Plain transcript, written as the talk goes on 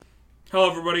Hello,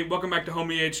 everybody. Welcome back to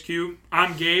Homie HQ.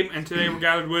 I'm Gabe, and today we're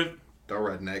gathered with... The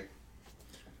Redneck.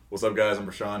 What's up, guys? I'm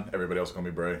Rashawn. Everybody else call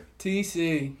me Bray.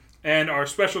 TC. And our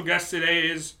special guest today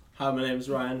is... Hi, my name is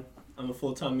Ryan. I'm a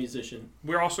full-time musician.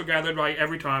 We're also gathered by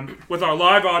every time with our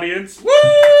live audience. Woo!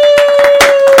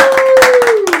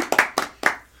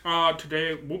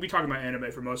 Today, we'll be talking about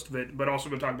anime for most of it, but also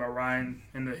we'll talk about Ryan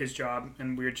and his job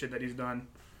and weird shit that he's done.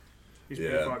 He's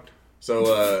pretty fucked.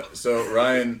 So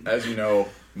Ryan, as you know,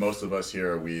 most of us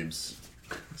here are weebs.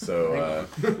 So,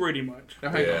 pretty much.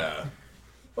 yeah.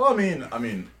 Well, I mean,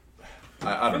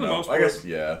 I don't know. I guess,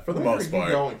 yeah, for the most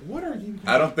part. What are you doing?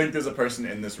 I don't think there's a person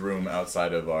in this room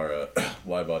outside of our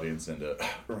live audience and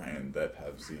Ryan that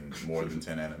have seen more than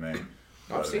 10 anime.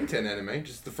 I've seen 10 anime,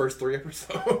 just the first 3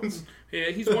 episodes.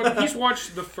 Yeah, he's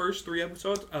watched the first 3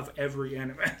 episodes of every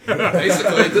anime.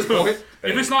 Basically, at this point.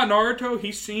 If it's not Naruto,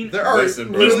 he's seen... He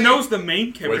knows the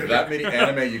main character. With that many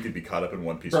anime, you could be caught up in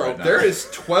One Piece right now. There is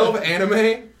 12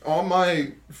 anime on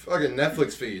my fucking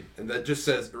Netflix feed, and that just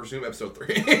says, resume episode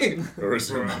 3.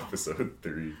 Resume episode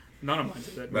 3. None of mine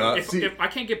did that. Nah, if I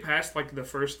can't get past like the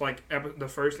first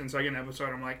and second episode,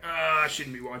 I'm like, I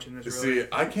shouldn't be watching this. Really. See,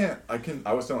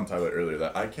 I was telling Tyler earlier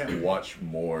that I can't watch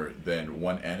more than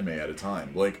one anime at a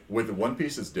time. Like with One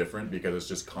Piece, it's different because it's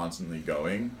just constantly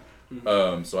going.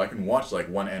 So I can watch like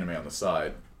one anime on the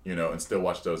side, and still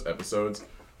watch those episodes.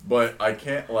 But I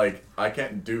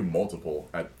can't do multiple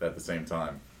at the same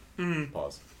time.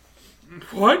 Pause.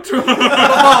 What? Pause.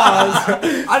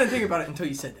 I didn't think about it until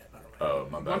you said that. Oh,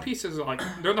 my bad. One Piece is like,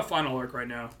 they're in the final arc right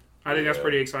now. I think that's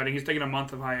pretty exciting. He's taking a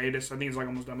month of hiatus. I think he's like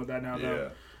almost done with that now, though. Yeah.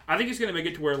 I think he's going to make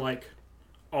it to where like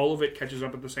all of it catches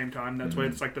up at the same time. That's why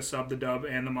it's like the sub, the dub,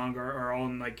 and the manga are all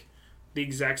in like the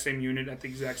exact same unit at the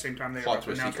exact same time. They Plot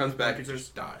twist, he comes back and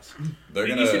just dies.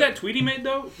 Did you see that tweet he made,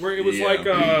 though? Where it was like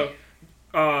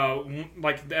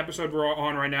the episode we're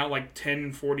on right now, like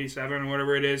 10:47 or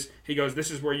whatever it is. He goes, "This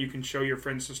is where you can show your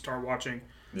friends to start watching."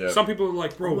 Yeah. Some people are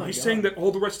like, bro, he's saying that all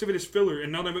the rest of it is filler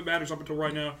and none of it matters up until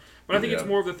right now. But I think it's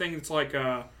more of the thing that's like,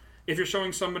 if you're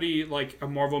showing somebody like a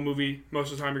Marvel movie,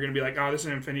 most of the time you're going to be like, this is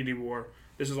an Infinity War.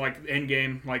 This is like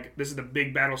Endgame. Like, this is the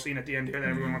big battle scene at the end here that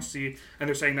everyone wants to see. And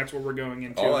they're saying that's what we're going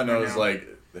into. All I know is like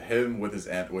him with his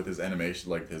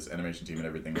animation, like his animation team and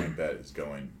everything like that is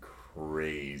going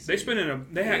crazy. They spend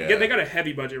they got a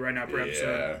heavy budget right now per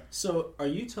episode. So, are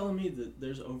you telling me that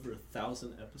there's over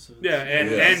 1,000 episodes? Yeah,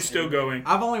 and still going.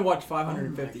 I've only watched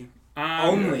 550.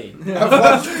 Only. I've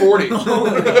watched 40.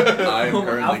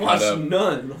 I've watched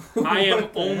none. I am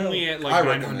only at like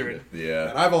 900.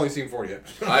 Yeah. And I've only seen 40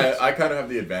 episodes. I kind of have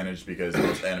the advantage because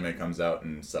most anime comes out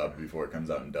in sub before it comes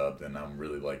out in dubbed, and I'm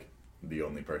really like the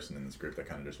only person in this group that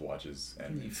kind of just watches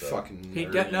anime. You fucking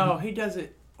nerd. He does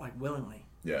it like willingly.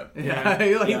 Yeah.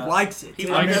 He likes it. He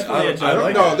likes it. I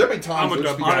don't know. There'll be times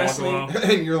honestly,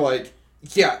 and you're like,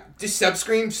 this sub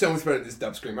scream so much better than this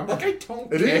dub scream. I'm like, I don't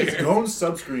care. It is. Gone's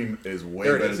sub scream is way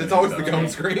there it better is. than It's always his the dub Gone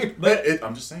scream. scream. But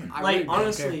I'm just saying. Like,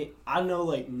 honestly, I know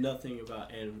like nothing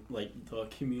about the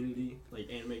community, like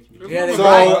anime community. Yeah,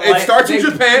 so it starts in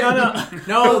Japan.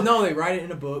 No, they write it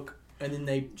in a book and then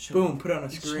they put it on a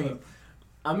screen.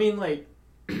 I mean, like,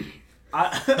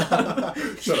 Shut up.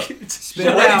 Spit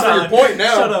it out. To your point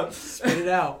now. Shut up. Spit it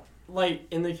out. Like,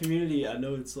 in the community, I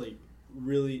know it's like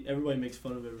really everybody makes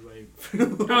fun of everybody.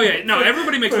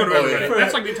 Everybody makes fun of everybody.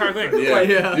 That's like the entire thing.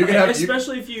 Yeah. You can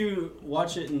especially if you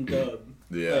watch it in dub.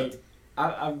 Yeah. Like,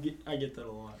 I get that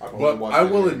a lot. Well, I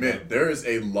will admit there is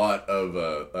a lot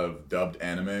of dubbed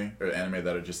anime or anime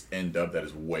that are just in dub that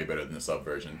is way better than the sub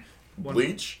version.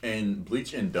 Bleach in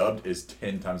dubbed is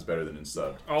 10 times better than in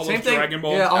subbed. All those Dragon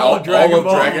Ball. Yeah, all of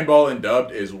Dragon Ball in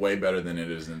dubbed is way better than it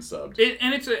is in subbed.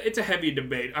 And it's a heavy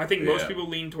debate. I think most people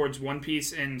lean towards One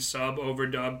Piece in sub over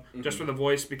dub just for the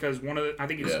voice because I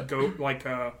think it's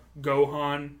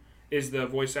Gohan is the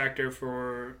voice actor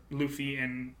for Luffy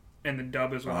in the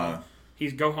dub as well.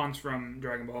 Gohan's from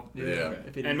Dragon Ball. Yeah.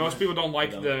 And most people don't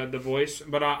like the voice,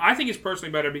 but I think it's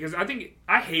personally better because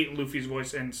I hate Luffy's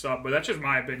voice in sub, but that's just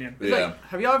my opinion. Yeah. Like,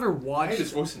 have y'all ever watched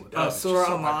Sword Art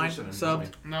Online sub?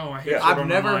 No, I hate Sword I've Art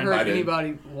never Online. heard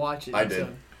anybody watch it. I did.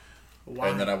 Why?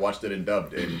 And then I watched it in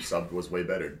dubbed, and subbed was way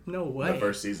better. No way. The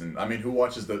first season. I mean, who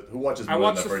watches more than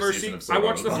the first season of I Sword Art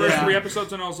watched the Online? first 3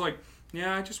 episodes, and I was like,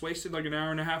 I just wasted like an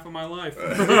hour and a half of my life.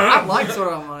 I like Sword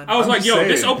Art Online. I was like,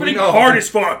 this opening hard as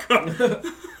fuck.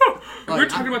 We were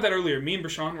talking about that earlier. Me and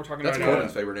Brashawn were talking about it. That's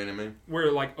Colin's favorite anime. Where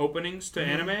like openings to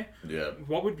anime. Yeah.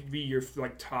 What would be your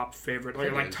like top favorite?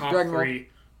 Like top Dragon 3. Ball.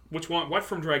 Which one? What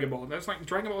from Dragon Ball? That's like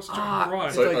Dragon Ball is such a broad.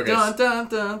 It's like dun dun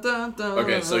dun dun dun.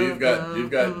 Okay, so you've got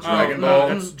Dragon Ball.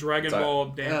 That's Dragon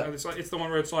Ball. It's the one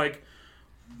where it's like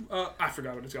I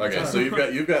forgot what it's called. Okay, so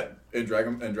you've got in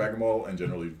Dragon Ball in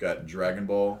general, you've got Dragon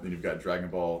Ball, then you've got Dragon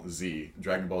Ball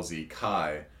Z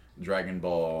Kai, Dragon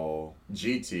Ball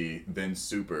GT, then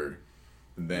Super,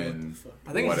 then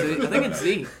I think whatever. it's Z. I think it's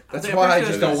Z. That's why I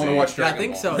just don't want to watch Yeah, I Dragon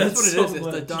think Ball. so. That's what it is. It's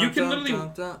so the much. dun, You can dun,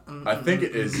 literally- dun, dun, I think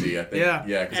it is Z. I think. Yeah.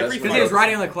 Yeah, because Because he was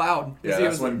riding on the cloud. Yeah, He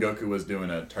that's was- when Goku was doing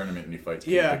a tournament and he fights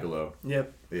Yeah. Piccolo.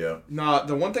 Yep. Yeah. Nah,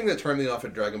 the one thing that turned me off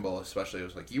at Dragon Ball especially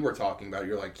was like you were talking about.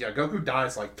 You're like, yeah, Goku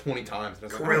dies like 20 times. And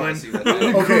I was like, I don't want to see that.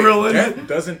 Shit. Okay, death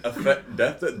doesn't affect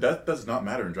death. Death does not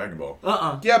matter in Dragon Ball.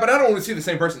 Yeah, but I don't want to see the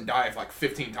same person die like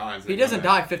 15 times. He doesn't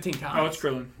die 15 times. Oh, it's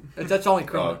Krillin. That's only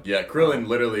Krillin. Yeah, Krillin.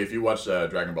 Literally, if you watch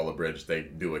Dragon Ball Abridged, they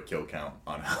do a kill count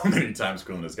on how many times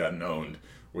Krillin has gotten owned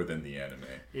within the anime.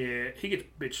 Yeah, he gets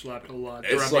bitch slapped a lot.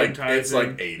 It's throughout like the entire it's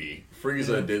thing. like 80.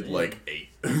 Frieza did like 8.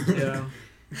 Yeah.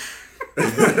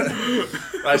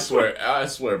 I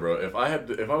swear, bro. If I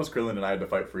was Krillin and I had to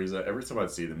fight Frieza, every time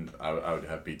I'd see them, I would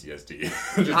have PTSD.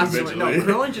 Just I swear, no,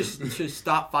 eventually. Krillin just should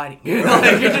stop fighting.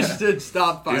 Like, he just should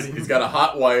stop fighting. He's got a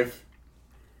hot wife,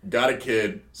 got a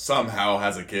kid, somehow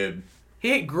has a kid.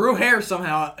 He grew hair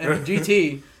somehow in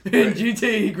GT. In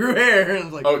GT, he grew hair. And I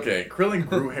was like, Okay, Krillin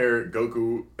grew hair.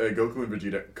 Goku and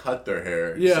Vegeta cut their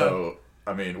hair. Yeah. So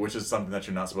I mean, which is something that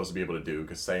you're not supposed to be able to do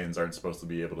because Saiyans aren't supposed to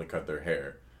be able to cut their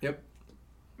hair. yep.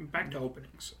 Back to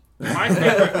openings.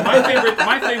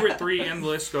 My favorite 3 in the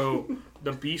list go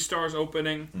the Beastars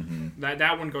opening. Mm-hmm.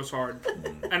 That one goes hard,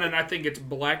 and then I think it's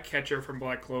Black Catcher from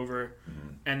Black Clover,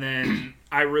 and then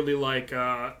I really like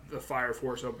the Fire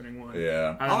Force opening one.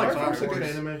 Yeah. I like like Fire Fire Force a Force. good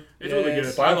anime. It's really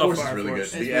good. Fire I love Force is Fire really Force. good.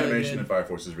 It's The really animation good. in Fire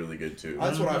Force is really good too.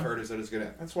 That's what I've heard is that it's good.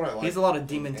 That's what I like. He has a lot of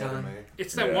demon in time. anime.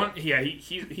 It's that Yeah. one. Yeah,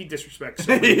 he disrespects.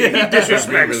 So many, Yeah. He disrespects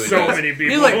He really so does. many people.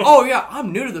 He's like, oh yeah,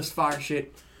 I'm new to this fire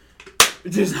shit.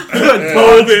 Just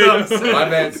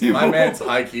Covid. my man's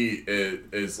high key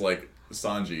is like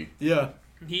Sanji. Yeah.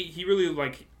 he really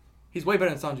like. He's way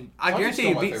better than Sanji. I Sanji's guarantee still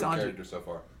he my beat favorite Sanji. character so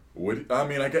far.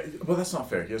 I get. Well, that's not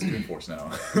fair. He has Toon Force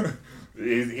now.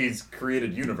 he's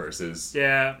created universes.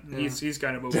 Yeah, Yeah. he's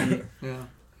kind of OP. Yeah.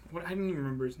 What I didn't even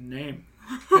remember his name.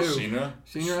 Who? Shinra.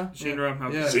 Shinra?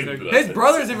 Shinra. Yeah. Shinra. His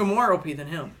brother's even more OP than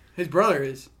him. His brother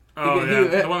is. Oh He- yeah,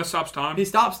 he- the one that stops time. He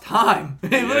stops time. He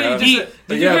literally Yeah. just-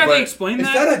 Did Yeah, you have but to explain Is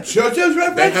that? that a JoJo's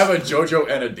reference? They have a JoJo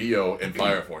and a Dio in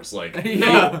Fire Force. Like,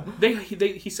 yeah.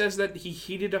 He says that he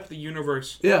heated up the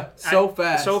universe Yeah. So at-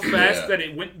 fast. so fast Yeah. that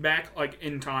it went back like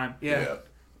in time. Yeah.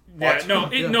 Yeah, What?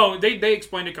 no, Yeah. no, they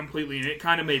explained it completely, and it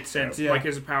kind of made sense. Yeah. Like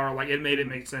his power, like it made it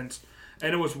make sense,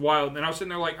 and it was wild. And I was sitting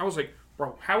there like,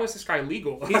 bro, how is this guy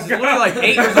legal? He's literally like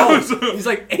 8 years old. He's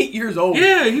like 8 years old.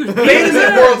 Yeah, he was beating Ladies his in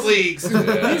ass. World Leagues. He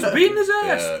was beating his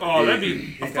ass. Yeah, Oh, that'd he be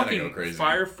a kinda go fucking crazy.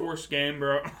 Fire Force game,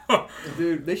 bro.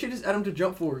 Dude, they should just add him to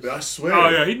Jump Force. I swear. Oh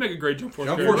yeah, he'd make a great Jump Force.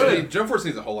 Jump Force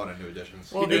needs a whole lot of new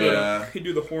additions. Well, He'd do, Yeah. he'd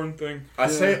do the horn thing. I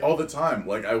say it all the time.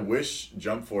 Like, I wish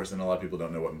Jump Force, and a lot of people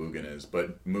don't know what Mugen is,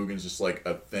 but Mugen's just like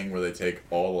a thing where they take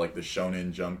all like the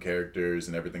Shonen Jump characters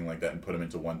and everything like that and put them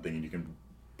into one thing, and you can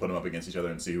put them up against each other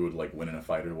and see who would like win in a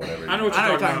fight or whatever. I know what I know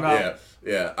you're what you're talking talking about.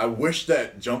 Yeah. I wish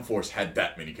that Jump Force had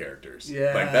that many characters.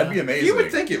 Yeah. Like, that'd be amazing. You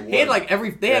would think it would. He had like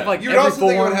every. They Yeah. had like You would every also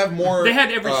think it form. would have more. They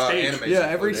had every stage. animation. Yeah,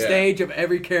 every Yeah. stage of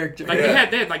every character. Like Yeah.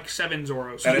 they had like 7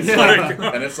 Zoros. And it's Yeah. like,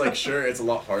 and it's like, sure, it's a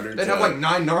lot harder. They'd to, have like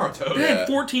 9 Naruto. They Yeah. had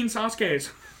 14 Sasuke's.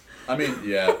 I mean,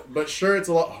 yeah, but sure, it's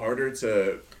a lot harder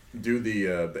to do the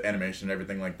animation and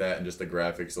everything like that, and just the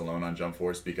graphics alone on Jump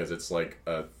Force because it's like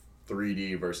a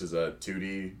 3D versus a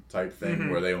 2D type thing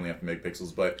where they only have to make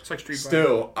pixels. But It's like Street Fighter.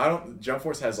 still, Jump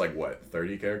Force has like what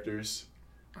 30 characters.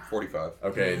 45.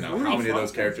 Okay, now how many of 45?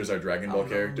 those characters are Dragon Ball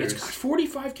characters? It's got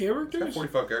 45 It's got characters?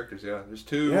 45 characters, yeah. There's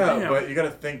 2. Yeah, Damn. but you got to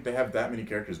think they have that many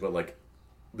characters, but like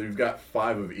you've got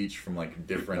 5 of each from like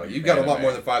different. No, you've got a lot anime.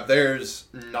 more than 5. There's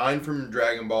 9 from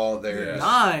Dragon Ball. There's Yeah.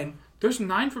 9. There's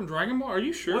 9 from Dragon Ball? Are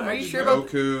you sure? What, are you sure about?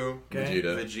 Goku, Okay.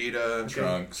 Vegeta, Vegeta,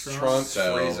 Trunks, Trunks,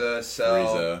 Cell, Frieza,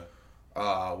 Cell.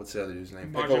 Frieza, What's the other dude's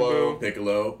name? Majin Piccolo. Buu.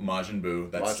 Piccolo, Majin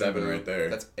Buu. That's Majin 7 Buu. right there.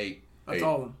 That's 8. That's 8.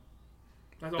 all of them.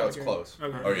 That's all That was I care. close.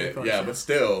 Okay. Okay, Close, yeah, yeah. but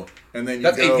still, and then you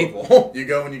That's go, 8 people. You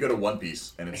go and you go to One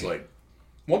Piece, and it's like,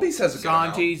 One Piece has a good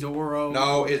amount. Sanji, Zoro.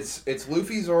 No, it's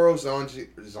Luffy, Zoro,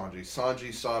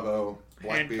 Sanji, Sabo,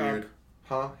 Blackbeard,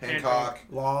 Hancock,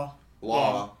 Law.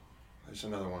 Law. There's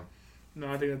another one. No,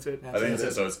 I think that's it. I think it's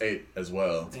it, so it's 8 as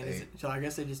well. And is it- so I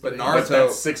guess they just. But did Naruto- But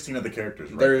that's 16 of the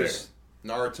characters right There's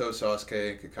Naruto,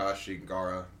 Sasuke, Kakashi,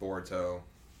 Gaara, Boruto.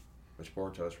 Which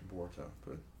Boruto is from Boruto,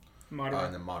 but Madara.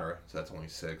 and then Madara. So that's only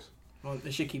 6. Well,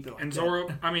 they should keep it like And that. Zoro,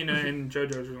 and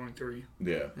JoJo's there's only 3.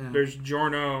 there. Yeah. There's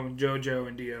Giorno, JoJo,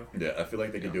 and Dio. Yeah, I feel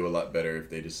like they could do a lot better if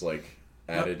they just like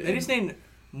added. They just need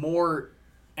more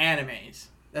animes.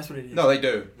 That's what it is. No, they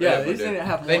do. Yeah, they they just need to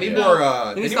have more. They need Yeah. more.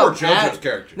 They They need need more to stop JoJo's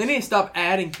characters. They need to stop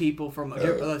adding people from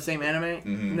the same anime, Mhm.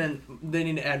 and then they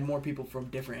need to add more people from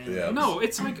different anime. Yeah. No,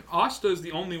 it's like Asta is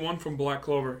the only one from Black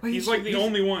Clover. Well, He's like the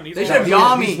only one. He's they the should have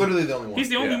only- Yami. He's literally the only one. He's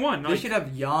the only Yeah. one. They Like, should have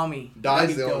Yami. Dai's That'd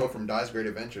be the only dope. one from Dai's Great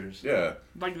Adventures. Yeah.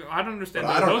 like I don't understand.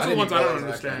 But I don't- Those I are the didn't ones I even don't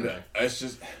realize that understand. came It's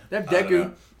just. They have I don't Deku.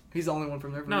 know. He's the only one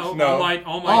from there. No, No. All Might,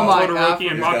 All Might, Todoroki,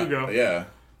 and He's got- Bakugo. Yeah.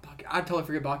 I totally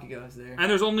forget Bakugo is there. And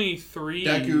there's only 3.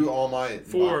 Deku, All Might,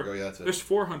 Four. Bakugo, yeah, that's it. There's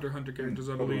 4 Hunter x Hunter characters,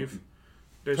 I believe.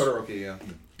 There's Todoroki, yeah.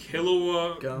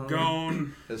 Killua, Gon.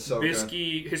 Gon, Hisoka.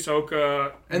 Bisky,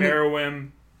 Hisoka, And Meruem. Is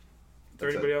there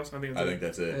That's anybody else? I think I think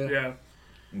that's it. Yeah. Yeah.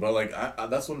 But like,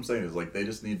 that's what I'm saying is like they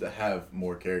just need to have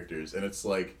more characters, and it's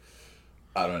like,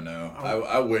 I don't know.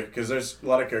 I would, because there's a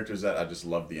lot of characters that I just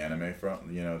love the anime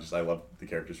from. You know, just I love the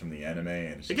characters from the anime,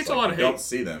 and it's just gets a like, lot of you hate. Don't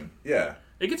see them. Yeah.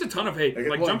 It gets a ton of hate. It gets-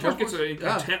 Like What, Jump Force Jump gets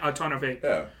Force? a ton of hate.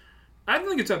 Yeah. I don't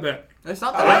think it's that bad. It's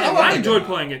not I that. love I it. enjoyed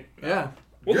playing it. Yeah.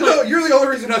 We'll You're the only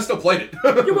reason I still played it.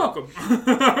 You're welcome.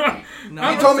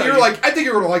 No, You told me you were like, I think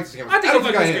you're gonna like this game. I think don't I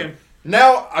like I this am. game.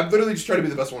 Now I'm literally just trying to be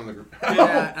the best one in the group.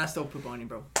 Yeah, I still poop on you,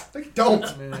 bro. Like, don't.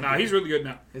 Nah, he's really good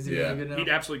now. Is he Yeah. really good now? He'd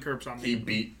absolutely curbs on He me.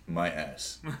 beat my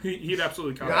ass. He'd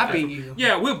absolutely curbs. I beat you.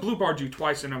 Yeah, Will blue barred you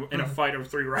twice in a fight of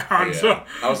 3 rounds. So. Yeah.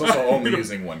 I was also only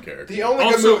using one character. The only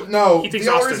Also, good move, no, he thinks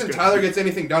the only Asta's reason good. Tyler gets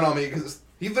anything done on me because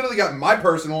he literally got my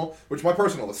personal, which my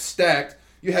personal was stacked.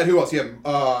 You had who else? You had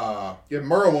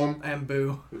Meruem And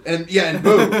Boo. and Boo. You had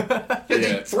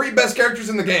Yeah. the 3 best characters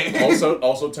in the game.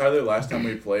 also, Tyler, last time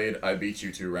we played, I beat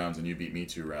you 2 rounds and you beat me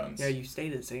 2 rounds. Yeah, you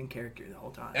stayed the same character the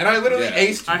whole time. and I literally Yeah.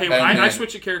 aced. I hate And I then-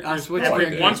 switch a character I switch every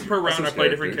characters. once per round. Switch I play a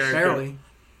different characters. character. Barely.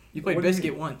 You played What do you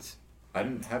Biscuit mean? once. I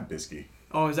didn't have Bisky.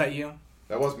 Oh, is that you?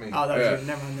 That was me. Oh, that was Yeah. you.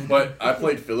 Never mind then. But I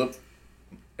played Philip,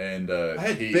 and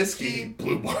had he Bisky.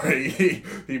 blue bar.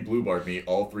 He blue barred me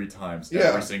all 3 times Yeah.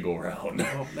 every single round.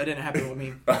 Well, that didn't happen with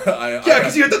me. Yeah,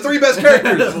 because you had the 3 best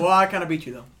characters. Well, I kind of beat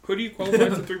you though. Who do you qualify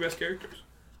as the 3 best characters?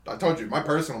 I told you, my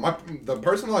personal. The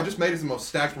personal I just made is the most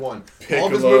stacked one. Piccolo. All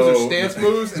of his moves are stance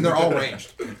moves, and they're all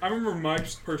ranged. I remember my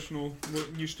personal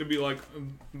used to be like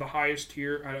the highest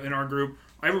tier in our group.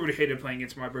 Everybody hated playing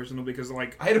against my personal because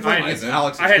like I hated playing I against had-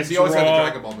 Alex I had because he always had the draw.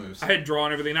 Dragon Ball moves. I had draw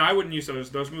and everything. Now I wouldn't use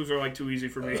those. Those moves are like too easy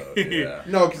for me. Yeah.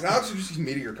 No, because Alex would just use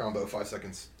meteor combo 5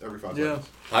 seconds every 5 Yeah. seconds.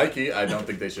 High key, I don't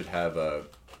think they should have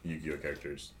Yu-Gi-Oh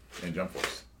characters in Jump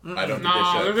Force. I don't think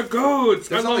Nah, they they're should. the goats.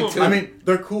 There's I love only them. two. I mean,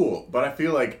 they're cool, but I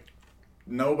feel like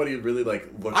nobody really like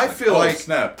looks. I like, feel oh, like-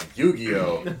 snap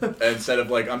Yu-Gi-Oh instead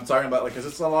of like I'm talking about like because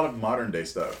it's a lot of modern day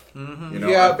stuff. You know,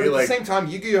 Yeah, I but feel at like the same time,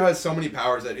 Yu-Gi-Oh has so many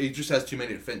powers that it just has too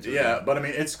many to fit into. yeah, but I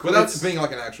mean it's cool. without it's, being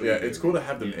like an actual. yeah, Yu-Gi-Oh. it's cool to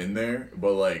have them in there,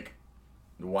 but like,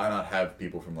 why not have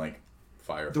people from like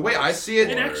Fire? The way I see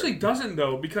it- It actually doesn't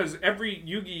though, because every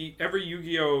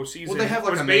Yu-Gi-Oh season Well, they have,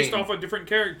 like, was a based main- off a different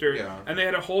character, Yeah. and they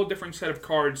had a whole different set of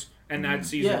cards in that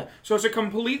season. Yeah. So it's a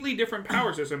completely different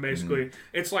power system. Basically,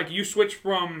 it's like you switch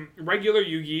from regular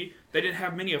Yu-Gi. They didn't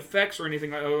have many effects or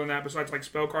anything other than that, besides like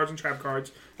spell cards and trap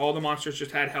cards. All the monsters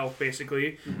just had health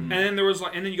basically, and then there was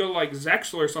like, and then you go to like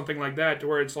Zexal or something like that, to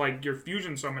where it's like you're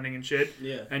fusion summoning and shit.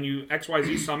 Yeah. And you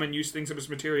XYZ summon, use things of its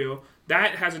material.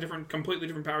 That has a completely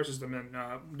different power system than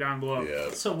down below. Yeah.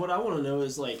 So what I want to know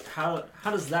is like how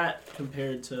does that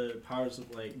compare to powers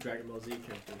of like Dragon Ball Z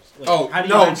characters? Like, Oh how do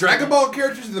you no, match Dragon them? Ball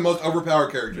characters are the most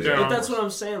overpowered characters. Yeah. But that's what I'm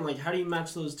saying. Like, how do you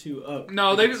match those two up?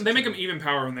 No, they against make each them other? even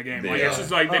power in the game. Like Yeah. it's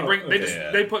just like they Oh, bring they okay. just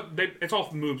Yeah. they put it's all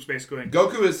moves basically.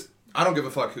 Goku is. I don't give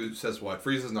a fuck who says what.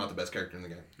 Frieza's not the best character in the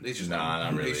game. He's just Nah,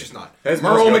 not really. He's just not. His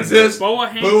Meruem most exists. Boa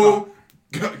Hancock. Boo.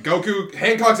 Goku.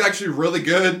 Hancock's actually really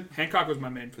good. Hancock was my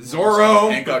main. for the Zoro.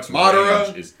 Hancock's Madara.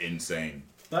 range is insane.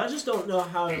 But I just don't know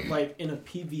how, like, in a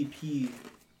PvP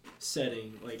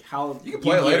setting, like how You can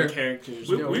play it Yu-Gi-Oh later. characters.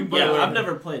 We can play it yeah, later. I've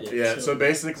never played it. Yeah, so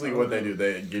basically what they do,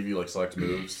 they give you like select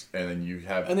moves, and then you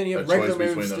have And then you have a choice regular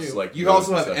between moves, those too. select You moves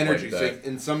also and have stuff energy. like So that.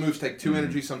 and some moves take 2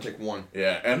 energy, some take 1.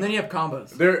 Yeah, And then you have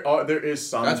combos. there is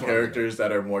some That's what I'm characters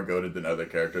that are more goated than other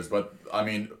characters, but I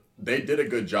mean they did a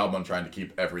good job on trying to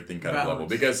keep everything kind of Balance. level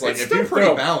because like It's if still you pretty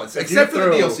throw, balanced, if except you for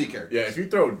the throw- DLC characters. Yeah, if you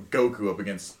throw Goku up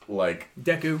against like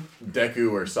Deku.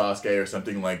 Deku or Sasuke or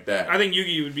something like that, I think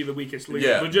Yugi would be the weakest.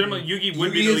 Yeah. Legitimately, Yugi would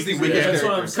Yugi be the is the weakest. weakest That's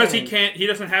what I'm character. Because saying. he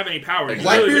doesn't have any powers. Exactly.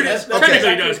 Blackbeard That's- is that's okay. Technically,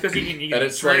 he does because he can and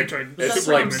it's straight like to it's That's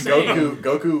like what I'm saying.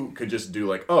 Goku could just do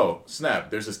like, oh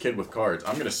snap, there's this kid with cards.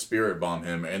 I'm gonna spirit bomb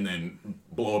him and then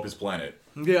blow up his planet.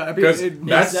 Yeah, I mean, Because that's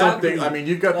Exactly. something. I mean,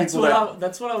 you've got That's people what that.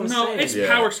 that's what I was No, saying. it's Yeah.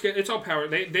 power skill. It's all power.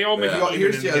 They all make Yeah. it Well, even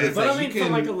here's in the the other game. But I You mean, can-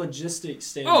 from like a logistics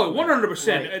standpoint. Oh,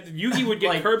 100%. Like, Yugi would get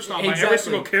like, curb stomped by exactly. every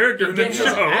single character in the He'd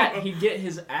show. get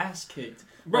his ass kicked.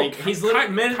 Bro, Like, he's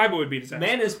literally Kaiba would beat his ass.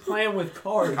 Man is playing with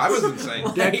cards. I was insane.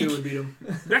 Deku would beat him.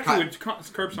 Deku would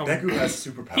curb someone. Deku has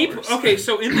superpowers. Okay,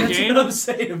 so in the That's game, what I'm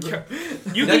saying, bro.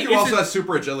 Deku also has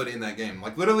super agility in that game.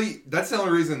 Like, literally, that's the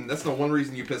one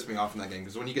reason you piss me off in that game.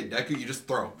 Because when you get Deku, you just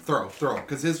throw.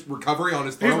 Because his recovery on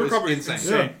his throw is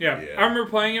insane. Yeah. I remember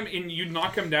playing him, and you'd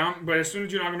knock him down, but as soon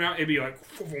as you knock him down, it'd be like,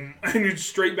 and you'd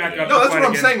straight back up. No, that's what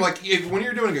I'm again. saying. Like, when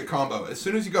you're doing a combo, as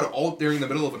soon as you go to ult during the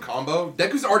middle of a combo,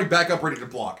 Deku's already back up ready to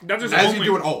block. That's his as only, you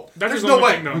do an ult. That's There's his no only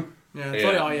way. thing, though. Yeah,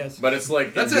 that's all he has. But it's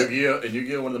like That's in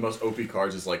Yu-Gi-Oh, one of the most OP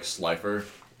cards is like Slifer.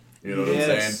 You know what I'm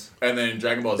saying? And then in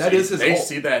Dragon Ball Z, That is his they ult.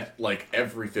 see that like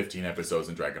every 15 episodes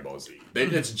in Dragon Ball Z.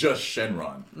 It's just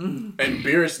Shenron. And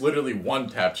Beerus literally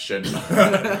one-tapped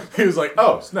Shenron. He was like,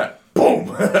 oh, snap. Boom!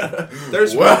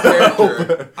 There's one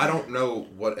character, I don't know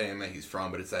what anime he's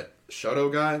from, but it's that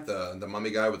Shoto guy, the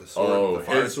mummy guy with the sword, the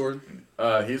fire sword.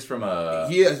 He's from,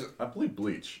 He is, I believe,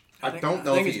 Bleach. I don't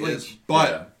know if he is, Yeah.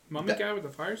 but... Mummy guy with the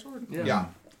fire sword? Yeah.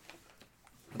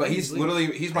 But he's literally,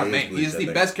 he's my main. He's the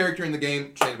best character in the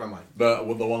game, changed my mind. But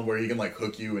the one where he can like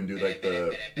hook you and do like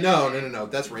the... No,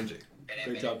 that's Renji.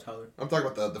 Great job, Tyler. I'm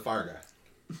talking about the fire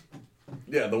guy.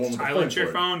 Yeah, the one with the Silence your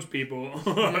flame sword. phones,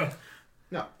 people.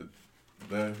 No,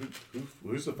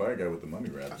 Who's the fire guy with the mummy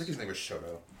I wraps? think his name was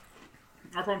Shoto.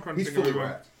 I'm trying to He's think of fully who it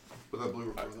wrapped. With a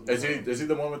blue... Is he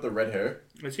the one with the red hair?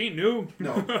 was. Is he new?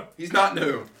 No, he's not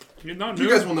new. He's not new. You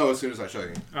guys will know as soon as I show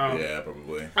you. Oh. Yeah,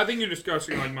 probably. I think you're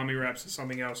discussing like mummy wraps is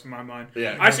something else in my mind.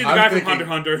 Yeah, I see the I'm guy thinking- from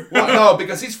Hunter x Hunter. Well, no,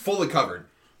 because he's fully covered.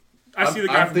 I see the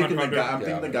guy from Hunter x Hunter. I'm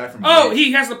thinking the guy from Oh, Bleach.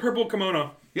 he has the purple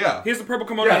kimono. Yeah. He has the purple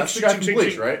kimono. Yeah, and that's the guy from ching,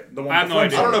 Bleach, ching. right? The one I have with the no flame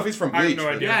idea. I don't sword. know if he's from I have Bleach. no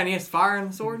but idea. Yeah, and he has fire in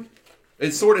the sword.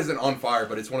 His sword isn't on fire,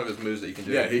 but it's one of his moves that you can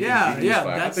do. Yeah, he Yeah, can use yeah,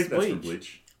 fire. I that's think that's from Bleach.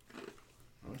 Bleach.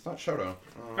 It's not Shoto.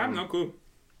 I have no clue.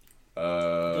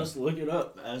 Just look it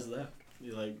up as that.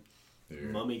 You're like, here.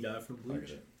 mummy guy from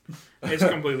Bleach. It's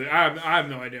completely. I have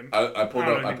no idea. I pulled I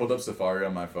don't up know. pulled up Safari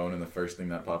on my phone, and the first thing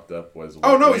that popped up was.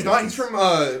 Oh no, wait, he's not. is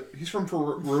He's this- from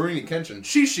Rurouni Kenshin.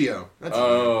 Shishio. That's his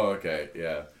name. Oh, okay,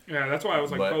 yeah. Yeah, that's why I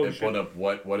was like, But holy it shit. pulled up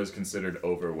what is considered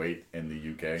overweight in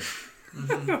the UK,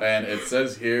 and it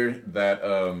says here that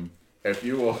if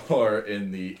you are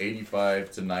in the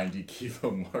 85 to 90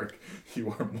 kilo mark, you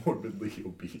are morbidly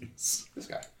obese. This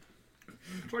guy.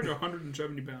 It's like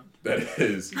 170 pounds. That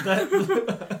is.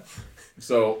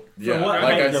 So yeah, what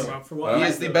like I height, said, though? For what He height,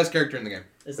 is the though? best character in the game.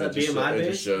 Is that it just BMI it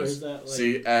based? just Or shows. is that like...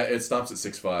 See, it stops at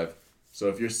 6'5". So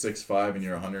if you're 6'5" and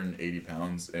you're 180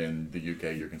 pounds in the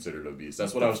UK, you're considered obese.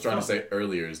 That's what I was trying to say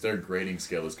earlier. Is their grading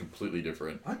scale is completely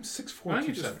different. I'm I 6'4", think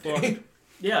it's just 270. fucked.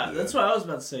 Yeah, that's what I was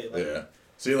about to say. Like, Yeah.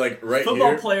 See, like right football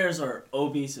here, players are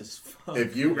obese as fuck.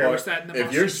 if you Where are, was that in the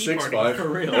if you're Boston Tea Party? 6'5", For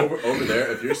real. over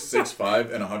there, if you're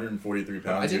 6'5" and 143 I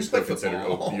pounds, didn't play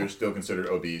football. you're still considered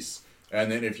obese.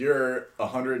 And then if you're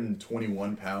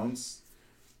 121 pounds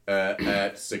at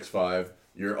 6'5",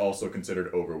 you're also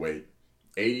considered overweight.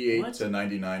 88 What? to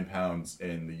 99 pounds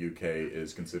in the UK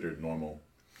is considered normal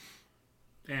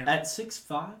Damn. At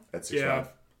 6'5"? at 6'5". Yeah.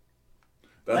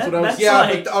 That's That- what I was. that's- Yeah,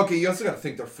 like- but okay, you also got to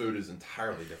think their food is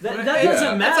entirely different. That Yeah.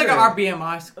 doesn't That's matter. like our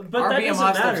BMI. But Our that BMI doesn't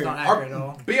stuff's matter. not Our accurate at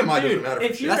all. BMI doesn't Dude, matter.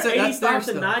 if for you're shit. That's their 85 to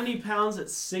stuff. 90 pounds at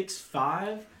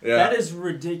 6'5", Yeah. that is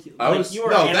ridiculous. I Like, was- you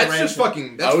are No, that's anorexic. just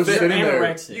fucking. That's I was fit. sitting there.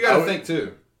 Anorexic. You got to I think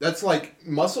too. That's like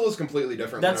muscle is completely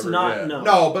different. That's whenever- not, yeah. no.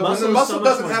 No, but when Muscle the is muscle so much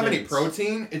doesn't more have any dense.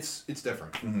 protein, it's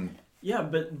different. Yeah,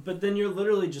 but then you're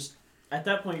literally just, at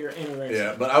that point, you're anorexic.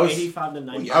 Yeah, but I was. 85 to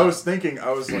 90. Yeah. I was thinking, I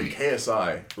was like,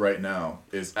 KSI right now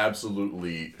is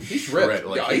absolutely He's ripped. shred-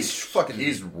 Like, Yeah, he's fucking-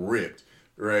 he's ripped,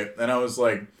 right? And I was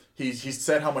like, he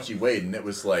said how much he weighed, and it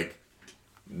was like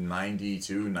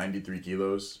 92, 93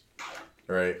 kilos,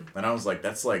 right? And I was like,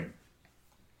 that's like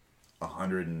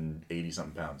 180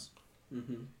 something pounds,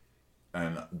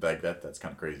 and like that's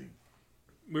kind of crazy.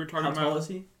 We were talking How tall about. is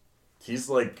he? He's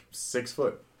like 6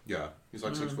 foot, Yeah, he's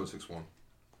like 6'6", 6'1".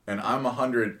 and I'm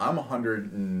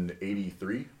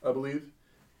 183, I believe,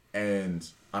 and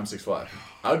I'm 6'5".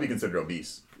 I would be considered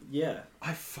obese. Yeah.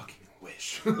 I fucking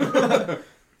wish.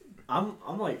 I'm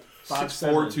like 6'4",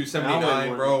 5'7".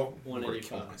 279, bro.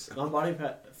 185. My body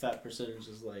fat percentage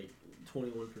is like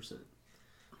 21%.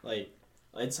 Like,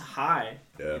 it's high.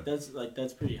 Yeah. That's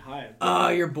pretty high.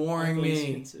 You're boring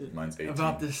me Mine's 18.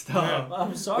 about this stuff.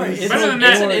 I'm sorry. It's, Better than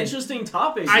it's that. an interesting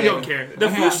topic. I man. don't care. The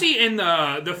Fusi and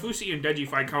the Fusi and Deji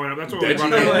fight coming up. That's what we're Deji,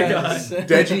 running. Oh my is- God.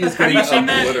 Deji is Have you getting seen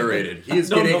that? obliterated. He is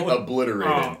No, getting no.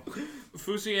 obliterated. Oh.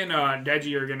 Fusi and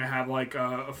Deji are gonna have like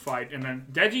a fight, and then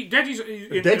Deji's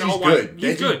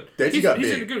good. Deji got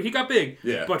big. He got big.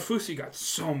 Yeah. But Fusi got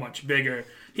so much bigger.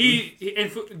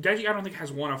 Deji, I don't think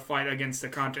has won a fight against a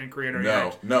content creator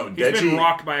yet. No. He's Deji been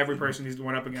rocked by every person he's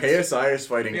went up against. KSI is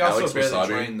fighting Alex Wasabi.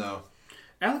 Trained, though.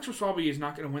 Alex Wasabi is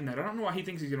not going to win that. I don't know why he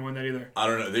thinks he's going to win that either. I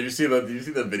don't know. Did you see the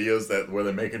videos where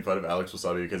they're making fun of Alex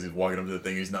Wasabi because he's walking up to the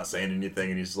thing, he's not saying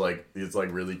anything, and he's like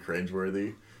really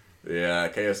cringeworthy. Yeah,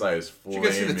 KSI is flaming.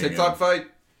 Did you guys see the TikTok fight?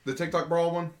 The TikTok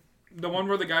brawl one? The one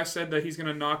where the guy said that he's going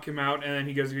to knock him out, and then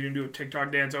he goes, you're going to do a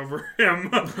TikTok dance over him.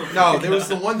 No, there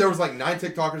was like 9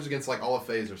 TikTokers against like all of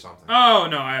FaZe or something. Oh,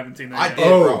 no, I haven't seen that yet. I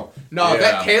did, bro. No, yeah.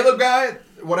 That Caleb guy,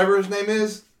 whatever his name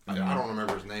is, I don't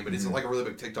remember his name, but he's like a really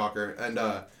big TikToker, and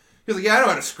he's like, yeah, I know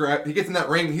how to scrap. He gets in that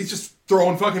ring, and he's just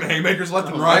throwing fucking haymakers left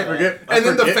and right. And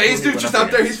then the FaZe dude's just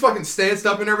out there, he's fucking stanced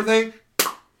up and everything.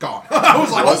 Gone. I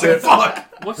was like, holy fuck.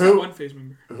 What's that one FaZe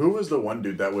member? Who was the one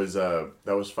dude that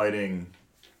was fighting?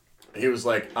 He was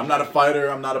like, I'm not a fighter,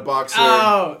 I'm not a boxer.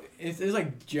 Oh, it was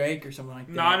like Jake or something like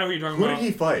that. No, I know who you're talking Who about. did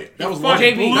he fight? That was fought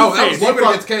Logan. JB. No, that was Logan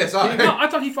Blueface. against KSI. No, I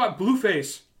thought he fought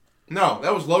Blueface. No,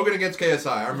 that was Logan against KSI.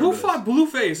 I remember Who this. fought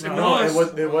Blueface? No, it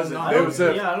wasn't. No,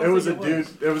 It was a think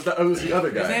dude. It was the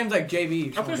other guy. His name's like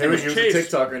JB. I thought He was Chase. a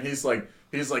TikToker, and he's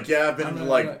like, yeah, I've been in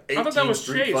like I thought that 18 was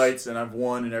street Chase. fights, and I've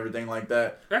won and everything like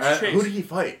that. That's Chase. Who did he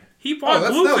fight? He fought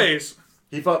Blueface.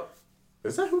 He fought.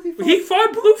 Is that who he fought? He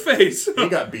fought Blueface. He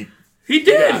got beat. He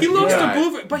did. Yeah, he lost yeah. to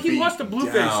Blueface, but he lost to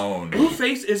Blueface. Down.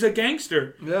 Blueface is a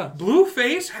gangster. Yeah.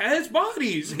 Blueface has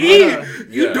bodies. Yeah.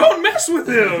 You don't mess with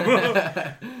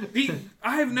him.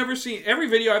 I have never seen every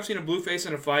video I've seen of Blueface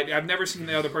in a fight. I've never seen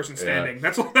the other person standing.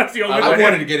 Yeah. That's the only. I way.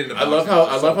 wanted to get into. I love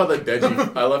how the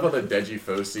Deji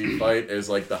Fosi fight is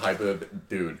like the hype of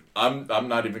dude. I'm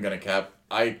not even gonna cap.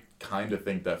 I kind of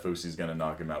think that Fosi's gonna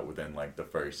knock him out within like the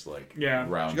first round. Did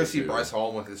you guys see Bryce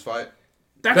Hall with his fight?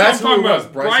 That's what I'm talking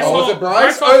about. Bryce Hall. Was it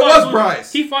Bryce? Hall Oh, it was fought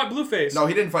Bryce. He fought Blueface. No,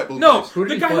 he didn't fight Blueface. No, Who did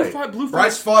the he guy fight? who fought Blueface.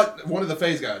 Bryce fought one of the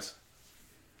FaZe guys.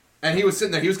 And he was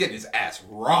sitting there, he was getting his ass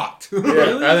rocked. Yeah, and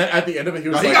then at the end of it, he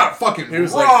was he got fucking he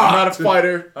was rocked. like, I'm not a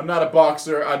fighter, I'm not a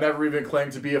boxer, I never even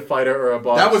claimed to be a fighter or a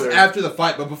boxer. That was after the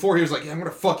fight, but before he was like, yeah, I'm gonna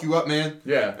fuck you up, man.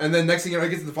 Yeah. And then next thing you know, he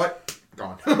gets to the fight,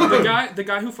 gone. The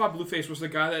guy who fought Blueface was the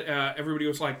guy that everybody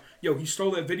was like, yo, he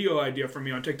stole that video idea from me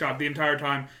on TikTok the entire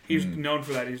time. He's known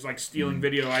for that. He's like stealing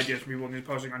video ideas from people and he's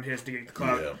posting on his to get the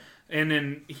clout. Yeah. And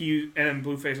then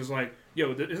Blueface is like,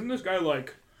 yo, isn't this guy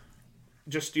like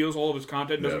just steals all of his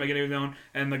content, doesn't make anything known?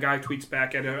 And the guy tweets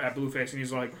back at Blueface and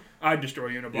he's like, I'd destroy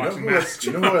you in a boxing match.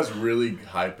 You know who has really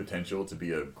high potential to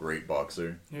be a great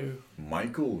boxer? Who?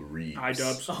 Michael Reeves.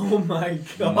 iDubbbz. Oh my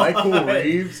god. Michael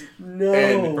Reeves. No.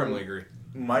 And Firmly agree.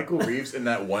 Michael Reeves and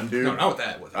that one dude. No, not with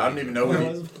that. I don't even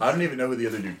know who the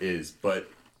other dude is, but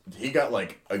he got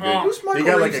like a good. Who's Michael he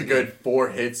got like Reeves a good 4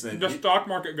 hits, and The stock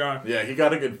market guy. yeah, he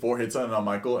got a good 4 hits on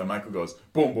Michael, and Michael goes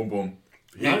boom, boom, boom.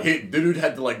 The dude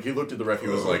had to like. He looked at the ref. He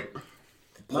was like,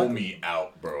 "Pull me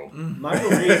out, bro." Michael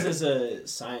Reeves is a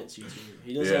science YouTuber.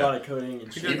 He does a lot of coding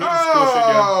and shit.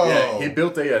 Yeah, he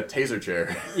built a taser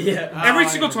chair. Yeah. Every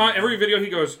single time, every video he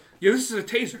goes, yeah, this is a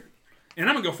taser. And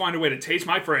I'm going to go find a way to tase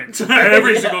my friends.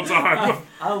 Every single time.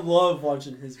 I love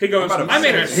watching his videos. He goes, I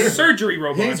made a surgery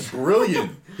robot. He's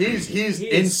brilliant. He's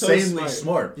insanely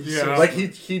smart. Yeah. Like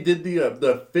he did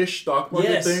the fish stock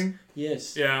market thing.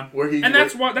 Yes. Yeah. Where he and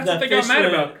that's what they got mad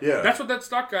about. Yeah. That's what that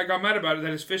stock guy got mad about,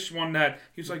 that his fish won that.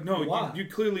 He was like, no, Why? you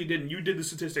clearly didn't. You did the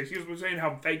statistics. He was saying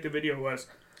how fake the video was.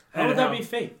 How would that be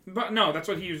fake? But no, that's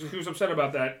what he was upset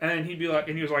about that. And then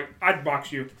he was like, I'd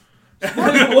box you.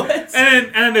 What?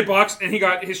 And then they boxed, and he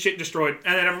got his shit destroyed.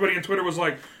 And then everybody on Twitter was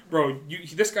like, bro,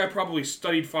 this guy probably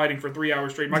studied fighting for 3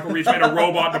 hours straight. Michael Reeves made a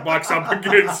robot to box up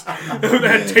against that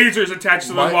had tasers attached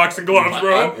to the boxing gloves,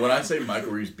 bro. When I say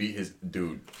Michael Reeves beat his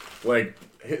dude, like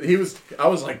I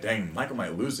was like, dang, Michael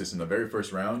might lose this in the very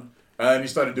first round. And he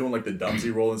started doing like the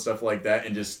Dumpsy roll and stuff like that,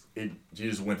 and he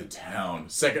just went to town.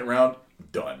 Second round,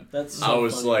 done. That's so I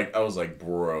was funny. like,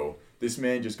 bro, this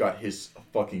man just got his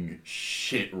fucking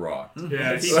shit rocked.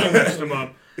 Yeah, he messed him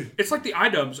up. It's like the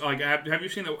iDubbbz. Like, have you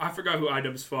seen that? I forgot who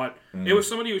iDubbbz fought. It was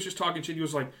somebody who was just talking shit. He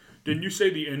was like, didn't you say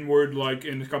the N-word, like,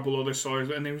 in a couple other songs?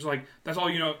 And he was like, that's all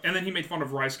you know. And then he made fun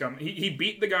of Rice Gum. He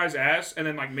beat the guy's ass and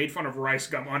then, like, made fun of Rice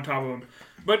Gum on top of him.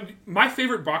 But my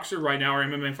favorite boxer right now, or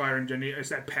MMA fighter in general, is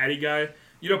that Patty guy.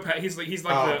 You know, he's like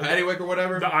the Patty Wick or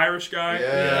whatever. The Irish guy.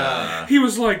 Yeah. He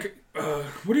was like,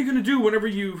 what are you gonna do whenever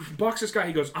you box this guy?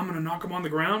 He goes, I'm gonna knock him on the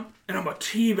ground and I'm gonna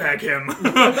teabag him.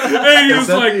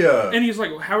 And he's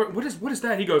like, how? What is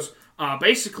that? He goes,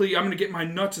 basically, I'm gonna get my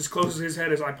nuts as close to his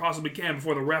head as I possibly can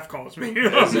before the ref calls me.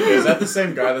 Is that the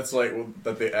same guy that's like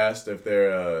that they asked if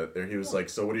they're? He was like,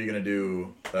 so what are you gonna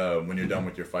do when you're done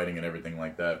with your fighting and everything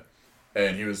like that?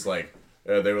 And he was like,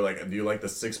 they were like, do you like the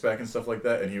 6-pack and stuff like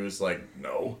that? And he was like,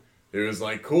 no. He was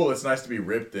like, cool, it's nice to be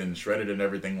ripped and shredded and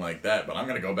everything like that, but I'm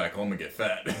going to go back home and get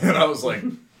fat. And I was like...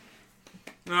 he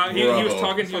was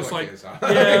talking, he was like,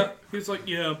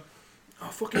 yeah,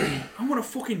 I want a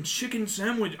fucking chicken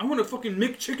sandwich. I want a fucking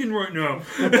McChicken right now.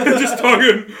 Just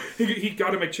talking. He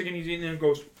got a McChicken, he's eating it and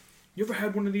goes, you ever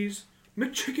had one of these?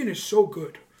 McChicken is so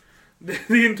good.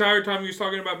 The entire time he was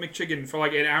talking about McChicken for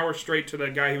like an hour straight to the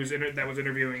guy who was that was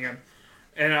interviewing him.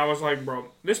 And I was like,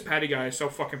 bro, this Patty guy is so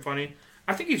fucking funny.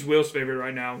 I think he's Will's favorite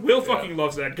right now. Will fucking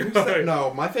loves that guy.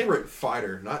 No, my favorite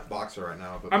fighter, not boxer right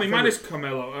now. But mine is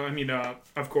Carmelo.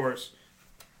 Of course.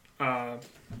 McGregor?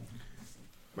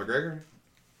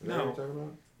 Is no. that what you're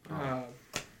talking about?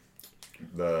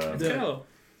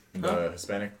 The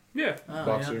Hispanic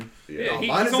boxer? Yeah.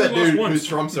 Mine is that dude who's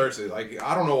from Cersei. Like,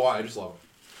 I don't know why, I just love him.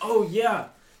 Oh, yeah.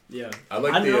 Yeah. I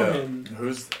like him.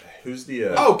 Who's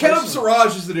the... Caleb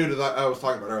Siraj is the dude that I was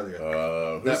talking about earlier.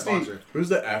 Who's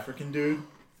the African dude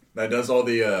that does all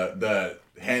the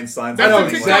hand signs? I know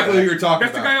exactly who you're talking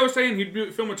about. That's the guy I was saying.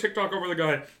 He'd film a TikTok over the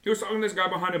guy. He was talking to this guy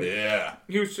behind him. Yeah.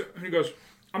 He goes,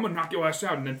 I'm going to knock your ass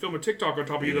out, and then film a TikTok on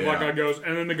top of you, the black guy goes.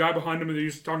 And then the guy behind him that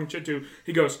he's talking shit to,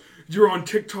 he goes, you're on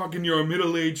TikTok and you're a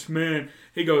middle-aged man.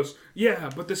 He goes, yeah,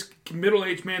 but this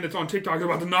middle-aged man that's on TikTok is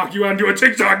about to knock you out and do a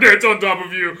TikTok dance on top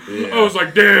of you. Yeah. I was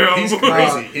like, damn. He's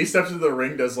crazy. He steps into the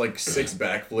ring, does like 6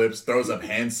 backflips, throws up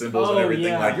hand symbols and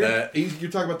everything like that.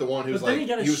 You're talking about the one who's but then he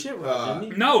got his shit right,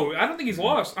 didn't he? No, I don't think he's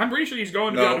lost. I'm pretty sure he's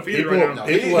going to be undefeated right now.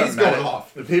 He's going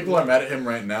off. People are mad at him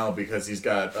right now because he's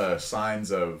got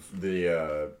signs of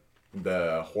the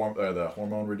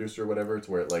hormone reducer or whatever,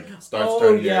 to where it like starts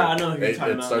turning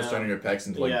turning your pecs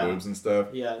into like boobs and stuff.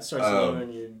 Yeah, it starts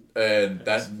lowering your... And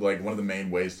that's like one of the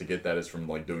main ways to get that is from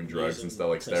like doing drugs and stuff,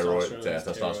 like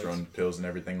testosterone pills and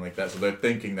everything like that. So they're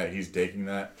thinking that he's taking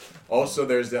that. Also,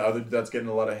 there's the other that's getting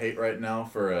a lot of hate right now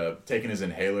for taking his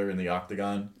inhaler in the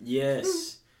octagon.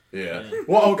 Yes. Yeah.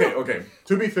 Well, okay.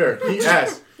 To be fair, he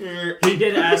asked. He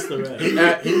did ask the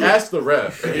ref. He asked the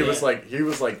ref, and he was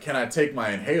like, "Can I take my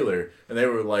inhaler?" And they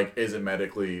were like, "Is it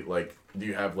medically like? Do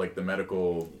you have like the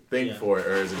medical thing for it,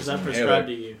 or is it just an inhaler?"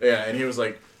 To you? Yeah, and he was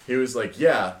like,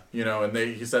 "Yeah, you know." And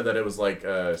he said that it was like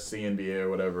CNBA or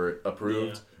whatever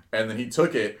approved, and then he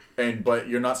took it, but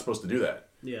you're not supposed to do that.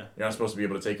 Yeah. You're not supposed to be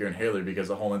able to take your inhaler because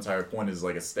the whole entire point is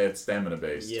like a stamina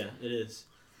based. Yeah, it is.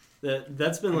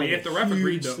 That's been like if the ref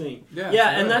agreed, thing.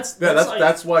 And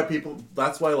that's why people.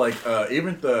 That's why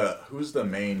even who's the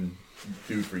main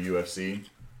dude for UFC?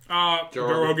 Joe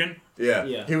Rogan.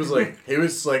 Yeah. He was like.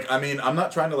 I mean, I'm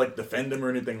not trying to like defend him or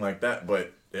anything like that,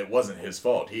 but it wasn't his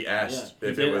fault. He asked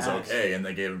if it was okay, and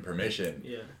they gave him permission.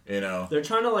 Yeah. You know. They're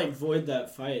trying to like void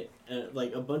that fight, and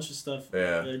like a bunch of stuff.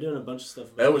 Yeah. They're doing a bunch of stuff.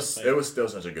 It was still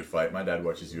such a good fight. My dad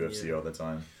watches UFC all the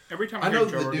time. Every time I know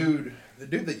the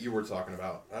dude that you were talking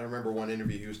about. I remember one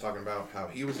interview he was talking about how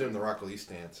he was doing the Rock Lee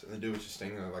stance, and the dude was just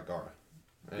standing there like Gara.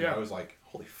 And I was like,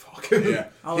 holy fuck. Yeah.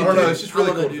 I don't know, it's just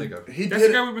really cool to think of. That's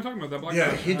the guy we've been talking about, that black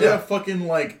guy. He did a fucking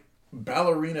like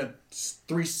ballerina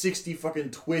 360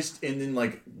 fucking twist and then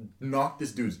like knocked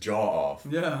this dude's jaw off.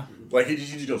 Yeah. Like he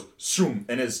just goes shoom,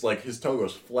 and his toe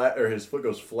goes flat, or his foot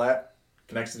goes flat,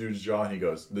 connects the dude's jaw, and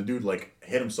the dude like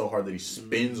hit him so hard that he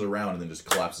spins around and then just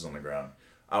collapses on the ground.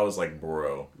 I was like,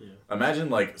 bro, imagine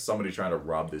like somebody trying to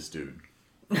rob this dude.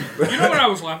 You know what I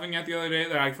was laughing at the other day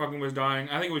that I fucking was dying?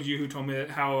 I think it was you who told me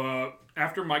that how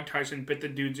after Mike Tyson bit the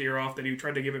dude's ear off that he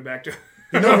tried to give it back to.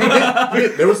 No, he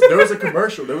did. There was a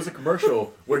commercial. There was a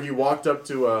commercial where he walked up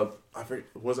to I forget,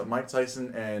 was it Mike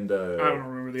Tyson and I don't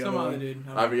remember the other one. Dude.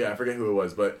 I forget who it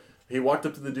was, but he walked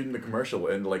up to the dude in the commercial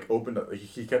and like opened up.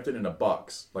 He kept it in a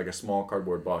box, like a small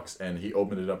cardboard box, and he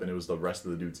opened it up and it was the rest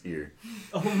of the dude's ear.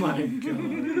 Oh my god!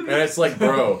 And it's like,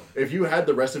 bro, if you had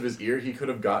the rest of his ear, he could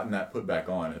have gotten that put back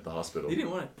on at the hospital. He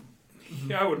didn't want it.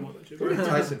 Yeah, I wouldn't want that shit. Who did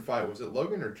Tyson fight? Was it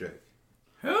Logan or Jake?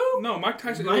 Who? No, Mike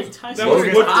Tyson. That was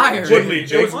Woodley.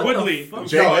 It was Woodley.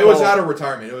 No, it was out of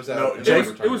retirement. It was out.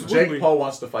 It was Jake Paul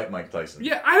wants to fight Mike Tyson.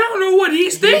 Yeah, I don't know what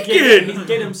he's thinking. He's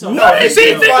getting himself. What is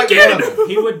he thinking?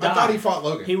 He would die. I thought he fought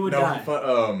Logan. He would die.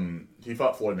 He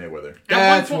fought Floyd Mayweather.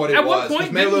 That's what it was.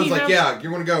 Point, Mayweather was like, yeah,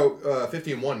 you're going to go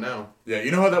 50-1 now. Yeah,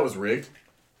 you know how that was rigged?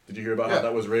 Did you hear about how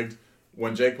that was rigged?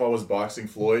 When Jake Paul was boxing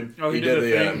Floyd, he did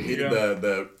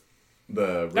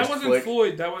wrist That wasn't flick.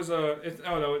 Floyd. That was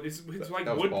it's like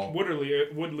That was Paul.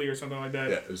 Woodley or something like that.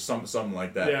 Yeah, it was something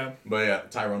like that. Yeah. But yeah,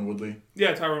 Tyrone Woodley.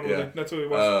 Yeah, Tyrone Woodley. That's what it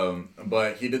was.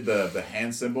 But he did the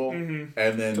hand symbol, and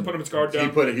then To put his guard down.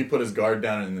 He put his guard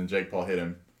down, and then Jake Paul hit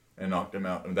him and knocked him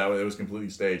out. And it was completely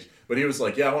staged. But he was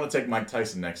like, "Yeah, I want to take Mike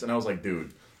Tyson next," and I was like,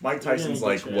 "Dude, Mike Tyson's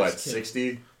like what,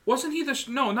 60?" Wasn't he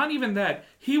no, not even that.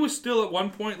 He was still at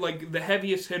one point like the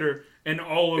heaviest hitter in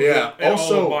all of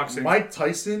Also, all of boxing. Mike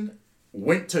Tyson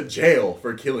went to jail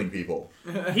for killing people.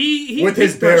 He with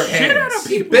his beat bare the shit out hands. of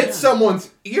He people. bit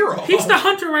someone's ear off. He's the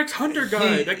Hunter X Hunter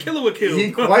guy. That killer would kill.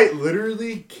 He quite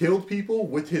literally killed people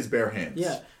with his bare hands.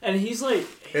 Yeah, and he's like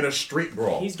in a street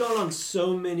brawl. He's gone on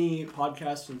so many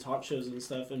podcasts and talk shows and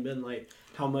stuff, and been like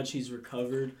how much he's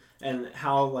recovered and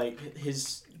how like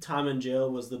his time in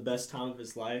jail was the best time of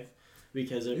his life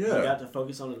because he got to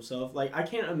focus on himself. Like I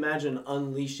can't imagine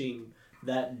unleashing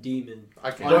that demon.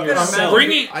 I can't. On yourself.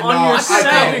 Bringing on yourself.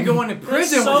 I going to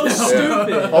prison. That's so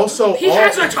stupid. Also, he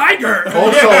has a tiger.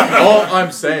 Also, all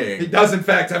I'm saying, he does in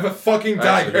fact have a fucking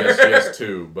tiger. Actually, he has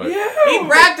two, but he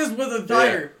practiced with a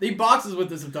tiger. He boxes with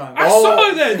this sometimes. I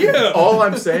saw that. Yeah. All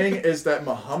I'm saying is that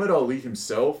Muhammad Ali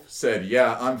himself said,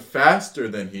 "Yeah, I'm faster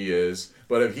than he is,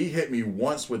 but if he hit me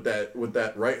once with that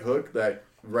right hook, that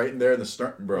right in there in the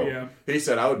stern, bro, he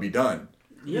said I would be done."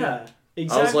 Yeah.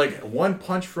 Exactly. I was like, one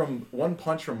punch from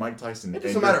Mike Tyson. It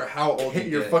doesn't matter how old you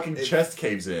your get. fucking chest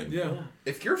caves in. Yeah.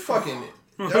 If you're fucking,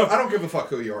 I don't give a fuck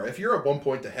who you are. If you're at one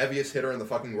point the heaviest hitter in the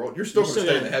fucking world, you're still going to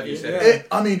stay the heaviest hitter.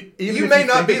 I mean, even you may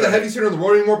not be the heaviest hitter in the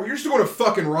world anymore, but you're still going to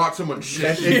fucking rock someone's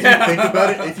shit.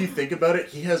 If you think about it,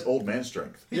 he has old man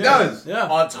strength. He does. Yeah.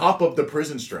 On top of the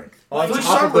prison strength. On For top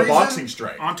some of the reason- boxing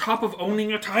strength. On top of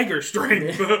owning a tiger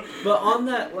strength. But on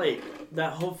that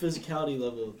that whole physicality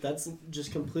level, that's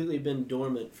just completely been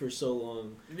dormant for so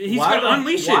long. He's gonna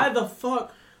unleash it. Why the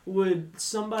fuck would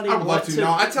somebody I would want love to.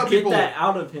 No, I tell get people that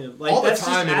out of him? Like all the that's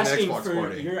time in an just asking Xbox for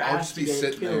party. your I'll ass just to be get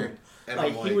sitting killed. there, and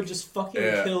Like I'm he would just fucking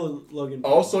kill Logan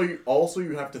Paul. Also,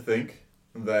 you have to think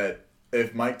that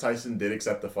if Mike Tyson did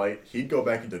accept the fight, he'd go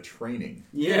back into training.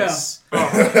 Yes.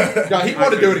 God, he'd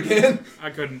want to do it again. I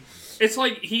couldn't. It's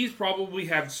like he's probably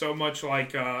had so much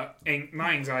like not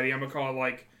anxiety. I'm gonna call it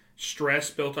like stress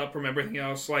built up from everything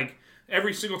else. Like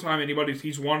every single time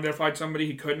he's wanted to fight somebody,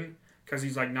 he couldn't because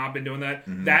he's like not been doing that.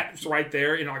 Mm-hmm. That's right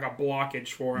there in like a blockage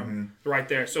for him, right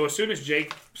there. So as soon as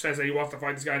Jake says that he wants to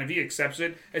fight this guy, and if he accepts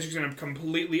it, it's just gonna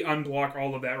completely unblock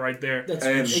all of that right there. That's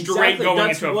And straight going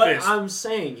that's into a what fist. I'm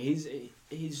saying. He's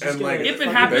just And, gonna like, if it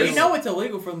fucking- happens- You know it's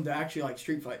illegal for them to actually like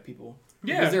street fight people.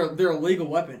 Yeah. Because they're a legal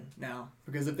weapon now.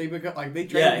 Because if they become like they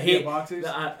train to be boxers.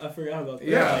 I forgot about that.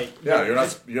 Yeah,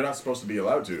 Like, you're not supposed to be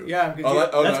allowed to. Yeah, because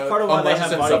that's part of why they unless have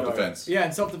it's in bodyguards. self-defense. yeah,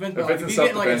 in self-defense. But If like, it's if in you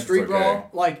get in like a self-defense, street it's brawl, okay.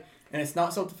 like, and it's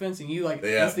not self-defense, and you like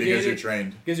Yeah, instigate because you're it,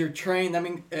 trained. because you're trained. I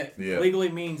mean, it legally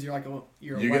means you're like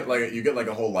you're a You weapon. get like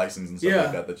a whole license and stuff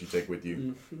Yeah. like that you take with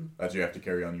you that you have to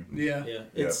carry on you. Yeah. Yeah,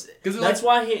 Yeah. it's 'Cause it's that's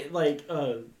why he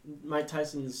Mike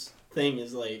Tyson's thing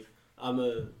is like I'm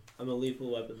a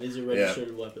lethal weapon. These are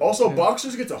registered weapons. Also,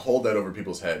 boxers get to hold that over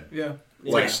people's head. Yeah.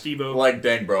 Like Steve-O. Like,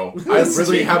 dang, bro. I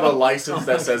really have a license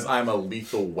that says I'm a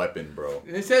lethal weapon, bro.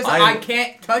 It says I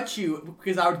can't touch you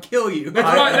because I would kill you.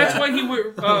 That's why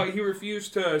he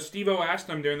refused to. Steve-O asked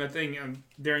him during the thing,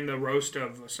 during the roast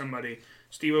of somebody.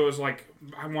 Steve-O was like,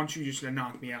 I want you just to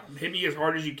knock me out. Hit me as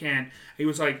hard as you can. He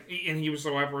was like, and he was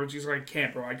so afterwards, he's like, I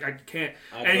can't, bro. I can't.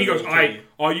 And he goes,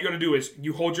 all you got to do is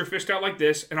you hold your fist out like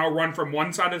this, and I'll run from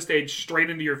one side of the stage straight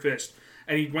into your fist.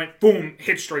 And he went, boom,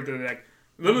 hit straight to the neck.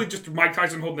 Literally just Mike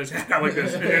Tyson holding his head out like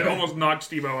this, and it almost knocked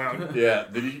Steve-O out. Yeah.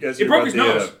 Did you guys It hear broke about his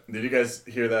nose. Did you guys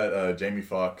hear that Jamie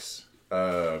Foxx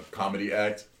comedy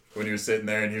act? When he was sitting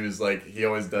there and he was like, he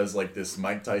always does like this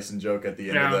Mike Tyson joke at the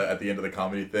end of the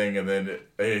comedy thing, and then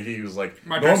he was like,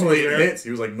 normally it hits.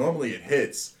 He was like, normally it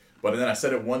hits, but then I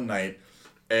said it one night,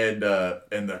 and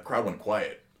the crowd went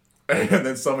quiet, and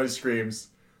then somebody screams,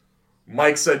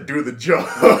 Mike said, "Do the joke."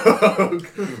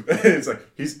 It's like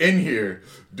he's in here.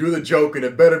 Do the joke, and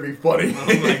it better be funny. Oh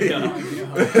my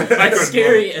god, that's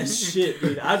scary as shit,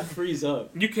 dude. I'd freeze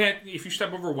up. You can't, if you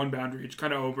step over one boundary, it's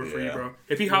kind of over for you, bro.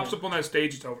 If he hops up on that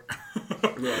stage, it's over.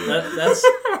 Yeah,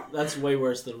 that's way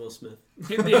worse than Will Smith.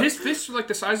 His fists are like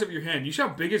the size of your hand. You see how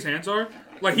big his hands are?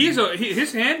 Like his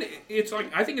hand, it's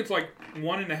like, I think it's like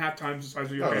 1.5 times the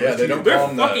size of your hand. Yeah, they're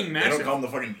fucking massive. They don't call him the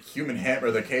fucking human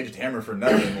hammer, the caged hammer for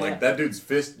nothing. Like that dude's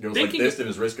fist goes like this, and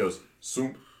his wrist goes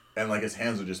zoom, and like his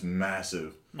hands are just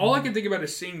massive. All I can think about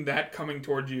is seeing that coming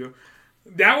towards you.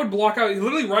 That would block out,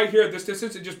 literally right here at this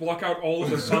distance, it just block out all of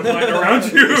the sunlight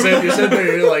around you. You're sitting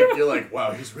there, you're like,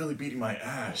 wow, he's really beating my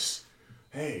ass.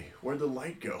 Hey, where'd the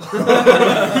light go?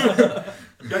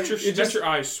 That's your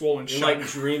eyes swollen You're shut. like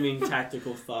dreaming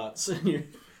tactical thoughts in your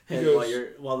head goes,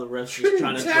 while the rest is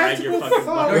trying to drag your fucking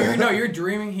body. No, you're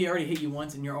dreaming. He already hit you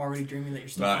once, and you're already dreaming that you're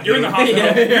still. Nah, You're in the hospital.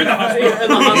 Yeah. You're in the hospital. You're in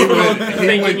the hospital He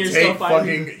thinking would you're still take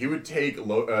fighting. He would take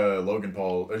Logan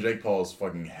Paul or Jake Paul's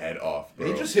fucking head off, bro.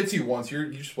 He just hits you once.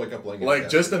 You just wake up laying. Like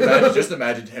just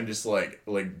imagine him just like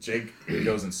Jake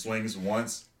goes and swings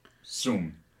once,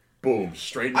 zoom, boom,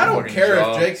 straight in the I don't fucking care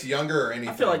jaw. if Jake's younger or anything.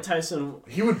 I feel like Tyson.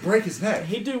 He would break his neck.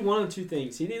 He'd do one of two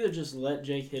things. He'd either just let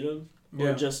Jake hit him,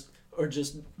 or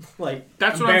just like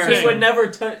That's what I'm he saying. would never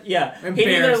touch. Yeah, he'd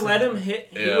either Embarrassing. let him hit.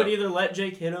 He Yeah. would either let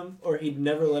Jake hit him, or he'd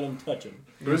never let him touch him.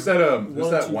 Who's that? Who's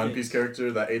One that of two One things. Piece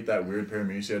character that ate that weird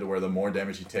paramecia to where the more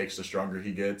damage he takes, the stronger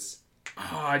he gets?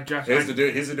 He's the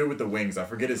dude with the wings. I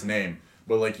forget his name,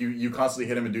 but like you constantly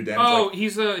hit him and do damage. Oh, like,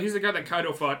 he's the guy that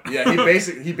Kaido fought. yeah,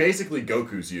 he basically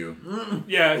Goku's you.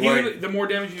 Yeah, Like- the more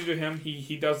damage you do to him,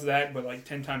 he does that, but like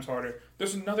 10 times harder.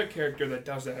 There's another character that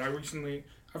does that.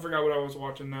 I forgot what I was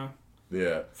watching now.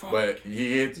 Yeah, Fuck. but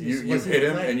he hits you Was hit it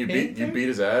him like and you Panther? beat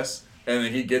his ass, and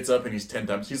then he gets up and he's 10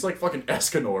 times. He's like fucking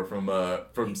Escanor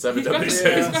from Seven He's got, Deadly he's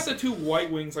Sins. got the two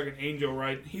white wings like an angel,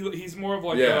 right? He's more of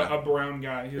like Yeah. a brown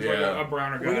guy. He's like Yeah. a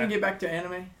browner guy. We're gonna get back to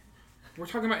anime. We're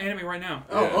talking about anime right now.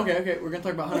 Oh, Yeah. okay. We're gonna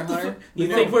talk about Hunter x Hunter. You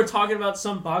think we're talking about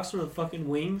some boxer with fucking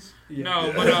wings?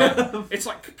 No, but it's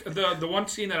like the one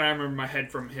scene that I remember in my head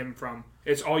from him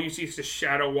it's all you see is this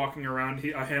shadow walking around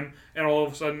him, and all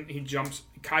of a sudden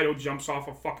Kaido jumps off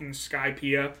a fucking sky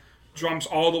pia, jumps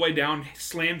all the way down,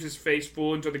 slams his face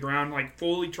full into the ground, like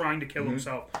fully trying to kill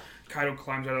himself. Kaido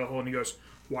climbs out of the hole and he goes,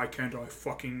 "Why can't I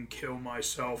fucking kill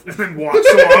myself?" And then walks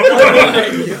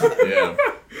off. Yeah,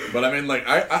 but I mean, like,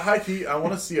 I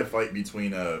want to see a fight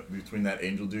between that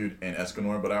angel dude and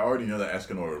Escanor, but I already know that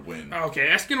Escanor would win. Okay,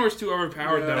 Escanor's too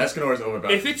overpowered though. Escanor is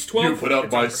overpowered. If it's 12, you put up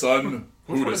it's my over. son.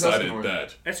 Who one is decided Escanor?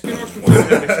 that? Escanor's from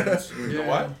Seven Deadly Sins. The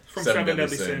what? From Seven Seven Deadly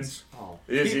Deadly Sins. Sins. Oh.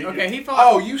 Is he? Okay, he fought.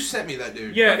 Oh, you sent me that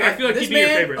dude. Yeah, Okay, I feel like this he'd be your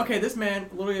man- favorite. Okay, this man,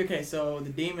 literally, so the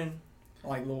demon,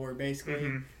 like, lore, basically,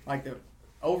 Mhm. like,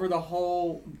 over the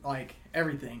whole, like,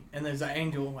 everything. And there's an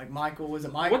angel, like, Michael, was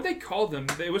it Michael? What they called them?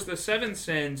 It was the 7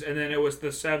 sins, and then it was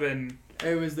the 7...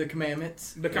 It was the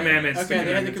commandments. The commandments. Okay,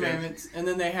 they had the commandments, and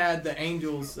then they had the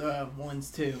angels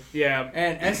ones, too. Yeah.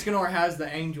 And Escanor has the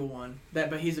angel one,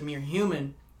 but he's a mere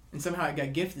human, and somehow it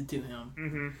got gifted to him.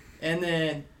 Mm-hmm. And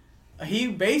then he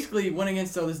basically went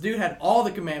against, so this dude had all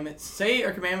the commandments. Say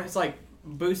a commandments, like,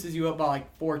 boosts you up by,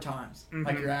 like, 4 times,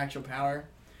 like Mhm. your actual power.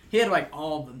 He had, like,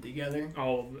 all of them together.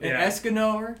 All And yeah.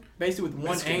 Escanor, basically with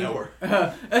one angel.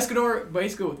 Escanor,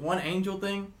 basically with one angel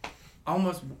thing,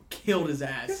 almost killed his He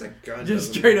has ass. a gun. Just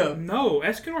doesn't straight he? up. No,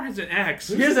 Escanor has an axe.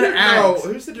 He has an axe.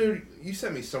 No, who's the dude? You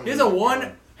sent me someone. He has a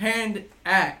one-hand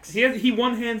axe. He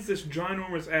one hands this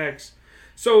ginormous axe.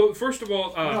 So first of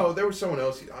all, No, there was someone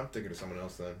else. I'm thinking of someone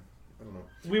else then. I don't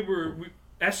know.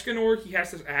 Escanor. He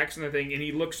has this axe and the thing, and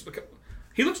he looks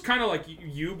kind of like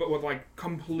you, but with like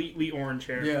completely orange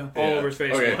hair, Yeah. all over his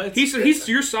face. Okay. What? He's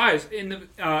your size in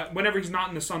the whenever he's not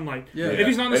in the sunlight. Yeah. If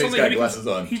he's not in the And he's sunlight, got glasses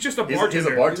on. he's just a He's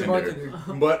bartender. a bartender. He's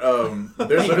a bartender. But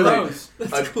there's He literally grows.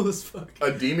 That's cool as fuck.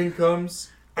 a demon comes.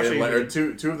 I'll show And, you. like, or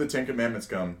two of the 10 Commandments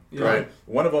come, Yeah. right?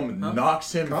 One of them Huh?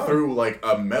 knocks him Come. through like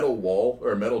a metal wall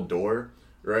or a metal door,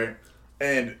 right?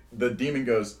 And the demon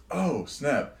goes, "Oh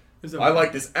snap! There's a- I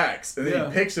like this axe." And then Yeah.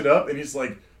 he picks it up and he's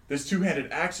like, "This two-handed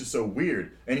axe is so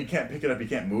weird." And he can't pick it up. He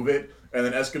can't move it. And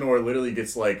then Escanor literally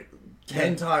gets like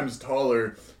 10 times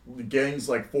taller, gains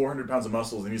like 400 pounds of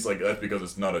muscles, and he's like, "That's because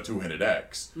it's not a two-handed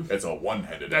axe. It's a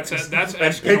one-handed axe." That's And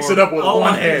Escanor. picks it up with Oh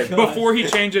one my hand. God. Before he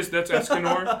changes, that's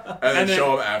Escanor. And then And then-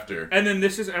 show him after. And then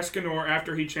this is Escanor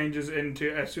after he changes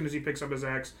into, as soon as he picks up his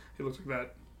axe, he looks like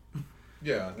that.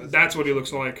 Yeah, That's what he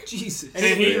looks like. Jesus. And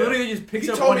he Yeah. literally just picks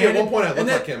He up told me at one-handed, one point I looked and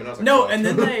then- like him, and I was like, No, "Fuck." and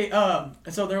then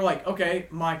they, so they're like, okay,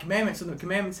 my commandments, so the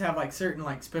commandments have like certain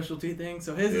like specialty things.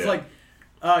 So his is Yeah.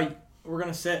 like, we're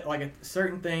gonna set like a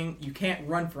certain thing, you can't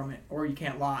run from it, or you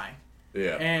can't lie.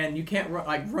 Yeah. And you can't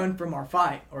run from our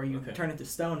fight, or you Okay. turn it to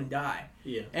stone and die.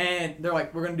 Yeah. And they're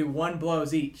like, we're gonna do 1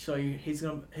 blows each. So he's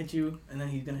gonna hit you, and then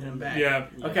he's gonna hit him back. Yeah.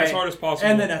 Okay. As hard as possible.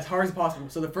 And then as hard as possible.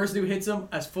 So the first dude hits him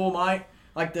as full might,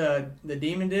 like the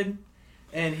demon did,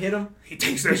 and hit him. he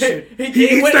takes that shit.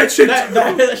 He eats went- that shit.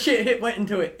 That shit went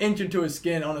inch into his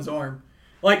skin on his arm,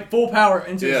 like full power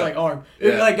into his Yeah. like arm.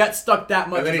 It Yeah. like got stuck that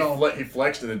much. And then as all. he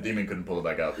flexed, and the demon couldn't pull it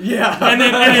back out. Yeah. And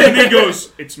then he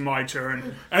goes, "It's my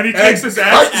turn," and he takes And this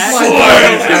axe.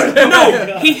 cuts my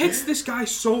No, he hits this guy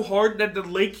so hard that the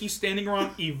lake he's standing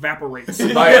around evaporates.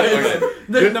 Okay.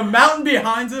 the mountain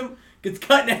behind him gets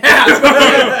cut in half.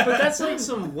 But that's like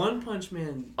some One Punch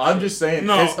Man. I'm just saying.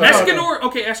 No, Escanor,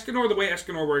 the way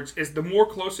Escanor works is the more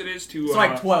close it is to it's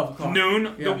like 12 o'clock.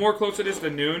 noon, Yeah. the more close it is to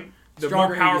noon, the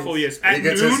Stronger more powerful he is. He At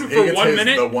gets noon his, for he gets 1 his,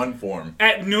 minute, the one form.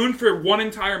 at noon for one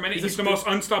entire minute, He's a he's the most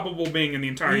unstoppable being in the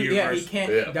entire universe. Yeah, he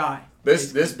can't die.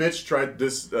 This bitch tried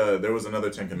this. There was another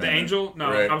Ten Commandment. The angel? No,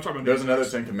 right? I'm talking about There's the another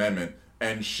Ten Commandment,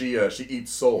 and she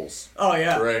eats souls. Oh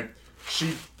yeah. Right.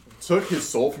 She took his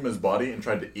soul from his body and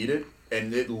tried to eat it,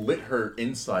 and it lit her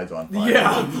insides on fire.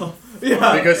 Yeah.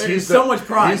 Yeah. Because he's so much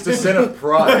pride. He's the sin of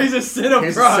pride. He's a sin of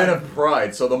He's pride. the sin of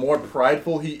pride. So the more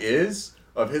prideful he is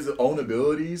of his own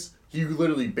abilities, he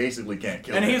literally basically can't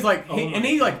kill him. And he's like,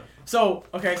 so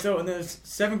and there's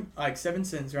seven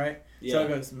sins, right? Yeah. So it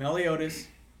goes Meliodas.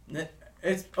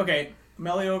 It's okay.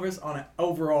 Meliodas on an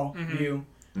overall view,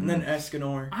 and then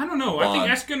Escanor. I don't know. Bond. I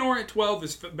think Escanor at 12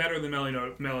 is better than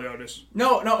Meliodas.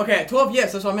 No, okay, 12.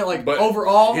 Yes, that's what I meant. Like But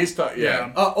overall, he's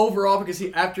overall because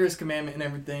he after his commandment and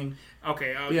everything.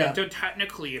 Okay, Yeah. so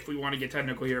technically, if we want to get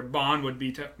technical here, Bond would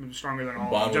be stronger than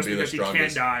all. Bond just would be the because he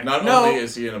strongest. can't die. Not only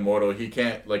is he an immortal, he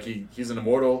can't he's an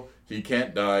immortal. He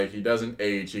can't die. He doesn't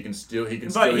age. He can steal. But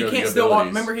he can't steal all.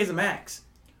 Remember, he's a max.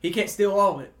 He can't steal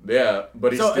all of it. Yeah,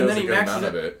 but he steals and then a he good maxes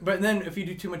amount of it. But then if you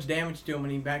do too much damage to him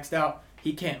and he maxed out,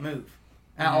 he can't move.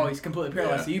 At all. He's completely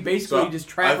paralyzed. Yeah. So you basically just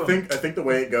trap him. I think the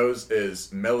way it goes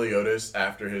is Meliodas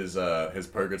after his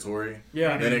purgatory.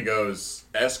 Yeah. Then it goes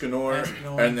Escanor,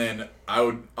 and then I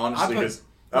would honestly because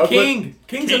King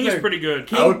is pretty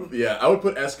good. I would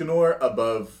put Escanor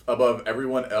above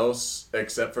everyone else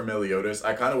except for Meliodas.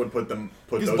 I kind of would put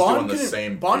those two on the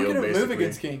same Bond field, couldn't basically. move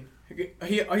against King.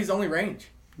 He's only range.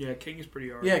 Yeah, King is pretty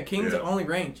hard. Yeah, King's only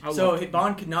range. So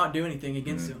Bond could not do anything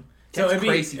against him. So That's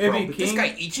crazy, bro. King. This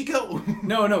guy Ichigo?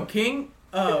 No, King.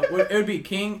 It would be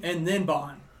King and then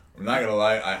Bond. I'm not gonna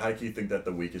lie, I high key think that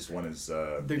the weakest one is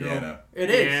The Deanna. girl. It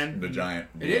is. And The giant.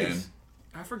 It Deanne. is.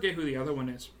 I forget who the other one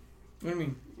is. What do you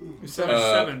mean?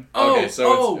 Seven. Okay,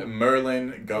 so it's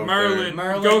Merlin, Gother. Merlin.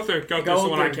 Gother's the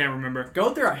one I can't remember.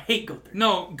 Gother, I hate Gother.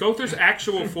 No, Gother's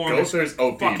actual form Gother's is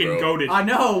OP, fucking bro. goated. I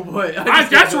know, but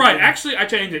That's right. Actually, I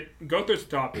changed it. Gother's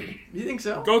top. You think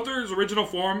so? Gother's original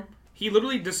form, he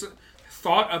literally just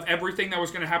thought of everything that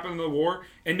was going to happen in the war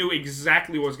and knew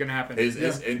exactly what was going to happen. His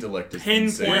intellect is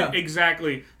Pinpoint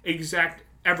insane. exact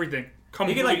everything. He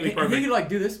Completely could perfect. he could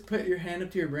do this, put your hand up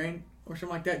to your brain or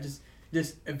something like that, just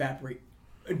evaporate.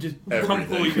 Just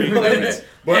completely.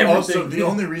 But also, the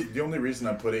only reason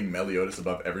I'm putting Meliodas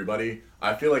above everybody,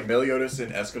 I feel like Meliodas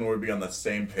and Escanor would be on the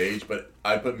same page, but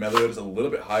I put Meliodas a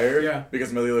little bit higher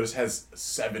because Meliodas has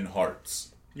 7 hearts.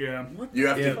 Yeah. You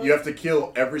have to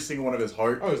kill every single one of his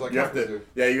hearts. Oh, he's like you have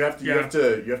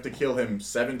to kill him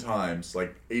 7 times,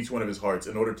 like each one of his hearts,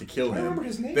 in order to kill him. I remember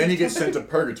his name. Then he gets sent to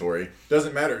purgatory.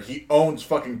 Doesn't matter. He owns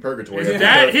fucking purgatory.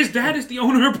 His dad is the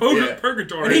owner of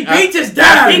Purgatory. And he beats his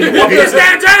dad. He whooped his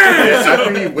dad's ass.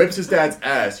 After he whips his dad's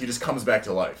ass, he just comes back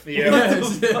to life.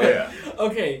 Yeah.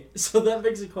 Okay, so that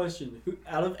begs a question. Who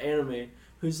out of anime,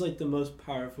 who's like the most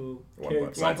powerful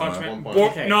character? One Punch Man.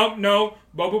 Okay. No.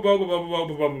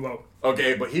 Bo.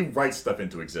 Okay, but he writes stuff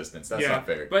into existence. That's not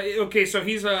fair. But okay, so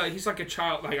he's like a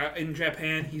child. Like in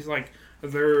Japan, he's like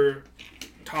their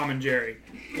Tom and Jerry.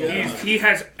 Yeah. He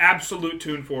has absolute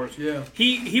Toon Force. Yeah.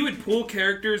 He would pull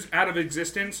characters out of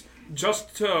existence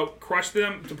just to crush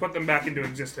them to put them back into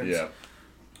existence. Yeah.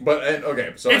 But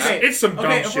okay, so it's some dumb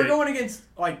if shit. we're going against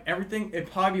like everything, it'd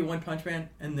probably be One Punch Man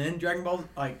and then Dragon Ball.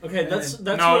 Okay, that's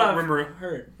No, what I've Rimuru.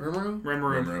 heard. Rimuru.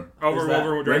 Rimuru. Is Over that-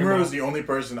 Dragon Rimuru Ball. is the only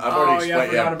person I've already explained. I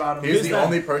forgot about him. He's Who's the that?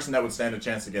 only person that would stand a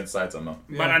chance against Saitama.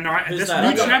 But I know Who's this that? new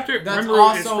That's- chapter. that's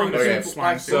Rimuru is also from the Okay,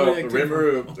 slime. So Like,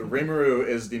 Rimuru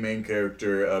is the main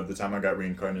character of the time I got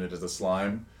reincarnated as a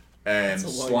slime, and That's a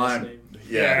long slime. name.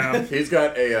 Yeah. He's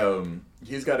got a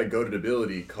goated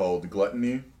ability called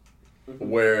gluttony,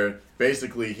 where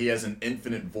basically he has an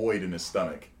infinite void in his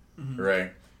stomach,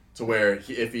 right? To where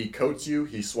if he coats you,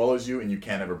 he swallows you, and you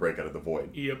can't ever break out of the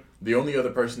void. Yep. The only other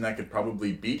person that could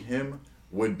probably beat him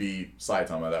would be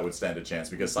Saitama. That would stand a chance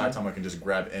because Saitama can just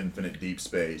grab infinite deep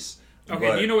space. Okay,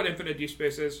 But- do you know what infinite deep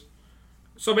space is?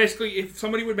 So basically, if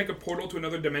somebody would make a portal to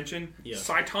another dimension,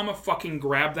 Saitama fucking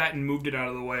grabbed that and moved it out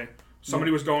of the way.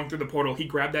 Somebody was going through the portal. He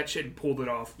grabbed that shit and pulled it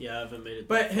off. Yeah, I haven't made it.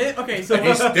 But so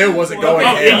he still wasn't going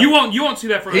Oh, ham. you won't see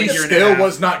that for He a year and a still half.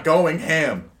 was not going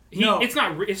ham. It's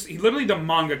not. It's literally the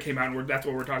manga came out, and that's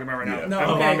what we're talking about right now. Yeah.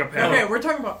 No, The manga panel. okay, we're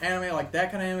talking about anime like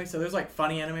that kind of anime. So there's like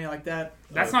funny anime like that.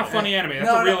 That's not funny anime. That's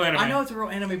No, a real anime. I know it's a real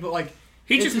anime, but like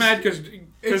He's just mad because straight...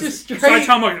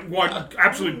 Saitama what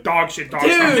absolute dog shit. Dude,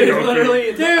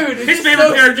 literally, his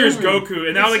favorite character is Goku,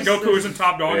 and now that Goku isn't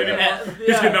top dog anymore,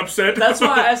 he's getting upset. That's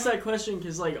why I asked that question,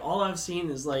 because like all I've seen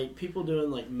is like people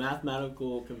doing like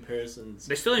mathematical comparisons.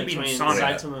 They still ain't beating between Sonic.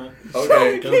 Saitama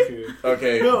Okay. and Goku.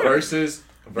 Okay,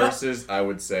 versus, I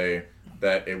would say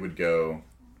that it would go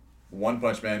One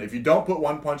Punch Man. If you don't put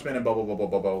One Punch Man and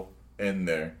Bubble in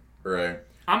there, right?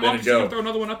 I'm just going to throw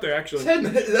another one up there, actually. I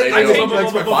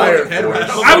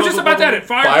was just about that.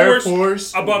 Fire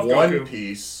Force above One Goku.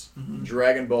 Piece,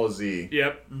 Dragon Ball Z.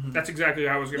 Yep, that's exactly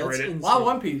how I was going to rate it. Why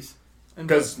One Piece?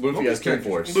 Because Luffy has Toon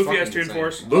Force. Luffy has Toon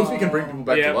Force. Luffy can bring people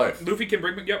back to life. Luffy can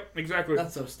bring... Yep, exactly.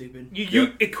 That's so stupid.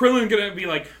 Krillin gonna be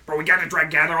like, bro, we gotta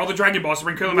gather all the Dragon Balls to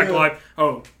bring Krillin back to life.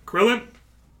 Oh, Krillin?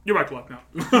 You're back to life now.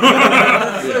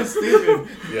 That's so stupid.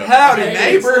 Yeah. Howdy,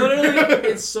 neighbor!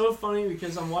 It's so funny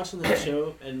because I'm watching that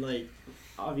show, and like,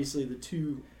 obviously the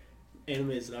two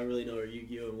animes that I really know are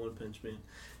Yu-Gi-Oh! And One Punch Man.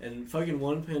 And fucking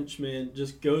One Punch Man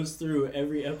just goes through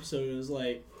every episode and is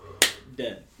like,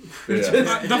 dead. Yeah.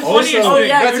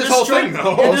 That's his whole thing,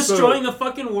 though. You're destroying the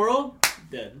fucking world?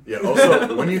 Dead. Yeah,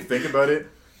 also, when you think about it,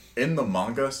 in the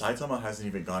manga, Saitama hasn't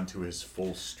even gone to his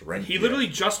full strength. He literally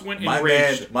just went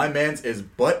enraged. My man's is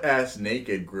butt-ass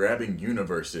naked grabbing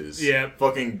universes. Yeah.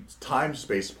 Fucking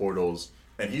time-space portals.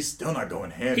 And he's still not going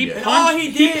ham yet.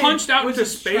 He punched out into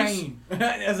space.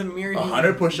 As a mere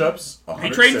 100 push-ups.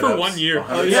 He trained for 1 year.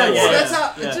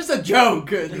 It's just a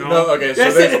joke. No, okay,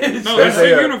 so that's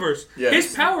the universe. Yes.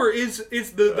 His power is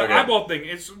the eyeball thing.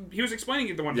 He was explaining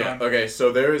it the one time. Okay,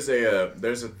 so there's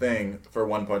a thing for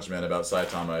One Punch Man about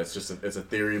Saitama. It's just it's a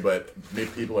theory, but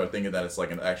people are thinking that it's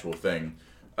like an actual thing.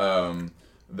 That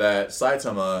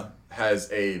Saitama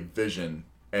has a vision.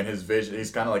 And his vision,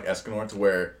 he's kind of like Escanor, to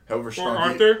where however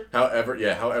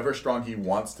strong he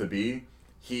wants to be,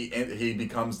 he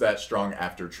becomes that strong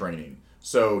after training.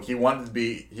 So he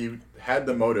had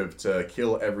the motive to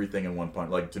kill everything in one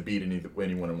punch, like to beat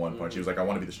anyone in one punch. He was like, I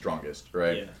want to be the strongest,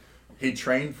 right? Yeah. He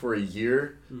trained for a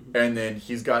year, and then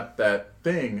he's got that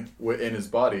thing in his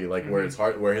body, like where his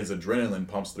adrenaline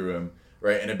pumps through him,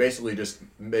 right? And it basically just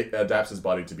adapts his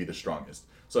body to be the strongest.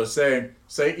 So say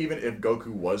even if Goku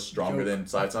was stronger than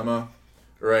Saitama,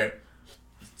 right?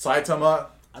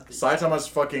 Saitama's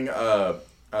fucking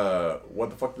what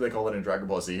the fuck do they call it in Dragon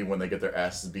Ball Z when they get their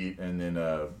asses beat and then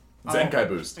Zenkai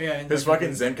boost. Yeah, his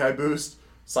fucking Zenkai boost.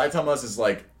 Saitama's is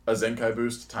like a Zenkai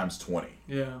boost times 20.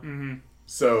 Yeah. Mm-hmm.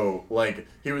 So, like,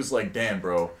 he was like, damn,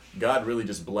 bro, God really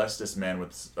just blessed this man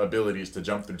with abilities to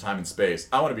jump through time and space.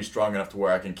 I want to be strong enough to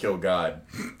where I can kill God.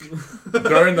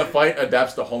 During the fight,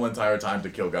 adapts the whole entire time to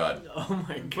kill God. Oh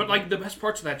my God. But, like, the best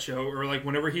parts of that show are, like,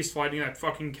 whenever he's fighting that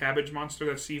fucking cabbage monster,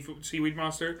 that seaweed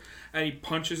monster, and he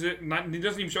punches it. He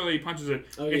doesn't even show that he punches it.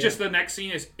 It's just the next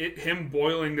scene is him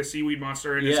boiling the seaweed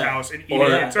monster in his house and eating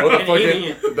it.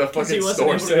 The fucking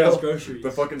store sale.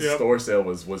 The fucking store sale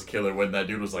was killer when that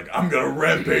dude was like, I'm gonna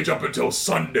rampage up until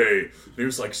Sunday. And he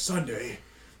was like, Sunday?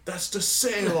 That's the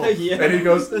sale. And he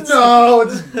goes, no. It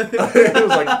was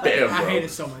like, damn, bro. I hate it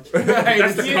so much.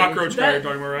 That's the cockroach guy you're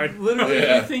talking about, right? Literally,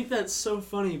 you think that's so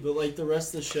funny, but like the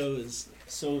rest of the show is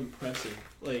so impressive.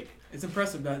 Like, it's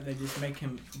impressive that they just make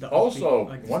him the also OP,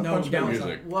 like, One Punch Man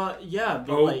music. Well, yeah,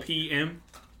 but OPM. Like,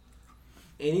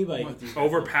 anybody can do that.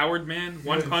 Overpowered man,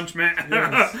 One Punch Man.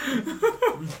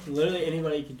 Literally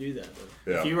anybody can do that.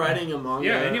 Though. Yeah. If you're writing a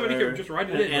manga, anybody can just write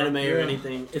it in, anime or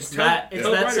anything. It's that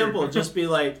simple. Just be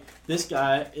like, this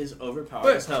guy is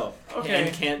overpowered as hell. Okay,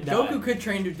 and can't die. Goku could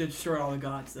train to destroy all the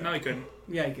gods. Though. No, he couldn't.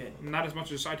 Yeah, he could. Not as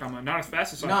much as Saitama. Not as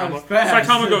fast as Saitama. Not as fast.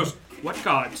 Saitama goes, what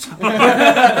gods?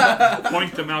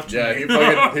 Point them out to me. He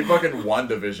fucking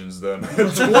WandaVisions them.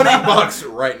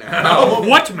 $20 right now.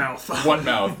 What mouth? One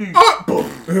mouth.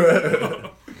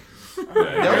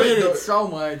 I hate it so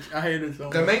much.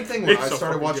 The main thing when I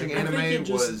started watching anime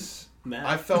was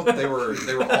I felt they were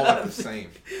all like the same,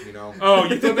 you know. Oh,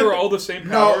 you thought they were all the same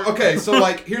power? No, okay. So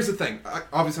like, here's the thing.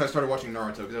 Obviously, I started watching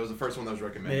Naruto because that was the first one that was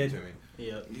recommended to me.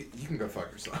 Yeah, you can go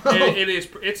fuck yourself.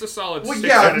 It's a solid. Well,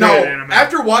 yeah, no. Anime.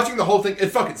 After watching the whole thing, it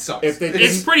fucking sucks.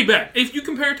 It's pretty bad. If you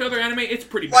compare it to other anime, it's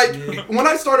pretty bad. Like when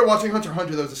I started watching Hunter x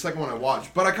Hunter, that was the second one I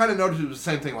watched. But I kind of noticed it was the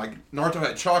same thing. Like Naruto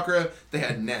had chakra, they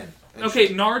had Nen. Okay,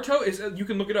 Naruto is. You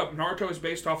can look it up. Naruto is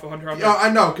based off of Hunter x Hunter. Yeah, I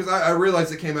know because I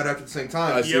realized it came out after the same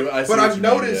time. But I've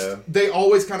noticed they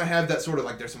always kind of have that sort of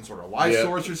like there's some sort of life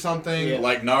source or something. Yeah.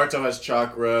 Like Naruto has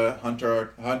chakra,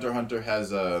 Hunter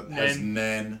has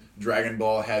Nen, Dragon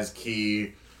Ball has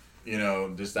ki. You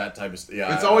know, just that type of stuff.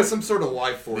 Yeah, it's always some sort of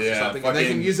life force or something. And they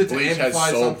can use it to Bleach amplify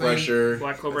has soul something. pressure.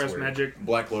 Black Clover has magic.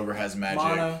 Black Clover has magic.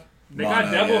 Mana. They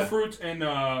got devil fruits and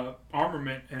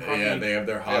armament and hockey. Yeah, they have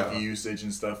their hockey usage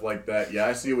and stuff like that. Yeah,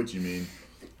 I see what you mean.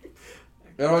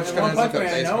 It just kind of like a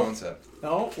base concept.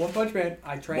 No, One Punch Man.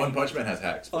 I trained. One Punch Man has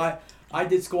hacks. I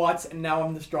did squats and now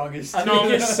I'm the strongest. I think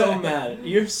you're so mad.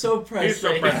 You're so pressed. He's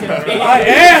so pressed. I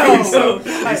am. He's so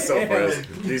pressed.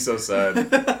 He's so sad.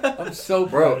 I'm so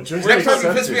bro. Next time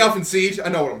you piss me off in Siege, I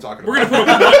know what I'm talking about. We're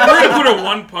gonna put a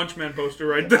One Punch Man poster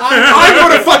right there. I'm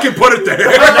gonna fucking put it there.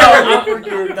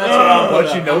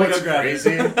 But you know what's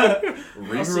crazy?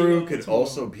 Rimuru could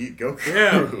also beat Goku.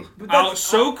 Yeah.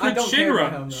 So could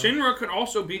Shinra. Him, Shinra could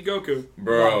also beat Goku.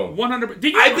 Bro.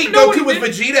 100%. I beat Goku with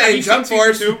Vegeta in Jump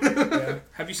Force.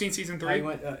 Have you seen season 3? He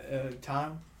went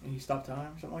time and he stopped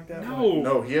time, something like that.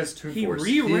 No, he has Toon Force.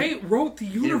 He rewrote the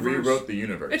universe. He rewrote the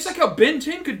universe. It's like how Ben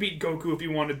 10 could beat Goku if he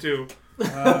wanted to.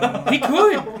 He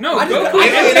could. No, Goku.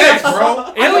 Alien X,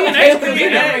 bro. Alien X could beat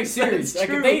him. Anime series. Like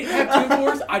if they have Toon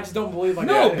Force, I just don't believe like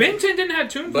No, that. Ben 10 didn't have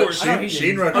Toon But Force.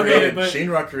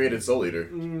 Shinra created Soul Eater.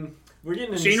 We're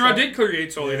getting into Shinra did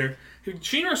create Soul Eater.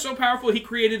 Shinra's so powerful, he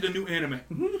created a new anime.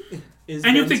 Is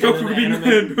And you think Goku could could beat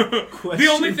him? The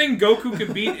only thing Goku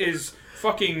could beat is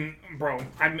fucking... Bro,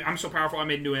 I'm so powerful, I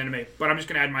made a new anime. But I'm just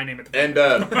going to add my name at the And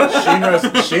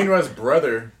Shinra's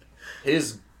brother,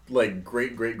 his like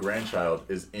great-great-grandchild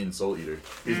is in Soul Eater.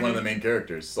 He's one of the main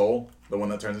characters. Soul, the one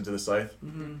that turns into the scythe.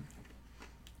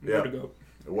 Yeah. What a goat.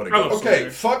 What a goat. Okay,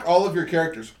 fuck all of your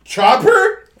characters.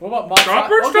 Chopper? What about Mob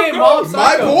Chopper? Psycho? Okay, Mob Mob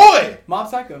My Psycho. boy! Mob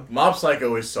Psycho. Mob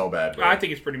Psycho is so bad, bro. I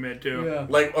think it's pretty mid, too. Yeah.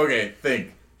 Like, okay,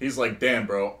 think. He's like, damn,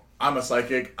 bro, I'm a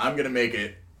psychic. I'm gonna make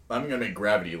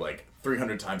gravity like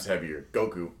 300 times heavier.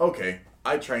 Goku, okay.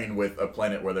 I train with a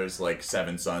planet where there's like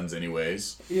 7 suns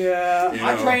anyways. Yeah, You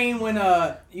I know? train when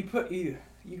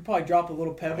you can probably drop a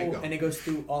little pebble and it goes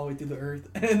through all the way through the earth.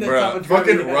 And Bro,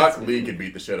 fucking Rock Lee could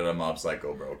beat the shit out of Mob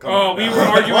Psycho, bro. Come on. We were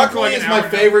arguing Rock for like Lee an is hour my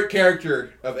favorite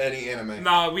character of any anime.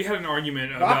 Nah, we had an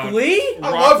argument about... Rock Lee? I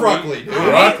love Rock Lee, dude.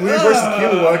 Rock Lee versus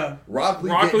Killua. Rock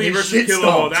Rock Lee getting his versus shit Killua.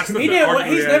 stomped. That's the He didn't. argument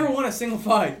He's we had. never won a single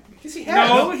fight. Yes, he has.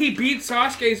 No, he beat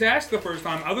Sasuke's ass the first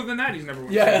time. Other than that, he's never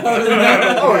won. Yeah. Other than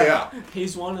that, Oh, yeah.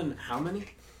 He's won in how many?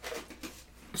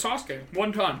 Sasuke,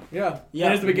 one time. Yeah. Yeah.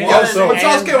 And it's the beginning. Also- But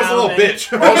Sasuke was a little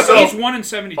bitch. He's 1 in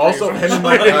 73. Also, or him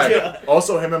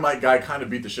something. and my guy kind of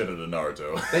beat the shit out of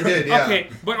Naruto. They did, yeah. Okay,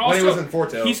 but When he was also in Four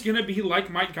Tail. he's gonna be like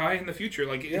Might Guy in the future.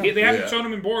 Like Yeah. they haven't Yeah. shown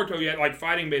him in Boruto yet, like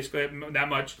fighting basically that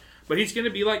much. But he's gonna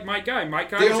be like Might Guy. Might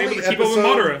Guy The was able only to keep up with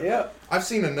episode- Madara. Yeah. I've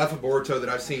seen enough of Boruto that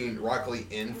I've seen Rock Lee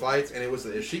in fights, and it was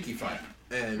the Ishiki fight.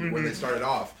 And when they started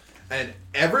off, and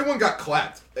everyone got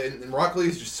clapped, and Rock Lee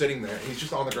is just sitting there, and he's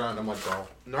just on the ground. I'm like, bro,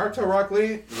 Naruto Rock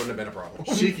Lee wouldn't have been a problem.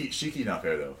 Shiki not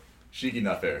fair though. Shiki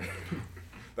not fair.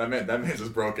 that man's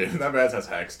just broken. That man has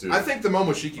hacks too. I think the Momo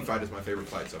Shiki fight is my favorite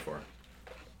fight so far.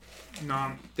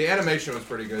 Nah. The animation was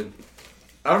pretty good.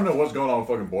 I don't know what's going on with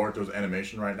fucking Boruto's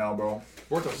animation right now, bro.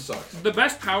 Boruto sucks. The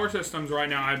best power systems right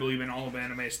now, I believe, in all of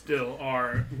anime still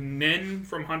are Nin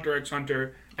from Hunter x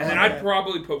Hunter, and then I'd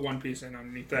probably put One Piece in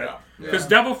underneath that. Because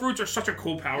Devil Fruits are such a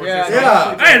cool power system.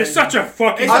 Yeah. That is such a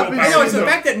fucking cool power saying It's the system.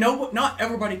 fact that not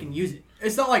everybody can use it.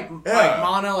 It's not like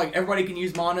mana, like everybody can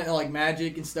use mana and like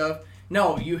magic and stuff.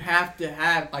 No, you have to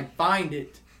find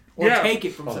it or take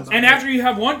it from somebody. And after you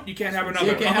have one, you can't have another.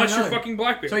 You can't have unless you're another. fucking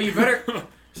Blackbeard.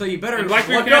 So you better And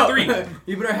Blackbeard luck can have up.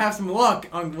 3. You better have some luck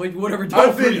on whatever.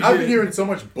 I've been hearing so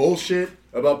much bullshit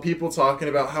about people talking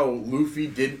about how Luffy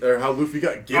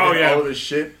got given all of this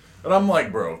shit, and I'm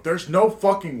like, bro, there's no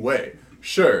fucking way.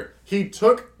 Sure, he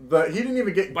didn't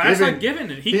even get But given. that's not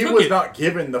given it. He took was it. not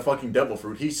given the fucking devil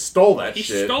fruit. He stole that He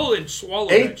shit. stole it and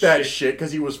swallowed Ate that shit. shit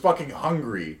because he was fucking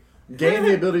hungry. Gained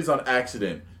the abilities on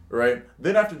accident, right?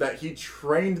 Then after that, he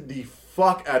trained the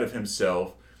fuck out of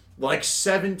himself like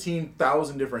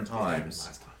 17,000 different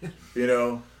times. You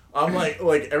know? I'm like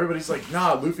everybody's like,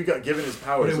 nah, Luffy got given his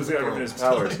powers. Luffy got given his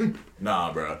powers.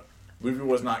 Nah, bro. Luffy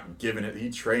was not given it. He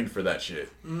trained for that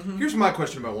shit. Here's my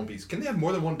question about One Piece. Can they have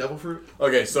more than one devil fruit?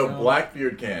 Okay, so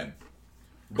Blackbeard can.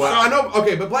 But I know,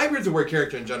 okay, but Blackbeard's a weird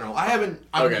character in general.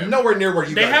 I'm nowhere near where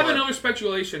you They guys have are. another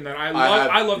speculation that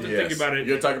I love to think about it.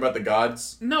 You're talking about the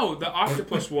gods? No, the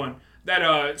octopus one.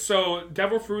 That so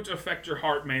devil fruits affect your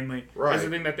heart mainly. Right. That's the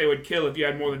thing that they would kill if you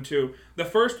had more than 2. The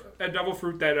first devil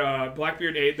fruit that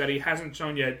Blackbeard ate that he hasn't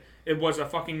shown yet, it was a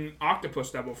fucking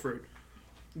octopus devil fruit.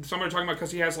 Somebody talking about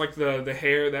because he has like the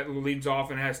hair that leads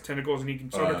off and has tentacles and he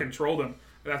can sort of control them.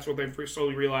 That's what they've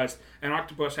slowly realized. And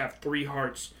octopus have 3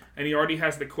 hearts. And he already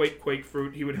has the quake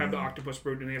fruit. He would have the octopus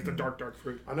fruit, and he has the dark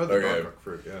fruit. I know the dark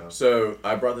fruit, yeah. So,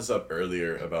 I brought this up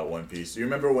earlier about One Piece. Do you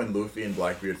remember when Luffy and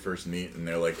Blackbeard first meet, and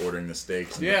they're, like, ordering the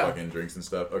steaks and the fucking drinks and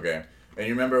stuff? Okay. And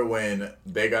you remember when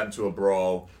they got into a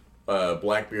brawl,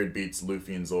 Blackbeard beats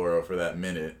Luffy and Zoro for that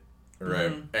minute,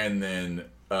 right? Mm-hmm. And then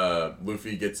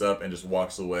Luffy gets up and just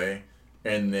walks away.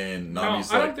 And then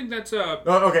Nami's I don't think that's a.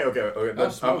 No, okay.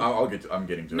 I'm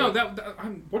getting to it.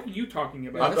 What are you talking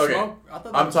about? Okay,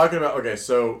 I'm talking about. Okay,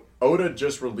 so Oda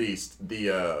just released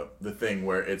the thing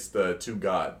where it's the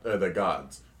the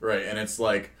gods, right? And it's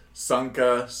like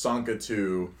Sanka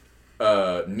 2,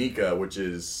 Nika, which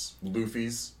is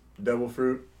Luffy's devil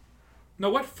fruit.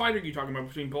 No, what fight are you talking about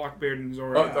between Blackbeard and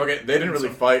Zoro? Oh, okay, they didn't really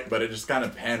fight, but it just kind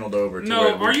of paneled over. To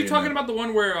no, are you talking about the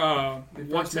one where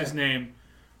what's his name?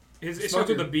 It starts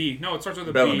with a B. No, it starts with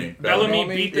a Bellamy. B. Bellamy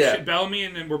beat the shit. Bellamy,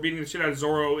 and then we're beating the shit out of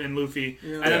Zoro and Luffy.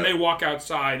 Yeah. And then they walk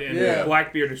outside, and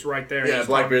Blackbeard is right there. Yeah,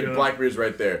 Blackbeard's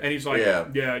right there. And he's like,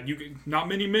 not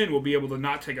many men will be able to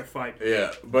not take a fight.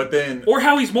 Yeah, but then... Or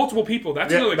how he's multiple people.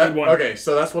 That's another good one. Okay,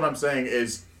 so that's what I'm saying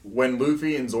is when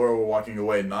Luffy and Zoro were walking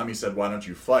away, Nami said, why don't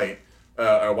you fight?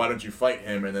 Or why don't you fight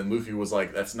him? And then Luffy was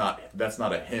like, that's not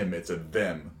a him, it's a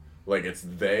them. Like, it's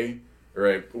they.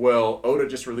 Right? Well, Oda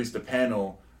just released a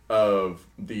panel of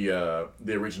the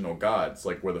original gods,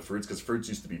 like where the fruits, because fruits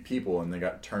used to be people and they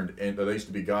got turned in. They used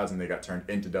to be gods and they got turned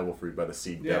into devil fruit by the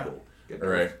seed devil. All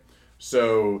right.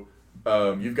 So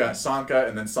you've got Sanka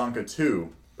and then Sanka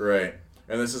 2, right?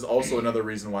 And this is also another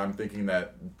reason why I'm thinking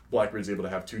that Blackbeard's able to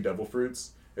have 2 devil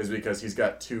fruits is because he's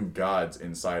got 2 gods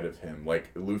inside of him.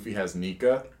 Like Luffy has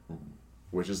Nika,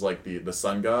 which is like the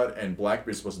sun god, and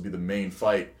Blackbeard's supposed to be the main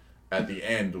fight at the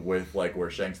end with like where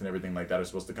Shanks and everything like that are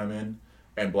supposed to come in.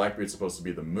 And Blackbeard's supposed to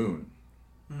be the moon.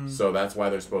 Mm-hmm. So that's why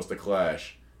they're supposed to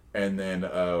clash. And then,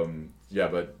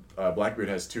 Blackbeard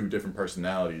has 2 different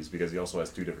personalities because he also has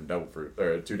 2 different devil fruit,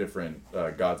 or 2 different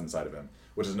gods inside of him,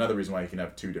 which is another reason why he can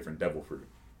have 2 different devil fruit.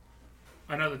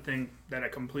 Another thing that I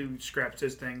completely scrapped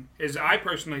his thing is I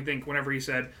personally think whenever he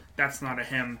said, that's not a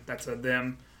him, that's a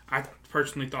them, I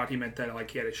personally thought he meant that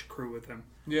like he had a crew with him.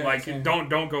 Yeah, like, don't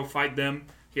go fight them,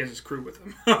 he has his crew with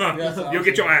him. You'll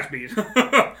get your ass beat.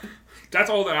 That's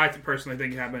all that I personally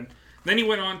think happened. Then he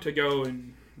went on to go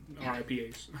and R.I.P.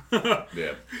 Ace.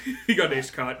 Yeah. He got Ace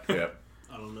caught. Yeah.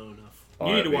 I don't know enough.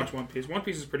 You need to watch One Piece. One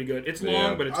Piece is pretty good. It's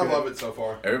long, but it's good. I love it so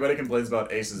far. Everybody complains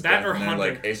about Ace's death. And they're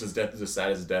like, Ace's death is as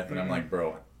sad as death. And I'm like,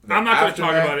 bro. I'm not going to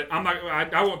talk about it.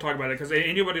 I won't talk about it because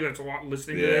anybody that's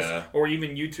listening to this, or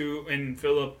even you two and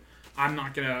Philip, I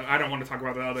don't want to talk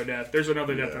about the other death. There's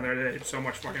another death in there that hits so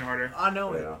much fucking harder. I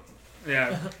know it.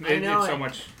 Yeah, it's so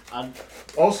much. I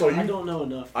don't know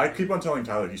enough. I keep on telling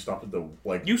Tyler you stopped at the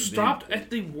You stopped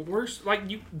at the worst.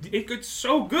 It gets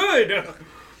so good.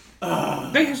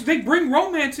 They bring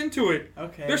romance into it.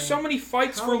 Okay. There's so many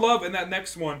fights for love in that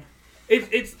next one.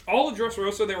 It's all of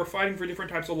Dressrosa. They were fighting for different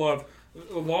types of love.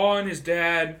 Law and his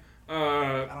dad.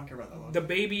 I don't care about that one. The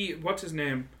baby. What's his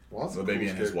name? The baby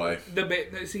and his wife.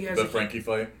 The Frankie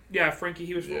fight. Yeah, Frankie.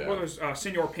 He was what was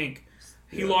Senor Pink.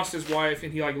 He lost his wife,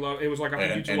 and he it was like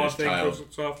a huge love thing and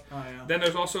stuff. Oh, yeah. Then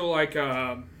there's also like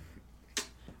the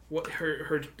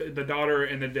daughter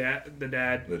and the dad. The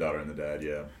daughter and the dad,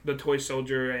 yeah. The toy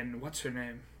soldier and what's her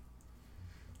name?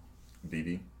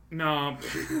 Bibi. No,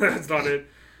 that's not it.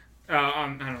 I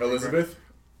don't know. Elizabeth.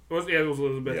 It was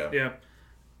Elizabeth. Yeah.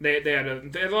 They had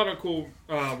a lot of cool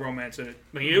romance in it.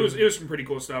 Like, it was some pretty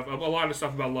cool stuff. A lot of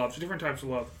stuff about love, different types of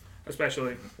love,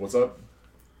 especially. What's up?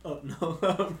 Oh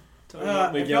no.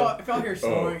 If y'all hear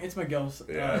snoring, it's Miguel's.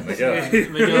 Yeah,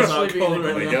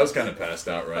 Miguel's kind of passed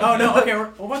out, right? Oh no, okay.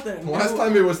 What about the last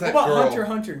time it was that what about girl?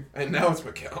 Hunter, and now it's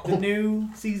Miguel. The new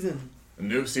season. A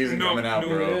new season coming out,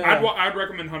 bro. Yeah. I'd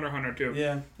recommend Hunter too.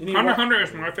 Yeah, Hunter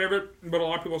is my favorite, but a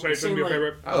lot of people say it shouldn't be your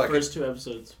favorite. I like the first 2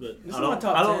 episodes, but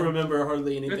I don't remember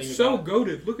hardly anything. It's so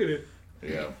goated. Look at it.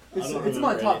 Yeah, it's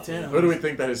my top 10. Who do we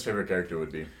think that his favorite character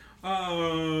would be?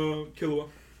 Killua.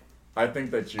 I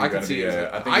think that you're going to be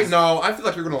I feel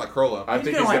like you're going to like Chrollo. I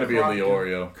think he's going to be a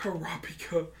Leorio.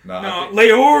 Karapika. No,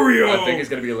 Leorio. I think he's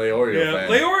going to be a Leorio fan.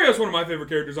 Leorio's one of my favorite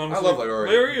characters, honestly. I love Leorio.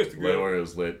 Leorio's good.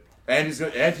 Leorio's lit. And he's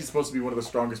supposed to be one of the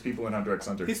strongest people in Hunter x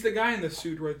Hunter. He's the guy in the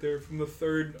suit right there from the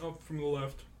third up from the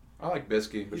left. I like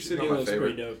Bisky, but she's not my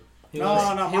favorite. He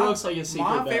looks like a secret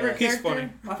my favorite character. He's funny.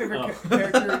 My favorite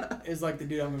character is like the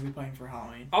dude I'm going to be playing for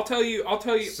Halloween. I'll give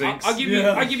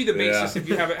you the basis if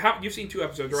you have it. You've seen 2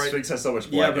 episodes, right? Sphinx has so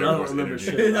much black but I don't remember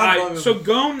shit. So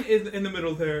Gon is in the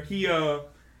middle there. He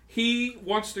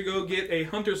wants to go get a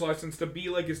hunter's license to be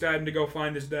like his dad and to go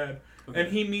find his dad. Okay.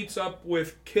 And he meets up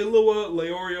with Killua,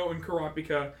 Leorio, and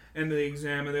Karapika in the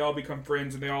exam, and they all become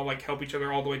friends, and they all like help each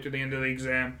other all the way to the end of the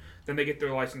exam. Then they get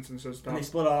their licenses and stuff. And they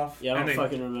split off. Yeah, I don't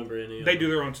fucking remember any of them. They do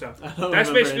their own stuff.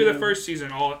 That's basically the first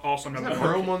season, all summed up. Is that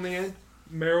Meruem on the end?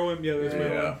 Meruem, yeah, there's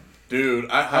Meruem. Yeah. Dude,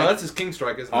 that's his King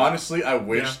Strike, isn't it? Honestly, I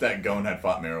wish that Gon had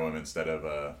fought Meruem instead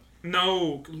of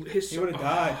No, he would have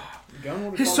died.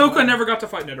 Hisoka never got to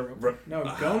fight Netero. No,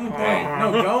 Gon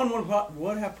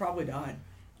would have probably died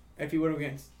if he would have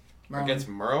against Merlin. Against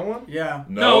Merlin? Yeah.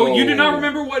 No, you did not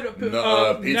remember what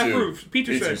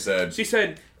Pitu said. She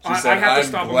said, I have to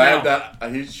stop him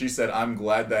now. She said, I'm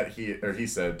glad that he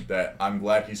said that I'm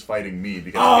glad he's fighting me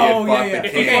because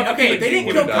if he had fought the king. Okay, they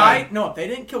didn't kill Kite. No, if they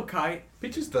didn't kill Kite.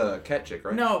 Pichu's the cat chick,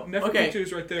 right? No,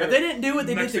 Pitu's right there. If they didn't do what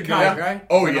they did to Kite, right?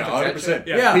 Oh yeah, 100%.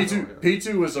 Yeah.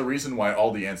 Pichu was the reason why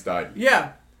all the ants died.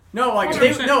 Yeah. No, like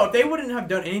if they wouldn't have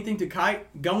done anything to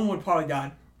Kite, Gon would probably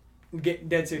died. Get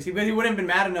dead seriously, but he wouldn't have been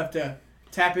mad enough to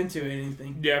tap into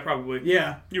anything. Yeah, probably.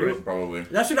 Yeah, you're right. Probably.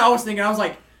 That's what I was thinking. I was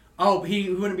like, oh, he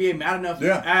wouldn't be mad enough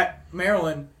at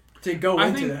Maryland to go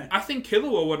into that. I think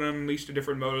Killua would have unleashed a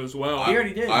different mode as well. He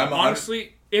already did.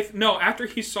 Honestly, after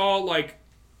he saw like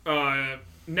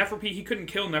Neferpitu, he couldn't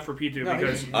kill Neferpitu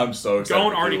because I'm so excited.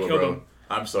 Gon already killed him.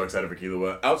 I'm so excited for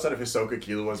Killua. Outside of Hisoka,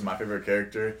 Killua is my favorite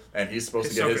character, and he's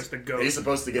supposed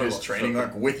to get his training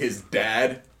arc with his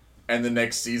dad. And the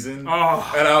next season, and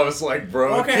I was like,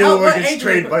 bro, Killua gets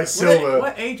trained by Silva.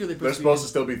 What age are they? They're supposed to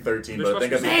still be 13, but I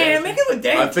think at the end, make him a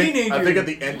damn teenager. I think at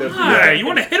the end of you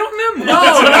want to hit on them? No.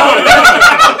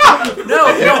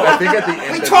 I think at the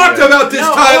end. We talked about this,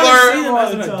 Tyler. I want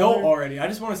to see them as an adult already. I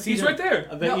just want to see. He's right there.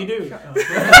 I bet you do.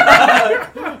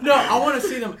 No, I want to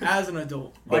see them as an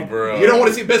adult. Like, bro, you don't want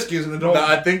to see Biscuit as an adult. No,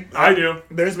 I think I do.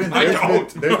 There's been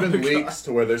leaks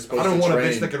to where they're supposed to train. I don't want a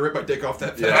bitch that can rip my dick off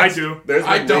that. Yeah, I do. There's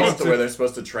been leaks to where they're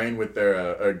supposed to train with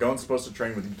their Gon's supposed to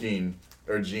train with Gene,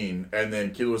 and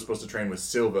then Killua's supposed to train with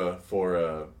Silva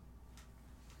for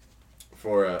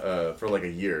like a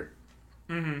year.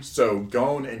 Mm-hmm. So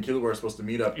Gon and Killua are supposed to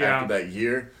meet up after that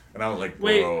year, and I was like,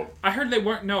 bro. Wait, I heard they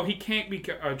weren't. No, he can't be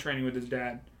training with his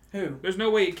dad. Who? There's no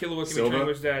way Killua can be training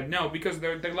with his dad. No, because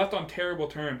they left on terrible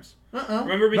terms. Uh-uh.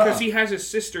 Remember, because he has his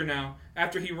sister now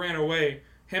after he ran away.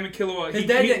 Him and Killua. His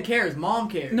dad didn't care. His mom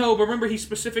cared. No, but remember, he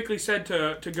specifically said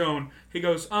to Gon, he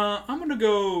goes, "I'm gonna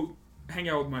go hang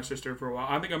out with my sister for a while.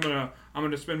 I think I'm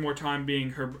gonna spend more time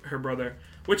being her brother."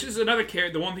 Which is another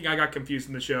character. The one thing I got confused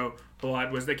in the show a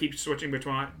lot was they keep switching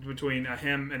between a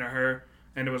him and a her,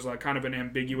 and it was like kind of an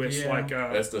ambiguous like.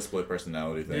 That's the split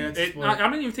personality thing. Yeah, I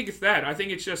don't even think it's that. I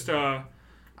think it's just. I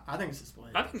think it's a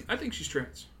split. I think she's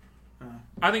trans.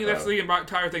 I think that's the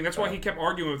entire thing. That's why he kept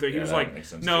arguing with her. He was like,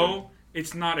 "No,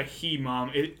 it's not a he,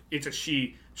 mom. It's a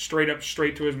she." Straight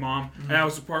to his mom, and that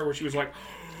was the part where she was like.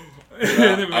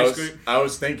 I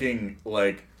was thinking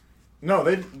like. No,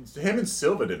 him and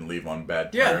Silva didn't leave on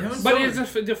bad terms. Yeah, but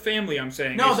it's the family. I'm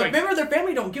saying. No, remember their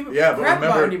family don't give a crap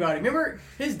about anybody. Remember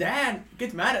his dad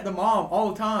gets mad at the mom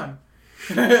all the time.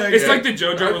 It's like the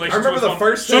JoJo relationship. I remember the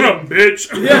first thing. Shut up, bitch.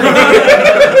 Yeah,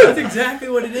 that's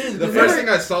exactly what it is. The first thing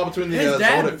I saw between the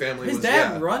Zoldyck family was his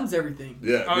dad runs everything.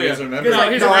 Yeah, oh yeah. Remember? No,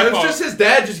 it was just his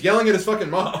dad just yelling at his fucking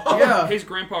mom. Yeah, his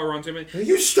grandpa runs him.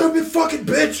 You stupid fucking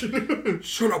bitch!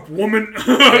 Shut up, woman.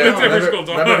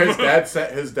 Remember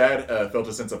his dad felt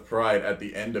a sense of pride at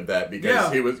the end of that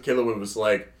because Killua was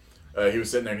like, he was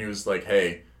sitting there and he was like,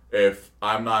 hey, if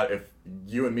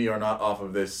you and me are not off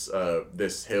of this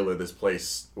hill or this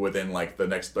place within like the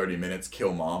next 30 minutes,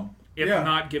 kill mom. If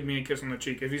not, give me a kiss on the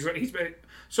cheek. If he's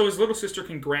so his little sister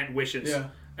can grant wishes. Yeah.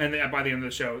 And by the end of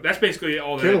the show, that's basically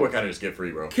all. Killua kind of just get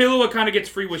free, bro. Killua kind of gets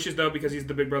free wishes though because he's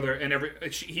the big brother and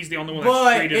he's the only one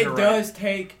that's treated her right. But it does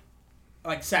take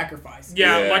like sacrifice.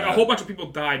 Yeah, like a whole bunch of people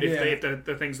died if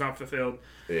the thing's not fulfilled.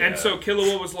 Yeah. And so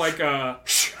Killua was like,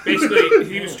 basically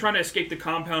he was trying to escape the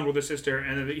compound with his sister,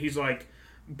 and he's like.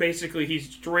 Basically, he's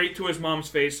straight to his mom's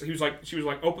face. She was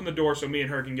like, open the door so me and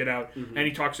her can get out. Mm-hmm. And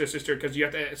he talks to his sister because you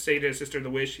have to say to his sister the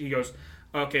wish. He goes,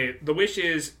 okay, the wish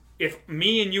is if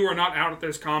me and you are not out at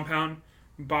this compound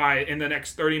in the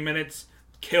next 30 minutes,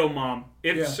 kill mom.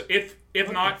 If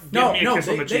not, give me a kiss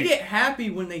on the cheek. They get happy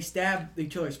when they stab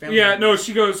each other's family. Yeah, no,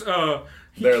 she goes,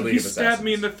 he stabbed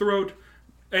me in the throat.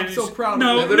 And I'm so proud of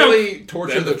him. They literally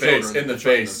tortured the children. In the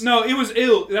face. No, it was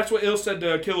ill. That's what Il said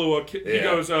to Killua. He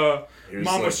goes,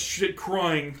 Mom was shit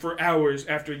crying for hours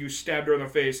after you stabbed her in the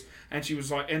face. And she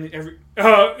was like, and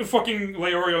fucking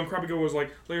Leorio and Krabigo was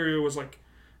like,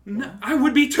 no, I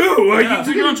would be too. It's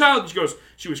your own child.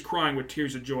 She was crying with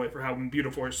tears of joy for how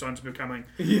beautiful her son's becoming.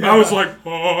 Yeah. I was like,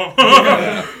 oh.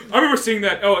 I remember seeing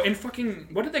that. Oh, and fucking,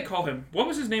 what did they call him? What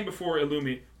was his name before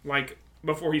Illumi? Like,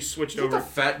 before he switched over. The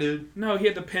fat dude? No, he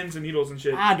had the pins and needles and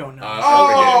shit. I don't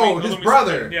know. His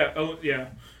brother. Yeah.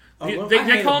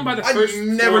 They call him by the first. I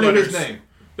never knew his name.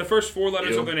 The first 4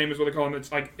 letters of their name is what they call him.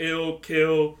 It's like ill,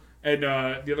 kill, and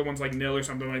the other one's like nil or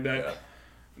something like that. Yeah.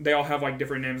 They all have like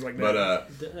different names like that.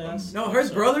 But no,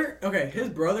 his brother. Okay, his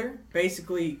brother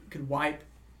basically could wipe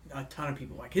a ton of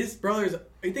people. Like his brothers,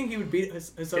 you think he would beat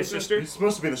Hisoka? His sister? He's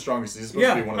supposed to be the strongest. He's supposed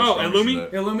to be one of the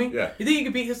strongest. Illumi? Yeah. You think he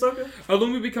could beat Hisoka?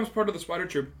 Illumi becomes part of the Spider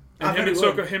Troop. And him and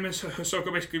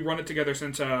Hisoka basically run it together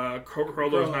since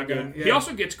Chrollo is not good. Yeah. He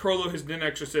also gets Chrollo his Den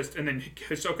Exorcist, and then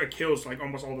Hisoka kills like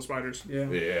almost all the spiders.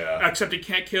 Yeah. Except he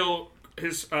can't kill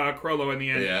his Chrollo in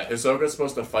the end. Yeah, Hisoka's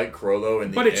supposed to fight Chrollo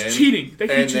in the end. But it's cheating.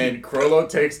 Then Chrollo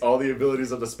takes all the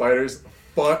abilities of the spiders,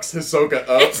 fucks Hisoka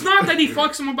up. It's not that he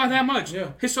fucks him up by that much.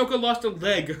 Yeah. Hisoka lost a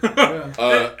leg.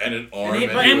 And an arm.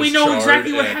 And we know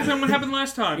exactly what happened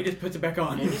last time. He just puts it back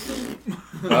on.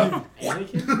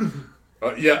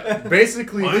 Yeah,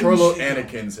 basically Chrollo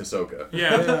Anakin's Hisoka.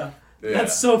 Yeah.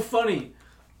 That's so funny.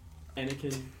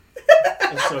 Anakin,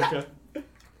 Hisoka.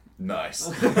 Nice.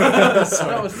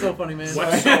 That was so funny, man.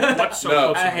 What's so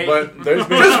close? But there's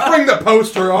been just bring the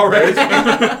poster already.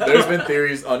 There's been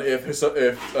theories on if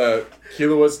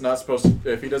Killua's not supposed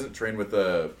to, if he doesn't train with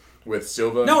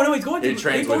Silva. No, he's going to. He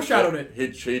foreshadowed it.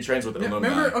 He trains with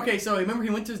Illumi. Remember he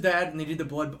went to his dad and they did the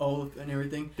blood oath and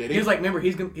everything. Did he was like, remember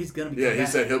he's gonna be. Yeah, he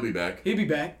said he'll be back. He'll be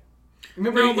back.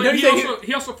 Remember? No,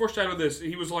 he also foreshadowed this.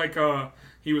 He was like,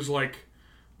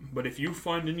 but if you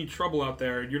find any trouble out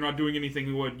there, you're not doing anything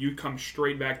you come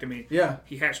straight back to me. Yeah.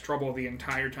 He has trouble the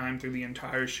entire time through the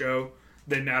entire show.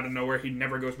 Then out of nowhere, he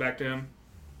never goes back to him.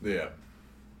 Yeah.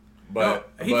 But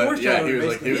he was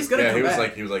like,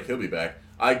 he'll be back.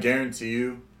 I guarantee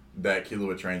you that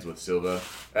Killua trains with Silva,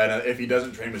 and if he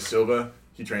doesn't train with Silva,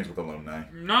 he trains with Alumni.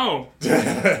 No.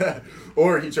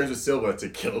 Or he trains with Silva to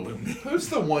kill Illumi. Who's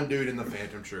the one dude in the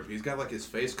Phantom Troop? He's got like his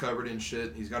face covered in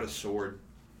shit. He's got a sword.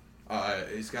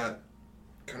 He's got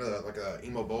kind of like a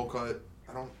emo bowl cut.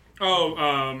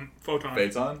 Photon. Phaeton.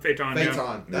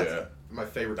 Yeah. That's my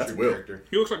favorite troop Will. character.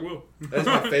 He looks like Will. That's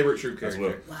my favorite troop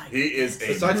character. He is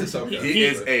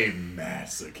a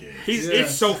masochist.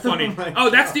 It's so funny.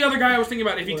 That's the other guy I was thinking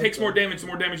about. If he takes more damage, the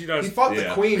more damage he does. He fought the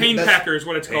queen. Pain Packer is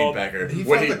what it's called. Packer. He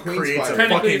when fought he the queen's creates a spider.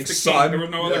 Technically, fucking it's the king. sun. There were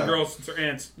no other girls since they're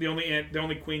ants. The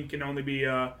only queen can only be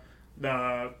the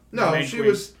main she queen.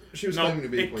 was claiming to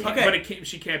be a queen. But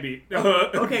she can't be.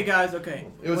 Okay, guys. Okay.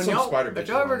 It was some spider bitch. If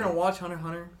y'all ever gonna watch Hunter x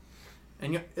Hunter,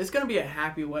 and it's gonna be a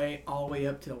happy way all the way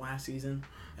up to the last season.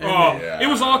 It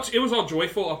was all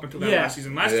joyful up until that last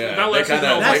season.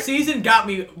 That season got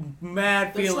me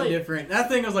mad, feeling different. That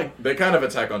thing was like they kind of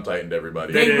Attack on Titan to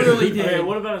everybody. They really did. Okay,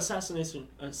 what about Assassination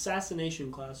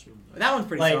Classroom? That one's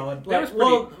pretty solid. That was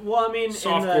pretty, well, I mean,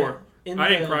 softcore. I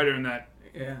didn't cry during that.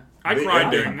 Yeah. I cried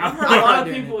during I've heard a lot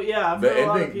of people. Yeah, I've heard a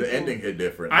lot of people. The ending hit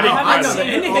different.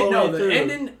 The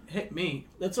ending hit me.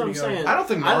 That's what I'm saying. I don't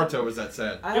think Naruto was that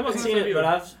sad. I haven't seen it, but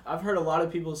I've heard a lot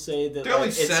of people say that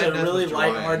it's a really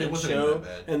lighthearted show,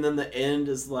 and then the end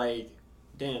is like,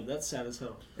 damn, that's sad as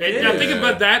hell. Now think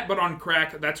about that, but on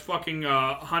crack. That's fucking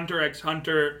Hunter x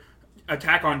Hunter.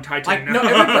 Attack on Titan. Like, no,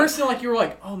 every person, like, you were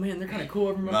like, oh man, they're kind of cool.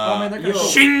 Oh man, they're kind of cool.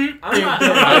 Shing!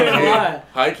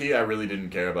 High key, I really didn't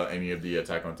care about any of the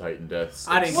Attack on Titan deaths.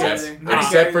 I didn't care either.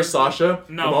 Except for Sasha.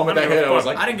 No, the moment that hit, I was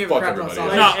like, I didn't give fuck a crap about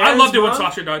everybody. Sasha. No, I loved it when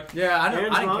Sasha died. Yeah, I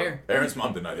didn't care. Aaron's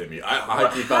mom did not hit me. I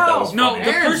high key thought that was funny.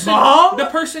 The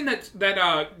person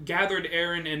that gathered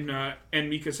Aaron and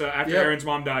Mikasa after Aaron's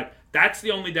mom died, that's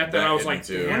the only death that I was like,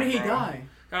 when did he die?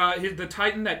 The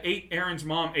Titan that ate Aaron's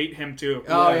mom ate him too.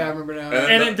 Oh yeah, I remember now.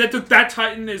 And that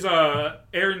Titan is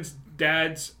Aaron's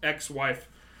dad's ex-wife.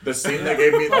 The scene that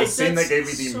gave me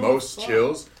the most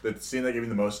chills. The scene that gave me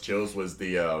the most chills was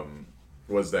the Airwind.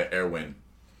 The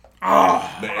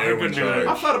Airwind charge.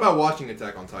 I thought about watching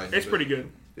Attack on Titan. It's pretty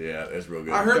good. Yeah, it's real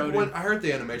good. I heard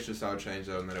the animation style changed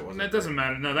though, and then it wasn't. That doesn't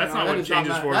matter. No, that's not what it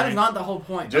changes for me. That is not the whole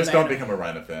point. Just don't become a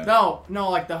Rhino fan. No,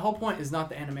 like the whole point is not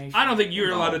the animation. I don't think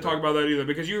you're allowed to talk about that either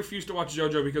because you refuse to watch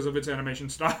JoJo because of its animation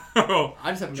style.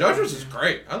 I just haven't. JoJo's is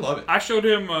great. I love it. I showed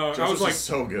him. I was like,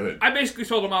 so good. I basically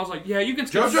told him I was like, yeah, you can.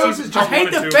 JoJo's is. I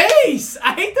hate the face.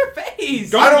 I hate their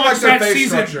face. I don't watch that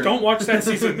season. Don't watch that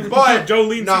season. But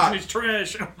Jolene's season is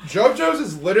trash. JoJo's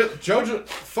is literally JoJo.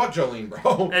 Fuck Jolene,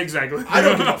 bro. Exactly. I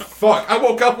don't give a fuck. I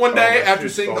woke up one day after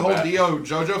seeing the whole Dio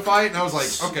JoJo fight, and I was like,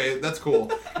 okay, that's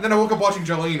cool. And then I woke up watching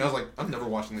Jolene, and I was like, I'm never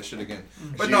watching this shit again.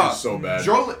 But she no, is so bad.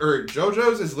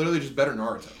 JoJo's is literally just better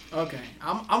Naruto. Okay,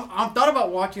 I'm thought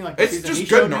about watching like. It's just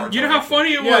good Naruto. You know how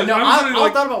funny it was. Yeah, no, I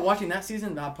thought about watching that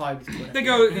season, but I'll probably be quit. They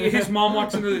go. His mom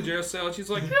walks into the jail cell, and she's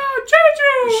like, "Yo,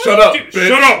 JoJo, Shut up, bitch!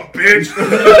 Shut up, bitch!"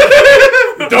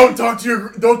 Don't talk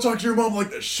to your mom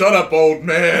like that. Shut up, old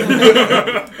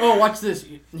man. Oh, watch this.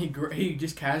 He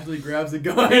just casually grabs the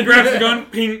gun. He grabs the gun,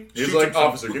 ping. He's like,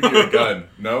 officer, give me your gun.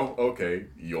 No? Okay.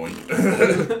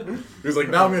 Yoink. He's like,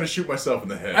 now I'm going to shoot myself in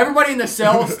the head. Everybody in the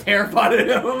cell is terrified of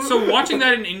him. So watching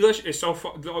that in English is so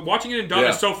watching it in dub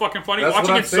is so fucking funny. That's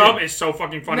watching it sub is so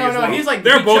fucking funny as well. He's like,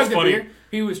 they're both funny. Beer.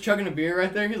 He was chugging a beer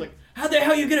right there. He's like, how the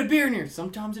hell you get a beer in here?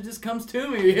 Sometimes it just comes to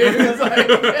me. It was like,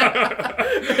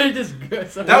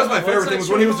 that was my favorite thing was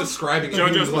when he was describing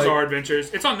JoJo's Bizarre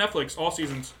Adventures. It's on Netflix, all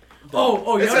seasons. It's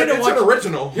an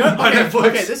original on Netflix.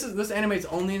 Okay, this anime's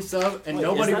only in sub, and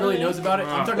nobody really knows about it.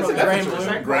 I'm talking about Grand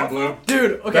Blue. Grand Blue.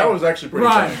 Dude, okay. That was actually pretty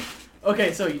funny.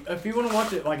 Okay, so if you want to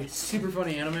watch it, like, it's super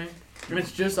funny anime, and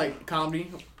it's just, like, comedy.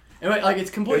 And, like,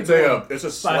 it's completely... It's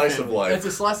a slice of life. It's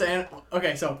a slice of anime.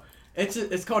 Okay, so...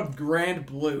 It's called Grand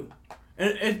Blue,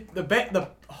 and the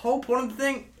whole point of the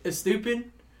thing is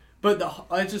stupid, but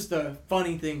it's just the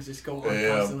funny things just go on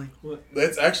constantly.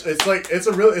 It's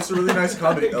a really nice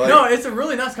comedy. Like, no, it's a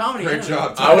really nice comedy. Great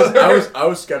job. I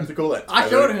was skeptical at Tyler. I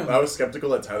showed him. I was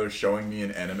skeptical at Tyler showing me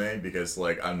an anime because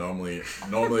like I'm normally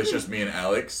it's just me and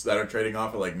Alex that are trading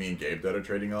off, or like me and Gabe that are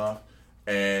trading off,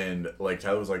 and like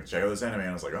Tyler was like, check out this anime, and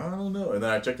I was like, oh, I don't know, and then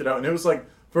I checked it out, and it was like.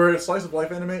 For a slice of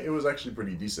life anime, it was actually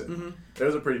pretty decent. Mm-hmm. It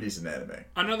was a pretty decent anime.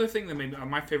 Another thing that made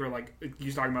my favorite, like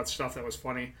you talking about stuff that was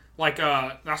funny, like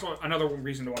that's another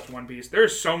reason to watch One Piece.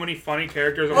 There's so many funny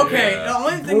characters. Okay, the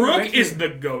only thing Brooke is the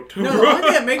goat. No, the only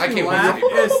thing that makes me laugh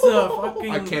is the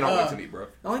fucking. I cannot wait to meet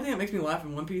Brooke. The only thing that makes me laugh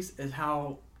in One Piece is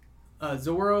how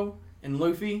Zoro and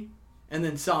Luffy. And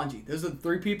then Sanji. Those are the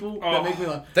three people that make me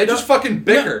laugh. They just fucking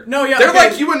bicker. No, yeah. They're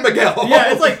like you and Miguel.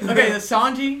 Yeah, it's like, okay, the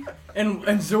Sanji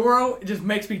and Zoro, it just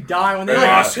makes me die when they're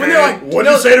like... What'd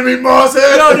you say to me,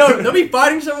 Mosshead? No, they'll be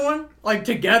fighting someone, like,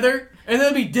 together, and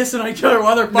they'll be dissing each other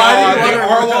while they're fighting. They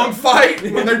are long fight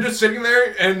when they're just sitting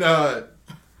there, and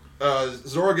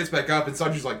Zoro gets back up, and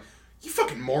Sanji's like, you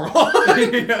fucking moron.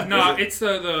 No, it's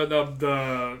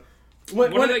the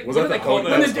What do they call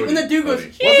that? When the dude goes,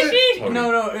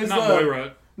 no, it's not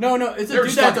Moira. No, it's a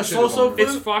dude that's a so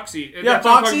It's Foxy. Yeah,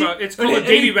 Foxy. It's called a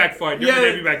Davy back fight.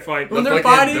 Davy back fight. When they're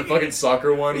fighting, the fucking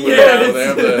soccer one. Yeah, they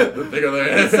have the thing on their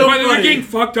head. So they're getting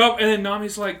fucked up, and then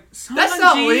Nami's like, "That's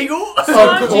not legal."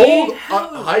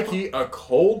 A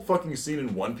cold fucking scene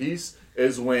in One Piece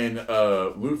is when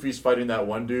Luffy's fighting that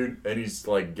one dude, and he's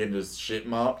like getting his shit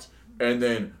mopped. And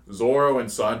then Zoro and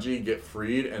Sanji get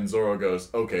freed, and Zoro goes,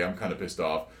 okay, I'm kind of pissed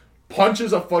off.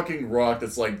 Punches a fucking rock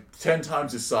that's like 10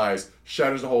 times his size,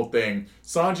 shatters the whole thing.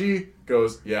 Sanji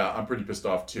goes, yeah, I'm pretty pissed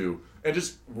off too. And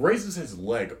just raises his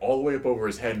leg all the way up over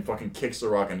his head and fucking kicks the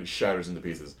rock and it shatters into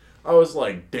pieces. I was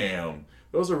like, damn.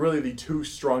 Those are really the two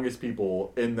strongest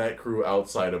people in that crew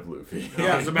outside of Luffy.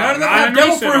 Yeah, none of them have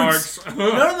devil fruits.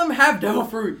 None of them have devil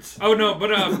fruits. Oh no,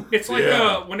 but it's like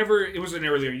whenever it was an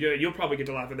earlier, you'll probably get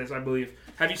to laugh at this, I believe.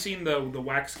 Have you seen the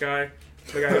wax guy?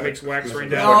 The guy who makes wax right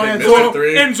now. Oh, yeah,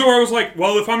 and Zoro was like,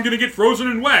 well, if I'm going to get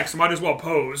frozen in wax, I might as well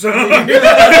pose. No, he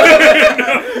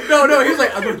was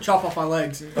like, I'm going to chop off my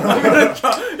legs. And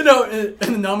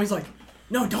then Nami's like,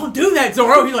 no, don't do that,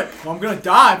 Zoro. He's like, well, I'm going to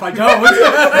die if I don't.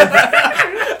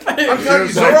 I'm telling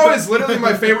you, Zoro is literally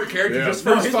my favorite character just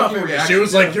for his fucking reaction. She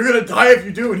was like, you're going to die if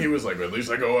you do. And he was like, at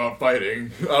least I go out fighting.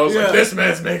 I was like, this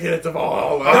man's making it to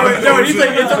Valhalla. No, he's like,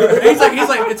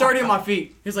 it's already on my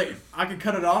feet. He's like, I could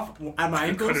cut it off at my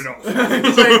ankles. Cut it off.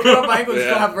 He's like, cut off my ankles and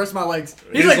still have the rest of my legs.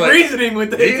 He's like reasoning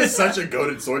with it. He is such a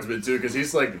goated swordsman too, because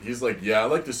he's like, yeah, I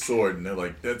like this sword. And they're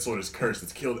like, that sword is cursed.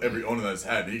 It's killed every owner that's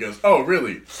had. And he goes, oh,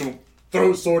 really? So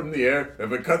throw a sword in the air.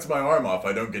 If it cuts my arm off,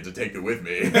 I don't get to take it with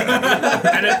me.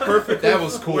 And it perfectly that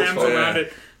was cool. around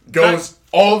it. Goes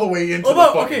all the way into the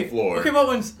fucking floor. Okay, but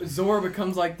when Zoro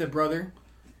becomes like the brother,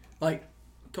 like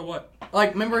to what?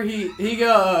 Like remember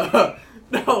no.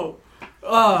 The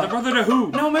brother to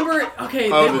who? No, remember? Okay,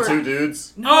 they were 2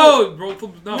 dudes. No,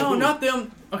 no, not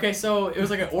them. Okay, so it was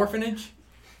like an orphanage,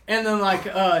 and then like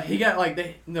he got like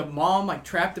the mom like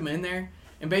trapped him in there.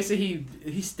 And basically,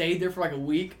 he stayed there for like a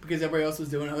week because everybody else was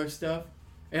doing other stuff.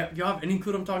 Yeah, y'all have any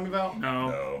clue what I'm talking about?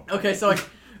 No. Okay, so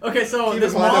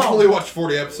this mom. I've only watched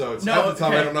 40 episodes. No, half the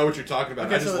time I don't know what you're talking about.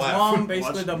 Okay, I just laugh. Mom,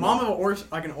 basically, the mom of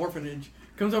an orphanage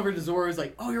comes over to Zoro. Is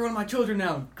like, oh, you're one of my children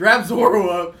now. Grabs Zoro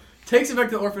up, takes him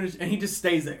back to the orphanage, and he just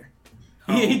stays there.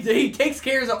 Oh. He takes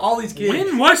care of all these kids.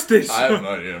 When was this? I have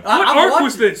no idea. What arc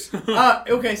was this?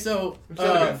 Okay, so it should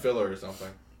have been filler or something.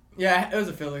 Yeah, it was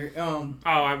a filler. I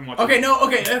haven't watched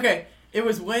it. Okay. It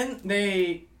was when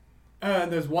they...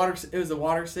 there's water... It was the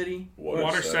Water City.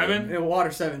 Water 7? Yeah,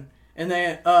 Water 7. And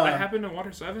they... that happened in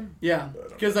Water 7? Yeah.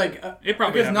 Because, like... it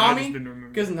probably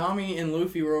happened. Because Nami and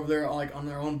Luffy were over there, like, on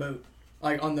their own boat.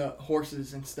 like on the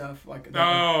horses and stuff, like.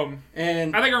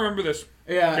 And I think I remember this.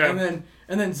 Yeah,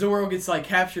 and then Zoro gets like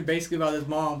captured basically by his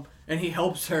mom, and he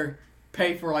helps her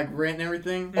pay for like rent and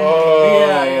everything.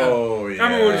 Oh, yeah. I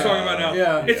remember what he's talking about now.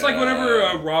 Yeah, it's like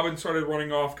whenever Robin started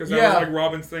running off because that was like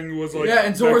Robin's thing was like. Yeah,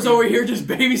 and Zoro's over here just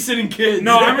babysitting kids.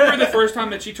 No, I remember the first time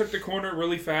that she took the corner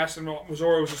really fast, and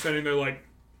Zoro was just sitting there like.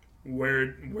 Where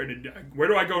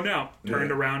do I go now?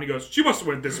 Turned around. He goes, she must have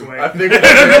went this way. I think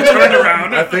turned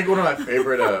around. I think one of my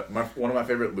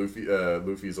favorite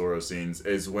Luffy Zoro scenes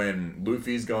is when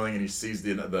Luffy's going and he sees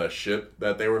the ship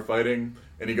that they were fighting,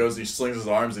 and he goes, he slings his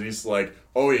arms, and he's like,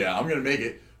 oh yeah, I'm gonna make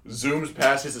it. Zooms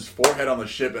past, hits his forehead on the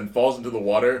ship, and falls into the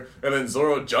water. And then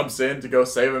Zoro jumps in to go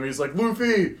save him. He's like,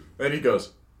 Luffy, and he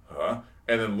goes, huh?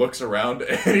 And then looks around,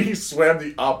 and he swam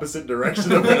the opposite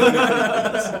direction of where Luffy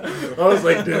was. I was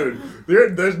like, dude,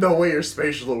 there's no way your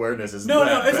spatial awareness is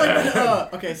that it's bad.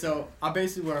 like okay, so I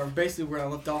basically where I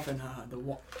left off in not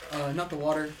the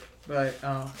water, but it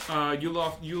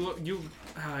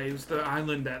was the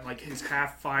island that like is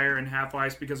half fire and half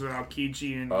ice because of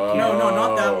Aokiji and no,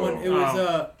 not that one. It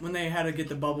was when they had to get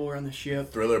the bubble around the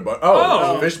ship. Thriller, but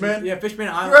Fishman. Yeah, Fishman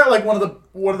Island. You're at like one of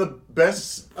the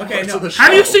best. Okay, no. Of the show.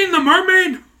 Have you seen The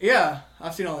Mermaid? Yeah,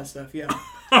 I've seen all that stuff. Yeah.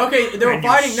 Okay, they were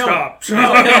fighting. Stop.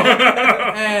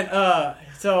 And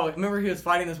so remember he was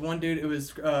fighting this one dude. It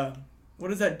was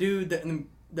what is that dude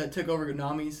that took over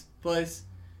Nami's place?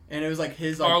 And it was like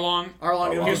his like, Arlong.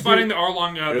 He was fighting the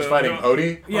Arlong. He was fighting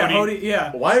Hody? Yeah, Hody.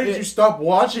 Yeah. Why did you stop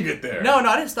watching it there? No,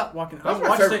 I didn't stop watching. I That's my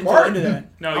watched it favorite until part. the end of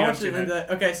that. No, I you watched haven't it seen into that.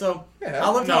 that. Okay, so Yeah. I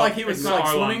loved how like he was it's like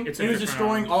not Arlong. swimming. It's He was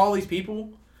destroying all these people.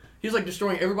 He was like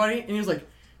destroying everybody, and he was like,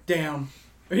 "Damn."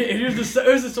 It was just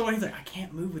so he's like, I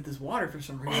can't move with this water for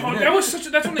some reason. Oh,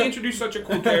 that's when they introduced such a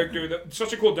cool character,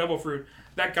 such a cool devil fruit.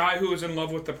 That guy who was in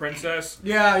love with the princess.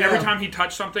 Yeah. Every time he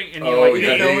touched something and he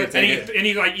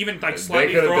even like slightly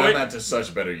they could have throw done it. that to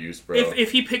such better use, bro.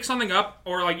 If he picked something up,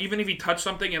 or like even if he touched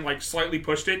something and like slightly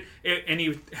pushed it, and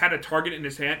he had a target in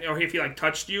his hand, or if he like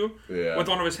touched you with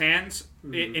one of his hands,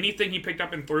 anything he picked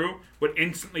up and threw would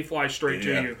instantly fly straight to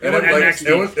you. And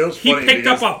it was he funny picked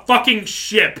up a fucking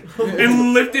ship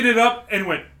and lifted it up and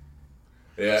went.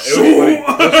 Yeah, it was funny. It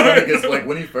was funny because like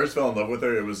when he first fell in love with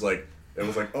her, it was like,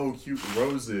 oh, cute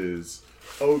roses,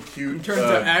 oh, cute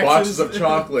boxes of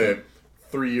chocolate.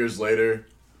 3 years later,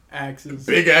 axes,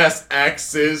 big ass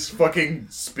axes, fucking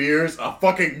spears, a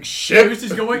fucking ship. She was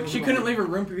just going. She couldn't leave her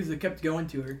room because it kept going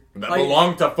to her. That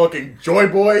belonged to fucking Joy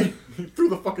Boy. He threw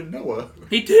the fucking Noah.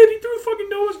 He did. He threw fucking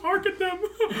Noah's Ark at them.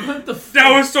 What the fuck?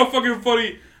 That was so fucking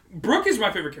funny. Brooke is my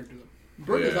favorite character, though.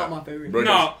 Brooke is not my favorite.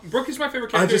 Brooke is my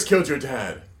favorite character. I just killed your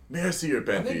dad. May I see your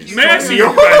panties? May I see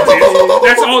your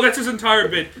panties? That's his entire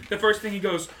bit. The first thing he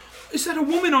goes, is that a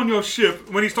woman on your ship?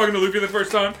 When he's talking to Luffy the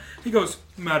first time, he goes,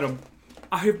 Madam,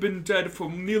 I have been dead for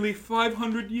nearly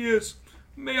 500 years.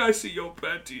 May I see your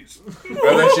panties? And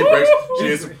then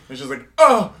she's like,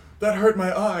 oh, that hurt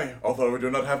my eye. Although we do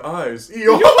not have eyes. he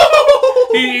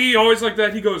always like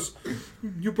that. He goes,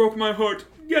 you broke my heart.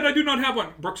 Yet I do not have one.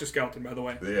 Brooke's a skeleton, by the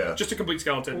way. Yeah. Just a complete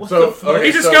skeleton.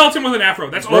 He's a skeleton with an afro.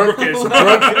 That's all Brooke is.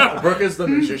 Brooke is the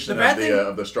magician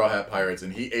of the Straw Hat Pirates,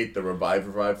 and he ate the revive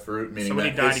fruit, meaning so when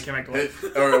he died, he came back to life.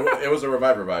 It was a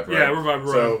revive, right? Yeah, revive.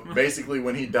 So basically,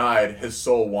 when he died, his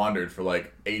soul wandered for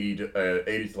like 80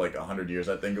 to like 100 years,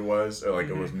 I think it was, or like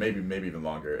it was maybe even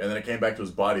longer, and then it came back to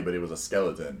his body, but it was a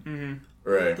skeleton. Mm-hmm.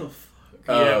 Right. What the fuck?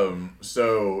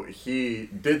 So he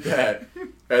did that,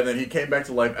 and then he came back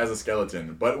to life as a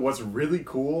skeleton. But what's really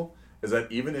cool is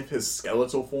that even if his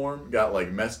skeletal form got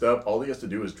like messed up, all he has to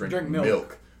do is drink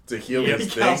milk to heal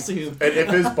his thing. And if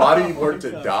his body were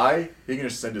to die, he can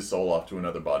just send his soul off to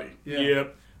another body. Yeah.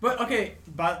 Yep. But okay,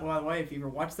 by the way, if you ever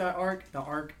watch that arc, the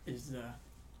arc is the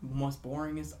most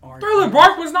boringest arc. Thriller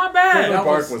Bark was not bad. Thriller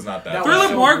Bark was not that bad.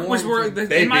 Thriller Bark was where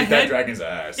they in my beat head, that dragon's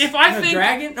ass. If I think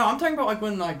dragon, no, I'm talking about like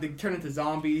when like they turn into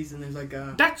zombies and there's like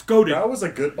a. That's goated. That was a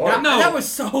good arc. That was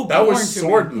so boring. That was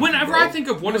sword. Whenever I think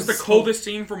of what is the coldest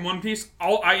scene from One Piece,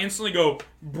 I instantly go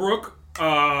Brook,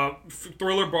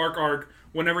 Thriller Bark arc.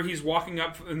 Whenever he's walking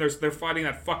up and they're fighting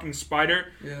that fucking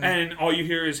spider, and all you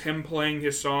hear is him playing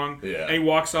his song, and he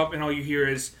walks up and all you hear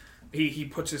is. He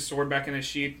puts his sword back in his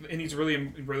sheath, and he's really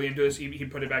into this. He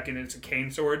put it back in, and it's a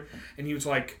cane sword, and he was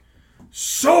like,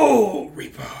 Soul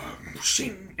Reaper,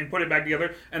 and put it back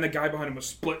together, and the guy behind him was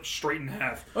split straight in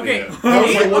half. Okay, that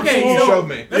was like what you showed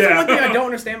me. That's the one thing I don't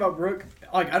understand about Brook.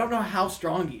 I don't know how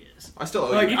strong he is. I still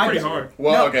owe Like, you. he's pretty hard.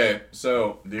 Well, No. okay,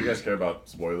 so do you guys care about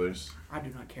spoilers? I do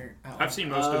not care. I've seen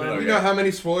most of it. You know how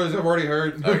many spoilers I've already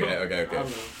heard? Okay. I don't know.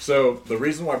 So the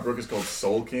reason why Brook is called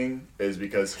Soul King is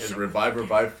because his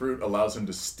revive fruit allows him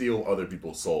to steal other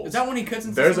people's souls. Is that when he cuts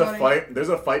into There's somebody? There's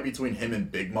a fight between him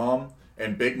and Big Mom,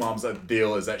 and Big Mom's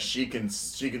deal is that she can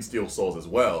steal souls as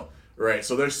well. Right,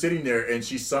 so they're sitting there, and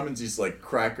she summons these like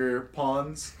cracker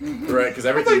pawns, right? Because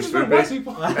everything's food based.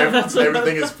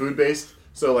 Everything is food based.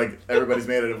 So like everybody's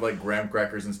made out of like graham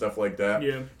crackers and stuff like that.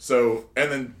 Yeah. So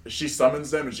and then she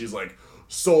summons them, and she's like,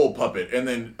 "Soul puppet," and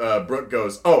then Brooke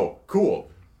goes, "Oh,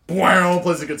 cool." Wow,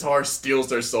 plays the guitar, steals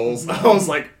their souls. I was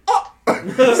like, "Oh,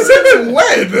 Seven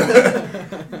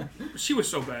when?" She was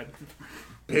so bad.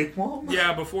 Big Mom?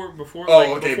 Yeah, before before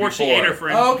she ate her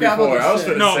friend. Oh, okay, Before, I was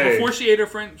gonna No, say, before she ate her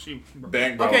friend, she.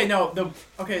 Bang, bro. Okay, no,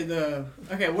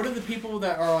 what are the people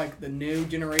that are like the new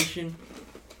generation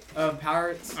of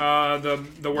pirates? The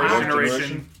worst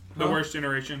generation. The Huh? worst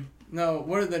generation. No,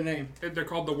 what are their name? They're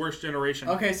called the worst generation.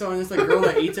 Okay, so it's like girl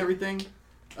that eats everything.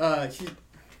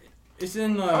 It's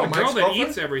in A Mike's girl that girlfriend?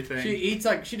 eats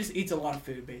everything. she just eats a lot of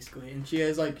food basically, and she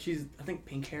has she's I think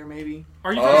pink hair maybe.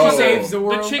 Are you Oh. talking She saves the the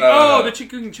world. chick? the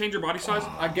chick who can change her body size.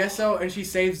 I guess so, and she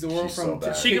saves the world She's so from.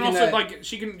 bad. She can taking also that-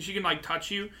 she can like touch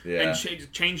you Yeah.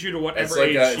 and change you to whatever It's like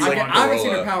age a- she it's like wants. I haven't seen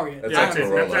her Corolla. power yet. It's Yeah, like that's it.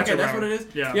 Corolla. That's Okay, her that's power. what it is.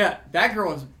 Yeah. Yeah, that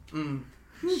girl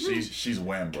is. She's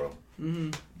wham, bro.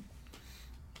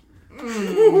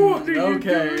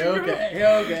 Okay.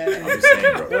 I'm just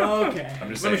saying, bro. Okay. I'm just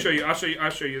Let saying. me show you. I'll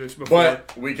show you this before.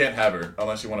 But we can't have her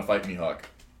unless you want to fight Mihawk.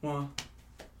 Well,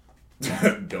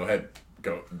 Go ahead.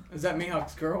 Go. is that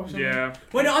Mihawk's girl or something? Yeah.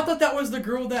 Wait, no, I thought that was the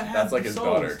girl that had That's like the his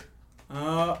souls.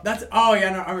 daughter. That's. Oh, yeah,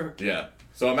 no, I remember. Yeah.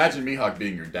 So imagine Mihawk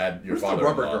being your dad, your Who's the father.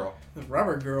 rubber girl? The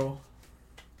rubber girl.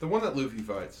 The one that Luffy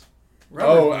fights.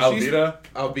 Oh, She's- Alvida.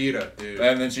 Albedo, dude.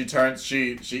 And then she turns.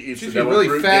 She eats She's the devil really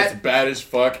fruit. fat. Gets bad as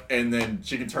fuck, and then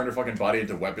she can turn her fucking body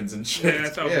into weapons and shit. Yeah,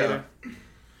 that's Alvida.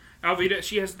 Alvida,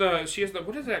 she has the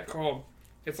what is that called?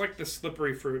 It's like the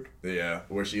slippery fruit. Yeah,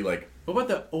 where she like. What about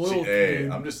the oil? Hey,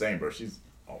 dude? I'm just saying, bro. She's.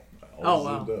 All Oh,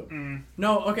 wow. zipped up.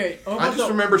 No, okay. What I about just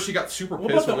remember she got super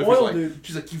what pissed about when the Luffy's oil like, dude?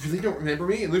 she's like, "You really don't remember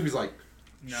me?" And Luffy's like,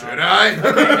 No. "Should I?"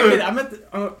 Okay, I'm at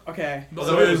the. Okay.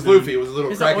 Although it was Luffy, it was a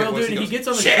little It's the crackhead oil voice. dude, and he goes, gets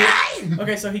on the "Should ship. I?"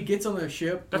 Okay, so he gets on the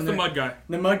ship. That's and the then- mud guy.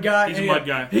 The mud guy. He's and a mud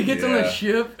guy. He gets on the Yeah.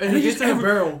 ship and he And gets he's in a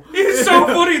barrel. It's so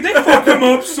funny. They fuck him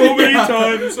up so many Yeah.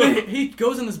 times. He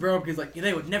goes in this barrel because like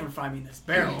they would never find me in this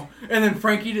barrel. And then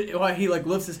Frankie, while he like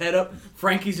lifts his head up,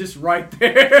 Frankie's just right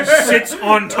there. Sits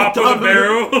on top of the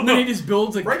barrel. And then he just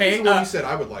builds a Frankie's cave. the one you said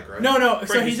I would like, right? No, so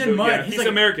Frankie's he's in good, mud. yeah. He's, He's like,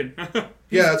 American.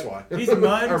 Yeah, that's why. He's mud.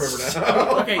 I remember now.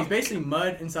 Okay, he's basically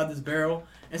mud inside this barrel,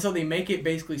 and so they make it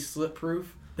basically slip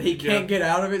proof. That he can't get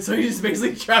out of it, so he's just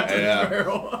basically trapped in Yeah. the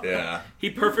barrel. Yeah. He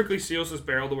perfectly seals his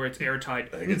barrel to where it's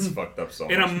airtight. It gets fucked up so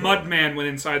much. And a bro. mud man went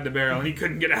inside the barrel, and he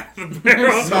couldn't get out of the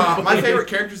barrel. My favorite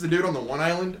character is the dude on the one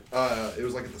island. It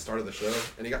was like at the start of the show,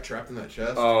 and he got trapped in that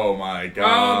chest. Oh my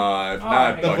god.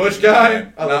 Not the fucking Bush guy?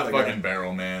 Man. I love Not that guy. fucking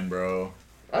Barrel Man, bro.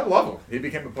 I love him. He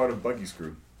became a part of Buggy's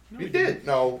crew. He did.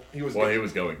 No, he was. Well, he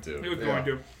was going He to. was Yeah. going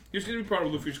to. He was going to be part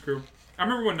of Luffy's crew. I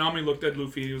remember when Nami looked at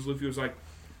Luffy, Luffy was like,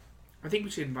 I think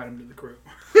we should invite him to the crew.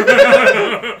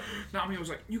 Nami was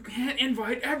like, you can't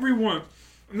invite everyone.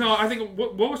 No, I think,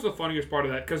 what was the funniest part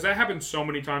of that? Because that happened so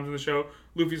many times in the show.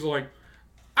 Luffy's like,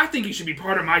 I think he should be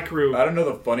part of my crew. I don't know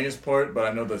the funniest part, but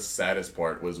I know the saddest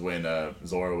part was when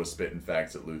Zoro was spitting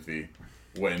facts at Luffy.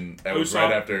 When it was Usopp?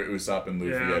 right after Usopp and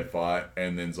Luffy Yeah. had fought,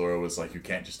 and then Zoro was like, "You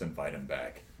can't just invite him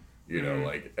back," you know,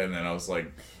 like. And then I was like,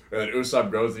 and then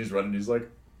Usopp goes and he's running, he's like,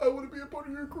 "I want to be a part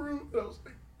of your crew." And I was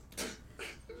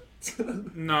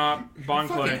like, Nah, Bon I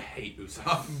fucking Clay. hate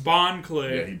Usopp. Bon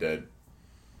Clay. "Yeah, he did."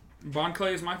 Bon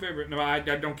Clay is my favorite. No, I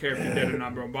don't care if you did or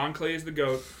not, bro. Bon Clay is the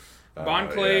GOAT. Bon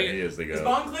Clay. Yeah, he is the Is goat.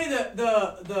 Bon Clay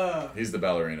the He's the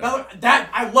ballerina. that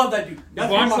I love that dude. That's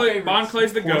one of my favorites. Bon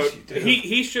Clay's the Of course GOAT. you do.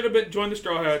 He should have been joined the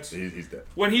Straw Hats. He's dead.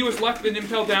 When he was left and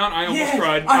impelled down, I almost Yes,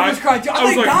 cried. I almost cried too. I thought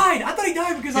was he like, died. I thought he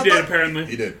died because He I did, thought apparently.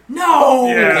 He did. no.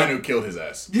 Yeah. Akainu killed his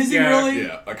ass. Does he Yeah. really?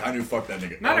 Yeah, Akainu fucked that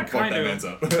nigga. Not a fucked kind that of. man's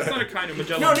up. It's not a kind of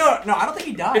Magellan. No. I don't think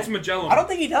he died. It's Magellan. I don't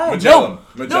think he died. Magellan.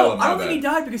 No, Magellan, I don't my think he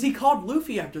bad. died because he called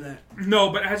Luffy after that. No,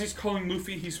 but as he's calling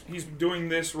Luffy, he's doing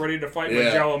this, ready to fight Yeah,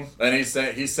 Magellan. and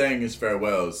he's saying his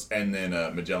farewells, and then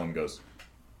Magellan goes.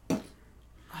 Oh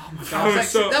my That was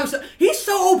so- he's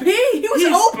so OP. He was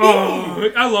OP.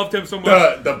 Oh, I loved him so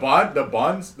much. The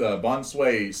Bon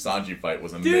Sway Sanji fight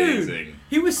was amazing. Dude,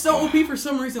 he was so OP for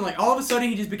some reason. Like all of a sudden,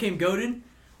 he just became goated.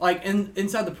 Like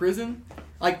inside the prison,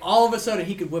 like all of a sudden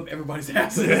he could whip everybody's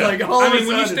asses. Yeah. Like all I of a mean,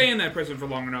 when you sudden. stay in that prison for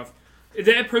long enough,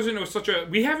 That prison was such a.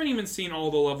 We haven't even seen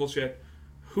all the levels yet.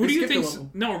 Who do you think?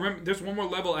 No, remember, there's one more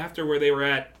level after where they were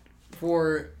at.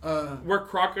 Where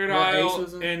Crocodile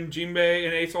and Jinbei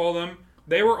and Ace, all of them,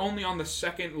 they were only on the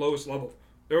second lowest level.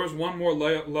 There was one more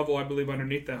level, I believe,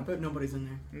 underneath them. I bet nobody's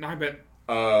in there. I bet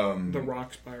the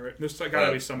Rock's pirate. There's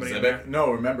gotta be somebody in there.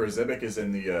 No, remember, Zebek is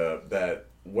in the that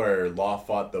where Law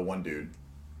fought the one dude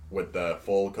with the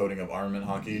full coating of armament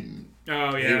hockey.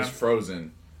 Oh, yeah. He was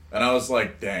frozen. And I was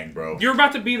like, dang, bro. You're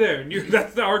about to be there.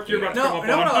 That's the arc you're about to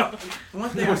come up on. One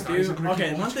thing I do...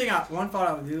 Okay, one thought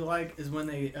I would do like is when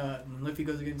they... when Luffy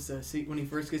goes against... when he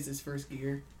first gets his first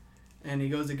gear, and he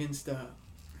goes against the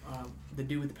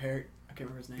dude with the parrot. I can't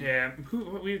remember his name. Yeah.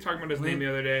 We were talking about his name the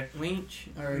other day. Lynch?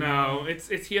 Or no, it's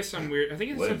he has some weird... I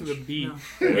think it's something with a B.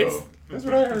 No. That's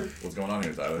what I heard. What's going on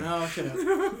here, Tyler? No, shut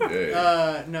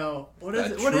up. No. What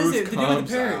is it? What is it? The dude with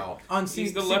the parrot.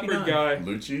 He's the leopard guy.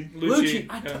 Lucci?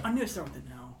 I knew to start with it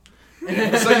now.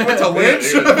 So you went to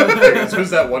Lynch? Who's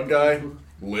that one guy?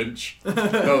 Lynch?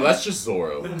 No, that's just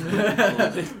Zoro.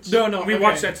 No. We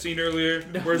watched that scene earlier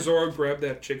where Zoro grabbed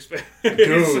that chick's face.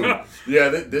 Dude. Yeah,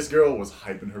 this girl was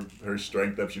hyping her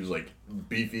strength up. She was like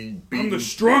beefy. I'm the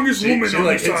strongest woman she on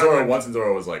like this hit island. Zoro once and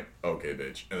Zoro was like, okay,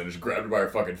 bitch. And then just grabbed her by her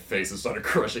fucking face and started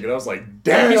crushing it. I was like,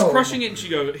 damn. He's crushing it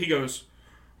and he goes,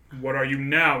 what are you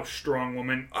now, strong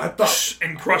woman? I thought...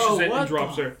 And crushes it and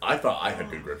drops her. I thought I had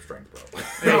good grip strength,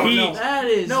 bro. No, that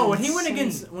is when he went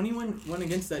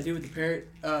against that dude with the parrot,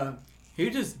 he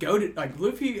just goaded. Like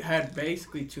Luffy had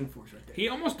basically Toon Force right there. He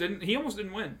almost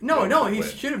didn't win. No, he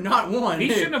should have not won. He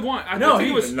shouldn't have won.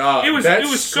 It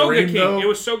was Soga King. Though? It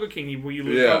was Soga King. You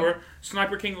lose over.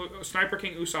 Sniper King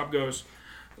Usopp goes,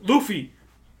 Luffy,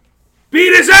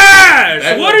 beat his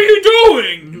ass! What are you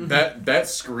doing? That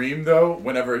scream though,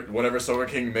 whenever Soga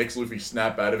King makes Luffy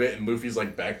snap out of it, and Luffy's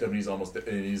like backed up and he's almost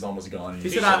gone.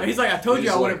 He's like, I told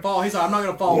you I wouldn't fall. He's like, I'm not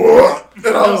gonna fall. And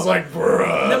I was like,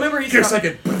 bruh. No, remember he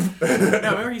said,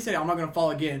 remember he said, I'm not gonna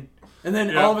fall again. And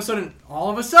then all of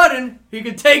a sudden, he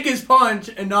could take his punch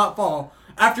and not fall.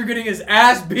 After getting his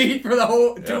ass beat for the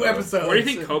whole 2 episodes. Where do you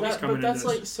think Kobe's coming in? But that's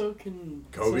like so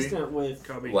consistent with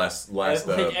Kobe. Last like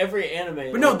every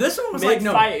anime. But no, this one was like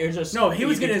he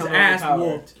was getting his ass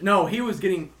whooped. No, Luffy was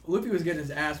getting his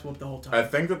ass whooped the whole time. I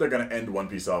think that they're gonna end One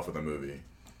Piece off with a movie.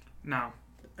 No.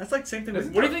 That's like the same thing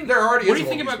with... What do you think? What do you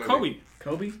think about Kobe?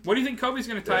 Kobe? What do you think Kobe's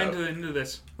going to tie into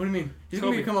this? What do you mean? He's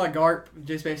going to become like Garp.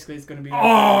 Just basically, it's going to be...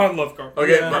 I love Garp.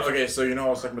 Okay, so I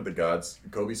was talking about the gods.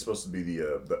 Kobe's supposed to be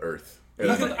the Earth.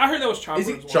 I heard that was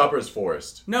Chopper. Chopper's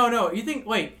forest. No. You think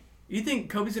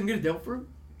Kobe's going to get a devil fruit?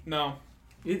 No.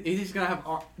 He's just going to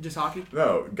have just hockey?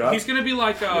 No. He's going to be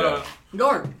like...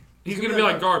 Garp. He's going to be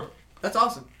like Garp. That's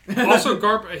awesome. Also,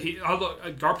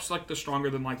 Garp's like the stronger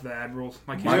than like the admiral.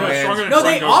 Like he's stronger than No,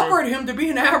 they offered him to be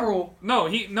an admiral.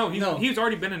 He's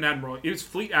already been an admiral. He was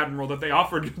fleet admiral that they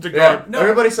offered to Garp. Yeah, no.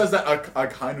 Everybody says that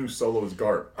Akainu solo is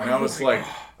Garp, and I was like,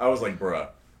 bruh.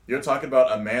 You're talking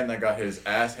about a man that got his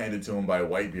ass handed to him by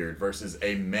Whitebeard versus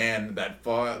a man that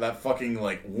fucking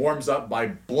like warms up by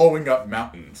blowing up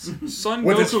mountains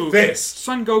with his fist.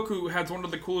 Son Goku has one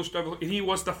of the coolest. He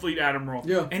was the fleet admiral.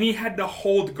 Yeah, and he had to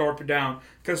hold Garp down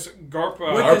because Garp.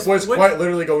 Garp was quite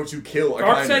literally going to kill.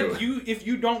 Garp said, "If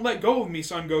you don't let go of me,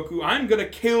 Son Goku, I'm gonna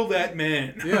kill that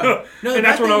man." Yeah, and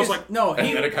that's when I was like, "No."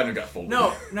 And then it kind of got folded.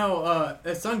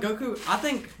 Son Goku. I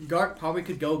think Garp probably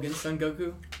could go against Son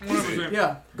Goku. 100%.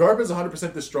 Yeah. Garp is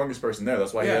 100% the strongest person there.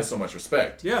 That's why he has so much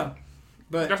respect. Yeah,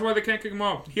 but that's why they can't kick him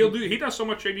off. He does so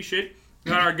much shady shit.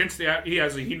 Against he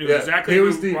knew exactly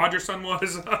who Roger's son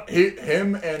was.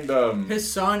 Him and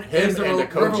his son is the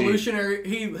revolutionary.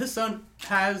 His son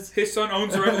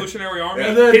owns the Revolutionary Army.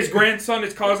 Yeah. His grandson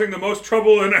is causing the most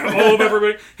trouble in all of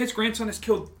everybody. His grandson has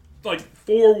killed like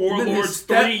 4 warlords,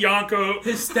 3 Yonko.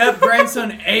 His step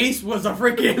grandson Ace was a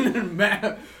freaking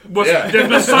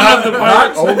the son of the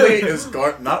pirates.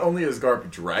 Not only is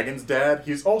Garp Dragon's dad,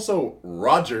 he's also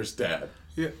Roger's dad.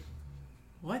 Yeah.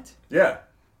 What? Yeah.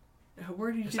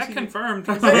 Where did you is that confirmed?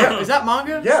 Is that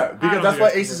manga? Yeah, because that's why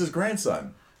Ace is his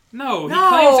grandson. No, he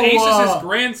claims Ace is his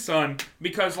grandson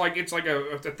because it's like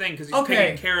a thing because he's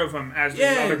taking care of him as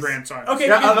his other grandson. Okay,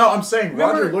 I'm saying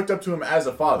Roger looked up to him as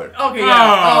a father. Okay,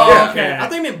 yeah. Okay. I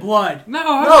think it meant blood.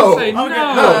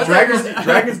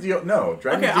 Dragon's the no.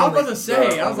 Okay, I was about to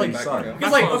say, I was like,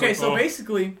 because like, so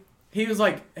basically, he was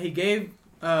like,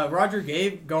 Roger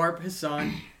gave Garp his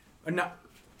son,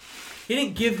 he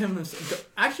didn't give him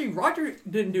actually, Roger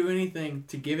didn't do anything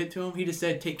to give it to him. He just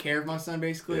said, take care of my son,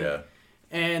 basically. Yeah.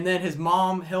 And then his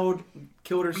mom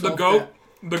killed herself.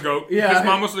 The goat. Yeah. His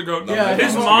mom was the goat. Yeah.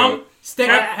 His mom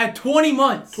had 20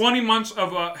 months. 20 months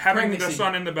of having pregnancy. the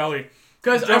son in the belly.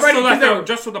 Because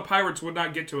just so the pirates would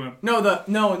not get to him. No,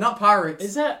 not pirates.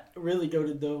 Is that really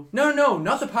goated though? No,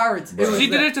 not the pirates. She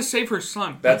did it to save her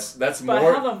son. That's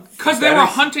more because they were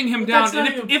hunting him down.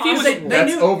 And if he was,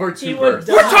 that's over to birth.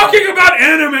 We're talking about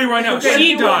anime right now. Okay,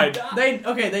 she died. They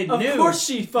knew. Of course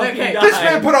she fucking died. This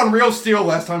man put on real steel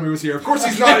last time he was here. Of course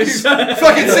he's not. He's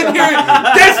fucking sitting here.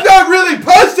 That's not really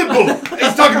possible.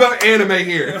 He's talking about anime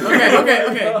here.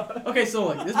 Okay. So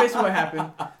look, this is basically what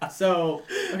happened. So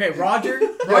Roger.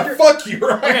 Yeah, fuck you,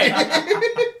 Ryan.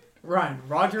 Okay. Ryan.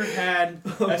 Roger had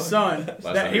a son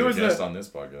that he was a guest on this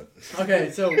podcast.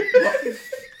 Okay, so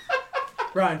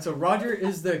Ryan. So Roger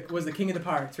was the king of the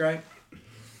pirates, right?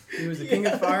 He was the king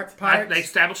of the pirates. They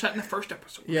established that in the first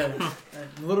episode. Yeah,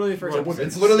 literally the first episode.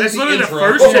 It's literally the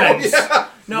first sentence. Yeah.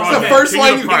 No, it's the first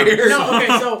line you hear. No,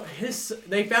 okay, so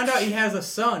they found out he has a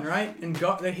son, right? And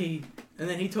then he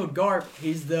told Garp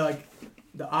he's the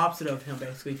opposite of him,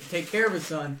 basically, to take care of his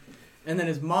son. And then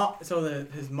his mom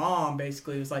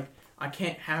basically was like, I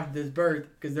can't have this birth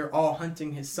because they're all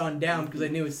hunting his son down because they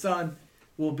knew his son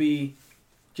will be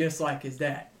just like his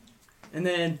dad. And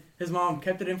then his mom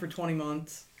kept it in for 20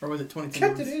 months. Or was it 22 months?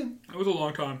 Kept it in. It was a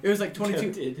long time. It was like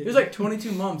 22. It was like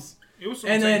 22 months. It was some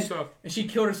insane stuff. And she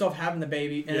killed herself having the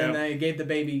baby, and then they gave the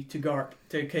baby to Garp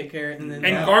to take care of it. And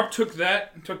Garp took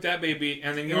that baby,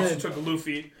 and then he also took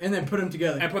Luffy. And then put them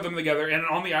together. And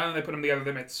on the island they put them together,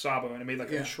 they made Sabo, and it made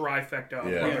like a trifecta.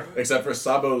 Yeah. Except for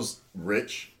Sabo's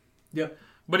rich. Yep.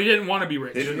 But he didn't want to be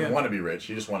rich. He didn't want to be rich.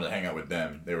 He just wanted to hang out with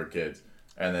them. They were kids.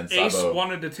 And then Ace Sabo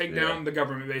wanted to take down the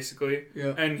government, basically.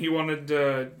 Yeah. And he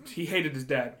hated his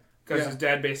dad. Because his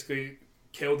dad basically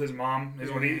killed his mom,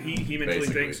 is what he mentally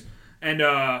thinks. And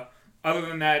other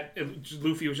than that,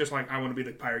 Luffy was just like, I want to be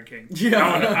the pirate king. Yeah.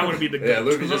 I want to be the Yeah,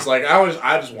 Luffy's just like, I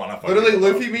just want to Literally,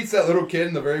 Luffy meets that little kid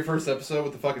in the very first episode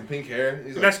with the fucking pink hair.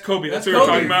 He's like, that's Kobe. That's what we're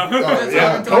talking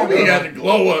about. Kobe had to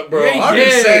glow up, bro. Yeah, I'm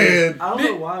just saying. I don't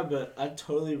know why, but I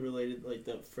totally related like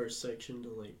that first section to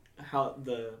like how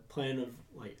the plan of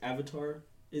like Avatar.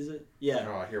 Is it? Yeah.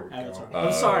 Oh, here we Avatar. go.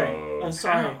 I'm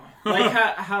sorry. Like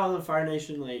how the Fire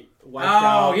Nation like wiped Oh,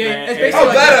 out. yeah, it's Oh, basically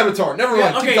like that Avatar. Never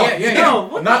mind. Okay, TikTok. yeah. No,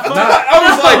 what Not, the fuck?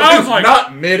 I was like,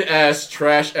 not mid-ass,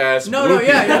 trash-ass. No, Luffy.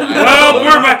 yeah. well,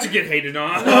 we're about to get hated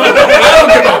on. I don't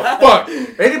give a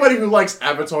fuck. Anybody who likes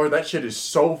Avatar, that shit is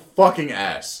so fucking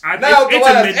ass. Now, The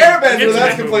Last Airbender,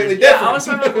 that's completely different. Yeah, I was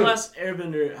talking about The Last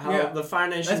Airbender, how the Fire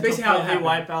Nation That's basically how it completely happened.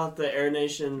 wipe out the Air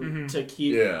Nation to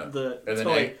keep the and then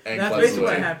toy. That's basically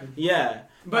what happened. Yeah.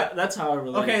 But that's how I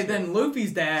relate. Okay, then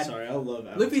Luffy's dad. Sorry, I love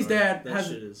Avatar. Luffy's dad that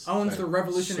owns the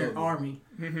Revolutionary so Army.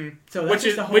 Mm-hmm. So that's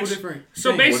just a whole different.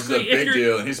 So thing. basically, Which is a big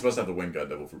deal, and he's supposed to have the wind god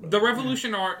devil fruit. The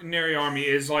Revolutionary Army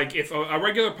is like if a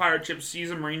regular pirate ship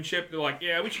sees a marine ship, they're like,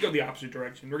 yeah, we should go the opposite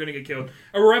direction. We're gonna get killed.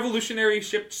 A revolutionary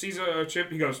ship sees a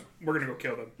ship, he goes, we're gonna go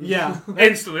kill them. Yeah,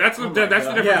 instantly. That's the difference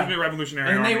between a revolutionary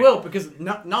and army. they will because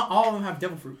not all of them have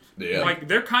devil fruit. Yeah, like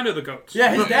they're kind of the goats.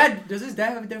 Yeah, his dad does his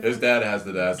dad have a devil fruit? His dad has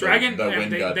the dragon. the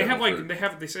wind god they have devil like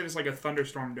fruit. they said it's like a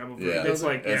thunderstorm devil fruit. Yeah, it's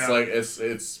like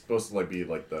it's supposed to like be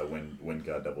like the wind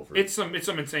god devil fruit. It's some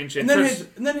insane shit. And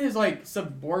then his like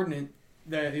subordinate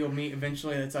that he'll meet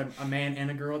eventually. That's like a man and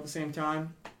a girl at the same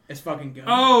time. It's fucking good.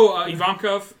 Oh,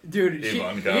 Ivankov, dude, he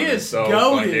is so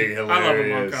goated. I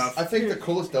love Ivankov. I think the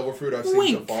coolest devil fruit I've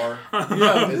seen so far.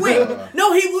 Wink.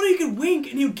 No, he literally could wink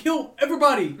and he would kill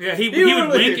everybody. Yeah, he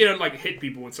would wink and like hit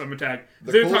people with some attack.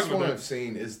 The coolest one I've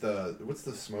seen is what's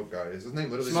the smoke guy? Is his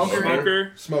name literally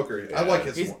Smoker? Smoker. Yeah. I like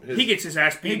his. He gets his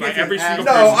ass beat by every single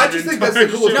person. No, I just think that's the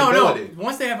coolest ability. No.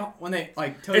 Once they have like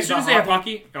as soon as they have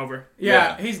hockey, over.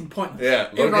 Yeah, he's pointless. Yeah,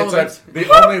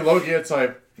 Logia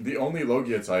type. The only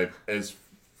Logia type is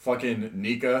fucking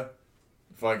Nika,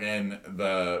 fucking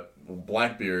the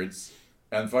Blackbeards,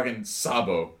 and fucking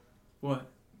Sabo. What?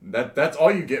 That's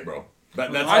all you get, bro.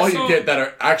 That's all you get that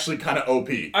are actually kind of OP.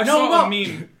 I saw a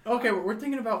meme. Okay, we're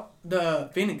thinking about the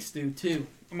Phoenix dude too.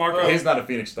 Marco. He's not a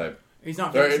Phoenix type. He's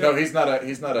not. No, he's not a.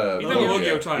 He's not a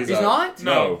Logio type. He's not.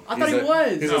 No, I thought he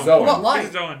was. He's a Zoan. What light? He's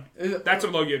a Zoan. That's a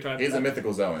Logio type. He's a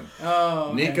mythical Zoan.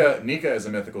 Oh. Okay. Nika is a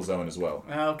mythical Zoan as well.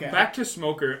 Okay. Back to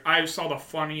Smoker. I saw the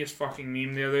funniest fucking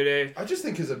meme the other day. I just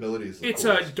think his abilities. It's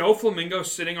a Doflamingo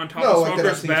sitting on top of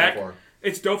Smoker's back. So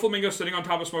it's Doflamingo sitting on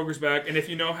top of Smoker's back, and if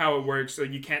you know how it works,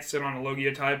 you can't sit on a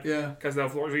Logia type. Yeah. Because they'll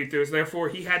force you through. So therefore,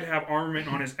 he had to have armament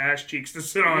on his ass cheeks to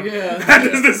sit on. Yeah.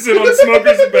 to sit on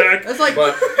Smoker's back. It's like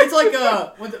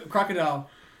with the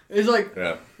crocodile. It's like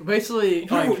basically.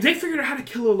 Bro, they figured out how to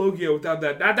kill a Logia without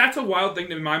that. That's a wild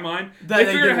thing in my mind. They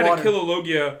figured out how water. to kill a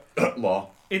Logia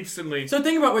Law. instantly. So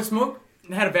think about when Smoke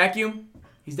had a vacuum.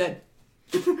 He's dead.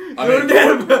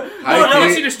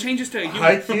 Unless he just changes to a human.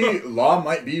 High key, Law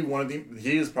might be one of the.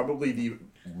 He is probably the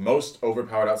most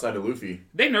overpowered outside of Luffy.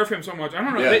 They nerf him so much. I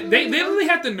don't know. Yeah. They literally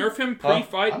have to nerf him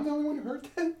pre-fight. I'm the only one who heard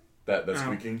that. That's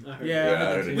squeaking.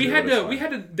 Yeah. They had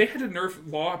to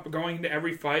nerf Law going into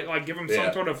every fight, like give him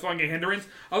some sort of fucking hindrance.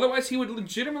 Otherwise, he would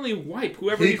legitimately wipe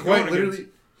whoever he's going against.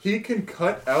 He can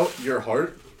cut out your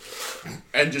heart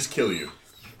and just kill you.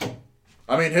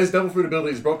 I mean, his devil fruit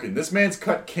ability is broken. This man's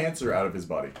cut cancer out of his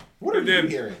body. What are you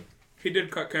hearing? He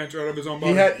did cut cancer out of his own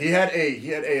body. He had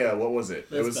a what was it?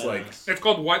 That's it was badass. like it's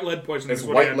called white lead poisoning. It's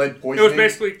white lead poisoning. It was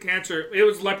basically cancer. It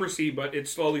was leprosy, but it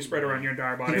slowly spread around your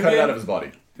entire body. He cut it out of his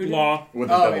body. Law With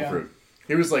the devil fruit.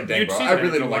 He was like, dang, bro, I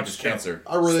really don't like this cancer.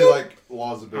 I really like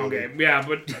Law's ability. Okay, yeah,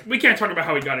 but we can't talk about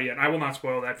how he got it yet. I will not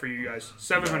spoil that for you guys.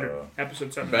 700.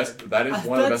 Episode 700. That is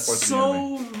one of the best parts of the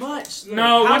anime. so much.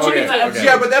 No, once you get to episode...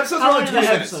 Yeah, but the episode's How only long 20 is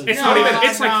the minutes. episode? It's not even...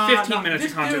 It's like 15 minutes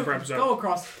of content per episode. Go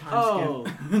across the time Oh.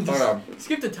 skip. Hold on.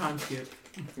 Skip the time skip.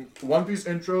 One Piece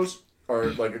intros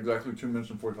are like exactly 2 minutes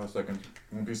and 45 seconds.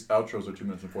 One Piece outros are 2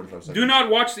 minutes and 45 seconds. Do not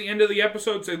watch the end of the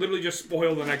episodes. They literally just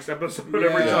spoil the next episode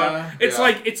every time. It's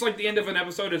like the end of an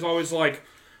episode is always like,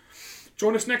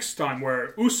 join us next time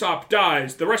where Usopp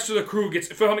dies. The rest of the crew gets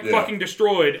fucking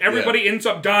destroyed. Everybody ends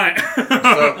up dying.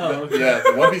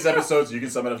 The One Piece episodes, you can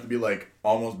sum it up to be like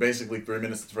almost basically 3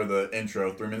 minutes for the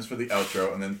intro, 3 minutes for the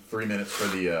outro, and then 3 minutes for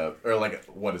the, or like,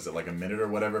 what is it, like a minute or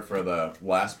whatever for the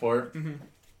last part. Mm-hmm.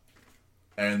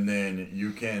 And then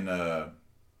you can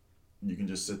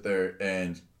just sit there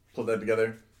and put that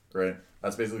together, right?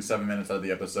 That's basically 7 minutes out of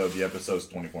the episode. The episode's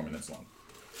 24 minutes long.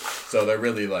 So they're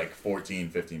really like 14,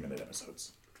 15-minute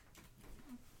episodes.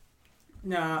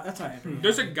 Nah, that's alright.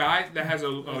 There's a guy that has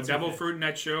a devil fruit in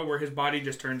that show where his body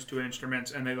just turns to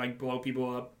instruments and they like blow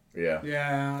people up. Yeah.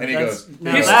 Yeah. And he goes... His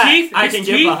teeth... I can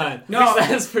get behind. No,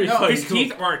 that's pretty funny. His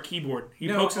teeth are a keyboard. He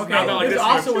pokes his okay. mouth out like There's this.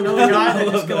 also another guy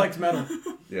that just collects metal.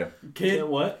 Yeah. Kid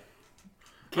what?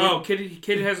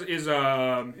 Kid has is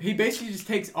He basically just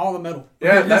takes all the metal.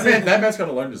 Yeah, that man's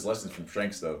gotta learn his lessons from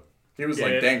Shanks though. He was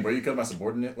like, dang, bro, you killed my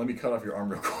subordinate? Let me cut off your arm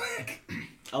real quick.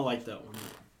 I like that one.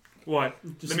 What?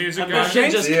 The music guy? guy?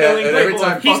 Just killing every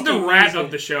time he's the rat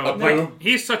of the show. Abu.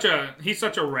 He's such a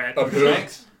rat.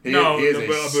 Shanks? He is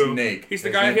a snake. He's the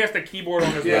guy who has the keyboard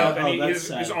on his mouth, and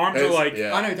his arms are like...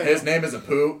 I know you're his name is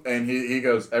Apu, and he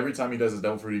goes, every time he does his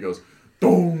devil fruit, he goes,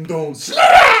 doom, doom,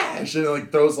 slash! And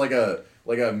like throws like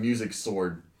a music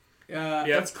sword.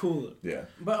 That's cool. Yeah.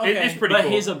 But okay. It's pretty but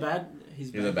cool. he's a bad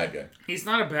guy. He's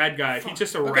not a bad guy. He's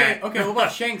just a rat. Okay, what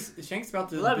about Shanks? Shanks about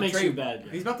to That betray... makes you bad.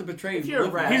 He's about to betray... If you're a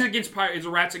rat. He's against pirates. He's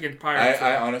rats against pirates.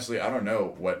 I honestly, I don't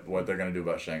know what they're gonna do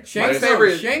about Shanks. Shanks,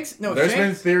 There's Shanks...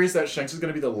 been theories that Shanks is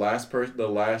gonna be the last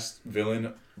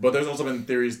villain, but there's also been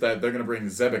theories that they're gonna bring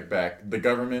Zebek back. The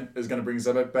government is gonna bring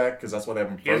Zebek back because that's why they have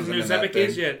him frozen. He hasn't knew Zebek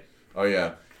is yet. Oh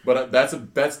yeah. But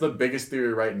that's the biggest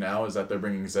theory right now is that they're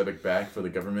bringing Zebek back for the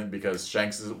government because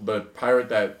Shanks is the pirate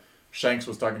that Shanks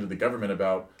was talking to the government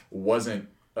about wasn't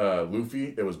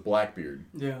Luffy, it was Blackbeard.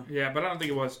 Yeah, but I don't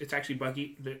think it was. It's actually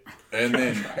Bucky. And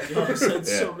then You said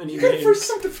so many You names. gotta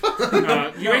something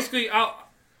fun. You basically,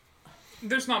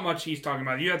 there's not much he's talking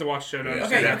about. You have to watch the show.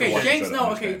 Yeah. Okay, Shanks.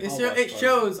 No, it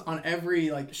shows on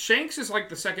every like. Shanks is like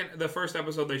the first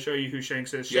episode they show you who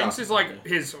Shanks is. Shanks is like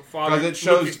his father. Because it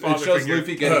shows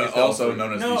Luffy getting his also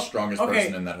known as the strongest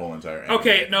person in that whole entire anime.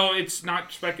 Okay, no, it's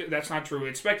not. That's not true.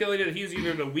 It's speculated that he's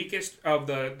either the weakest of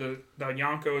the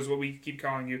Yonko is what we keep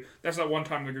calling you. That's that one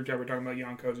time in the group chat we're talking about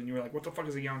Yonkos, and you were like, "What the fuck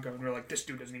is a Yonko?" And we're like, "This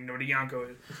dude doesn't even know what a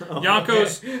Yonko is."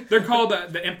 Yonkos, they're called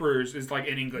the emperors, is like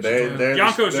in English.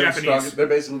 Yonko's Japanese. They're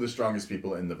basically the strongest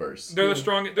people in the verse. They're the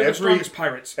strongest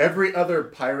pirates. Every other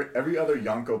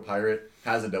Yonko pirate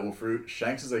has a devil fruit.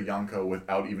 Shanks is a Yonko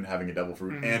without even having a devil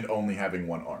fruit and only having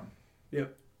one arm.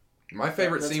 Yep. My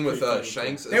favorite scene with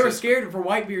Shanks is... They were scared for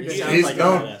Whitebeard to sounds He's like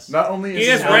known, not only is he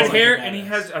has known, red hair and he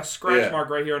has a scratch mark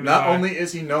right here on his eye. Not only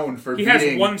is he known for he being...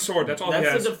 has one sword, that's all he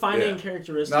has. That's the defining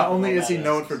characteristic. Not only is he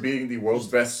known for being the world's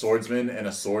best swordsman in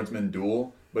a swordsman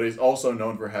duel, but he's also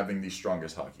known for having the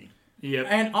strongest haki. Yep.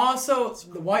 And also,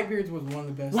 the Whitebeard was one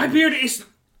of the best. Whitebeard is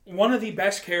one of the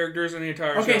best characters in the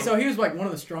entire show. Okay, so he was like one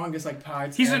of the strongest like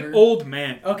pirates He's ever. an old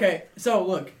man. Okay, so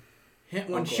look.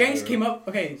 When Shanks came up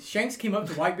to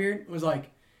Whitebeard, was like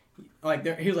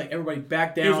he was like, everybody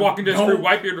back down. He was walking to his crew.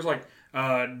 Whitebeard was like,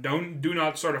 do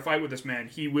not start a fight with this man.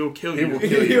 He will kill you. He will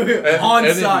kill you. On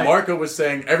and site. then Marco was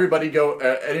saying, everybody go,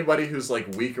 anybody who's like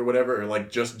weak or whatever, or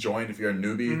like just joined if you're a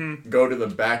newbie, go to the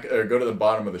back or go to the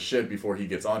bottom of the ship before he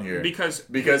gets on here. Because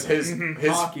his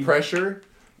Hockey. pressure,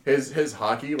 his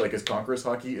haki, like his conqueror's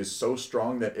haki, is so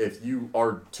strong that if you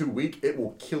are too weak, it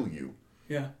will kill you.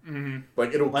 Yeah.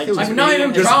 Like it'll Like, kill just you. not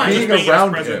even just trying. being Just being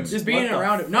around his him. presence. Just being What the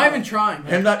around him. Not even trying.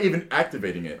 Him not even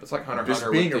activating it. It's like Hunter Just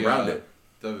Hunter being with around the, it.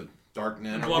 the Dark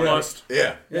Nano. Bloodlust.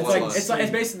 Yeah. It's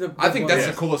basically the. I think that's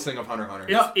the coolest thing of Hunter x Hunter.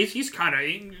 No, he's kind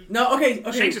of. No, okay.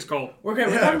 Shanks is cool. Okay,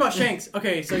 we're talking about Shanks.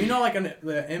 Okay, so you know, like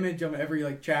the image of every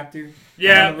like chapter.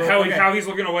 Yeah, how he's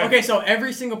looking away. Okay, so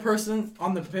every single person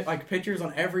on the pictures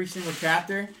on every single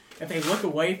chapter, if they look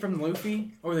away from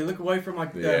Luffy or they look away from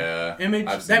like the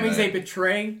image, that means they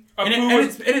betray. And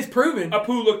it's proven.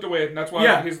 Apu looked away, and that's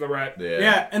why he's the rat.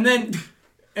 Yeah, and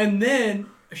then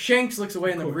Shanks looks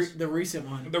away in the recent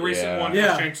one. The recent one,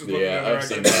 Shanks is looking at I've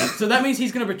seen that. So that means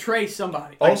he's going to betray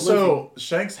somebody. Also, like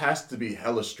Shanks has to be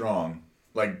hella strong.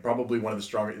 Like, probably one of the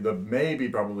strongest,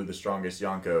 probably the strongest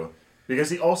Yonko. Because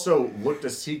he also looked a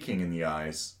Sea King in the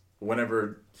eyes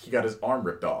whenever he got his arm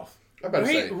ripped off. I better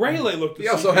say. Rayleigh looked He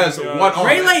also has one arm.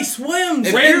 Rayleigh swims!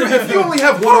 If you only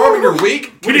have one arm and you're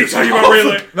weak... We need to tell you about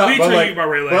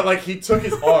Rayleigh. But, like, he took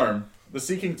his arm... The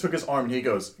Sea King took his arm and he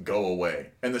goes, "Go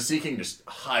away," and the Sea King just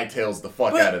hightails the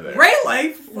fuck out of there.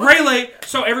 Rayleigh.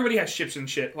 So everybody has ships and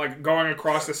shit, like going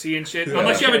across the sea and shit. Yeah.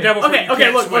 Unless you have a devil fruit, you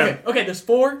can't swim. Okay. There's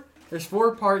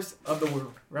four parts of the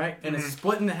world, right? And it's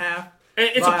split in half.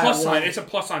 It's a plus sign. It's a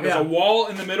plus sign. There's a wall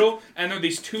in the middle, and there are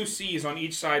these two seas on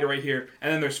each side right here,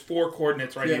 and then there's 4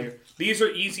 coordinates right here. These are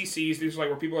easy seas. These are like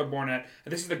where people are born at.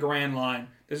 And this is the Grand Line.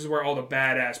 This is where all the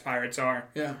badass pirates are.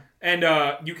 Yeah. And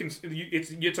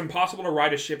it's impossible to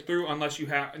ride a ship through unless you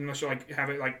have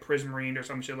it like prismarine or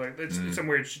some shit like that. It's some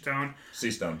weird stone.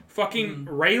 Sea stone. Fucking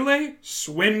Rayleigh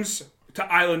swims to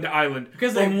island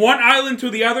because from one island to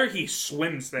the other he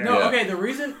swims there. No, okay. The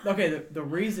reason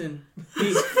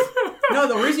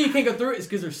you can't go through it is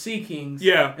because they're Sea Kings.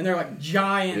 Yeah, and they're like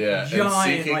giant.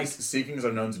 And Sea Kings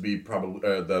are known to be probably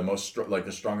the most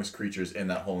the strongest creatures in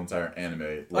that whole entire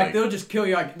anime. Like they'll just kill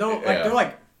you. They're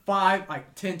like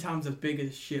 10 times as big as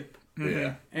a ship.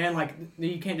 Yeah. And like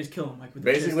you can't just kill them. Like with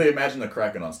basically, imagine the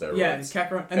Kraken on steroids. Yeah, it's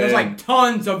Kakarot, and there's like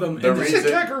tons of them. The reason he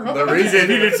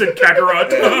did say Kakarot.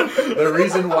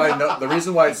 The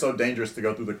reason why it's so dangerous to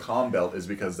go through the calm belt is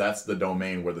because that's the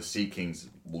domain where the Sea Kings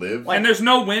live. And there's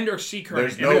no wind or sea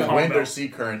current. There's no wind or sea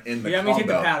current in the calm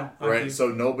belt. Paddle, right? So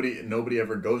nobody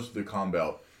ever goes through the calm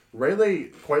belt. Rayleigh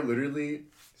quite literally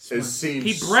is seen.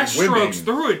 He breaststrokes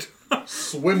through it.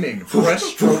 Swimming,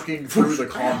 breaststroking through the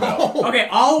calm belt. Okay,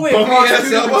 all the way across 2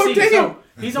 different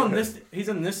seas. So he's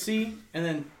on this sea, and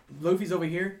then Luffy's over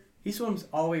here. He swims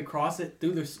all the way across it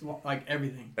through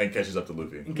everything. And catches up to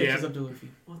Luffy. What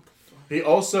the fuck? He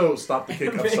also stopped the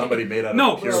kick of somebody made out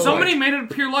of pure somebody light. made it of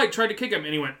pure light, tried to kick him,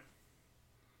 and he went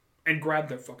and grabbed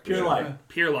their fucking pure light.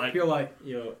 Pure light.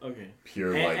 Yo, okay.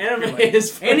 Pure light. Anime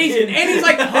is and he's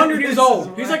like 100 years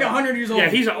old. He's like 100 years old. Yeah,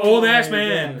 he's an old ass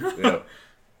man.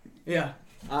 Yeah.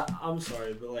 I'm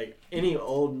sorry, but like any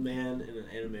old man in an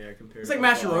anime, I compare. It's like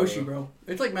Master Roshi, bro.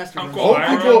 It's like Master Roshi. Old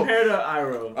people compared to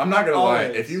Iroh. I'm not gonna lie.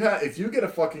 If you get a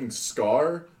fucking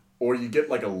scar or you get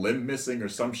like a limb missing or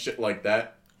some shit like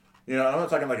that, you know, I'm not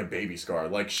talking like a baby scar.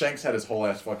 Like Shanks had his whole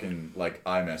ass fucking like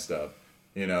eye messed up,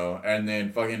 you know, and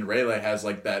then fucking Rayleigh has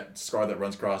like that scar that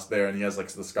runs across there, and he has like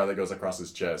the scar that goes across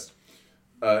his chest.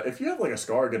 If you have like a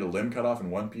scar or get a limb cut off in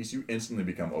One Piece, you instantly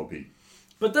become OP.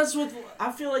 But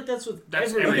I feel like that's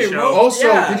every show.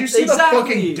 Also, did you see the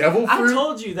fucking devil fruit? I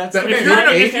told you that's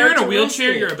if you're in a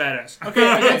wheelchair, you're a badass. Okay,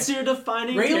 that's your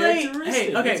defining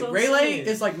characteristic. Rayleigh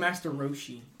is like Master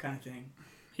Roshi kind of thing.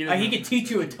 He can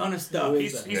teach you a ton of stuff.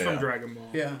 He's from Dragon Ball.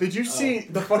 Yeah. Did you see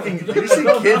the fucking? Did you see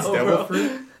Kid's devil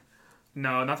fruit?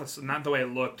 No, not the way it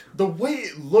looked. The way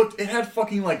it looked, it had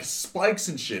fucking like spikes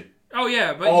and shit. Oh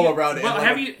yeah, but all around it.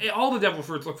 But all the devil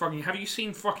fruits look fucking. Have you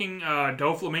seen fucking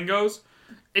Doflamingos?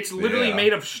 It's literally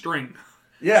made of string.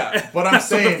 Yeah, but I'm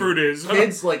saying what the fruit is.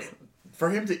 Kids like for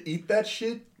him to eat that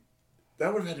shit,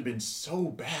 that would have had to been so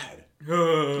bad.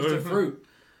 Just a fruit.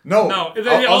 No,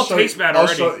 they all taste bad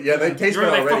already. They taste bad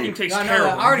already. They fucking taste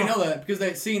terrible. I already know that because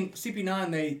they'd seen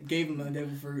CP9. They gave him a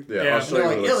devil fruit. Yeah, I'll show you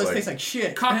what it looks this tastes like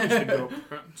shit. Kaku's the dope.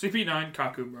 CP9,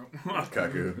 Kaku, bro.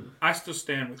 Kaku. I still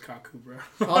stand with Kaku, bro.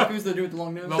 Kaku's the dude with the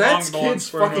long nose. That's Kid's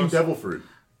fucking devil fruit.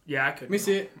 Yeah, I could. Let me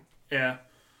see it. Yeah.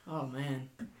 Oh man.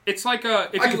 It's like I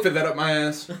can fit that up my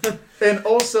ass. And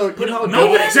also,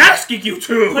 nobody's asking you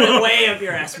to. Put it way up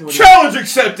your ass. Challenge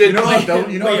accepted. You know how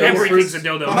devil fruits. A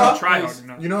dildo. Try hard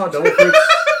enough. You know how devil fruits.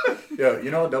 Yeah,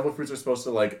 you know how devil fruits are supposed to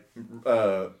like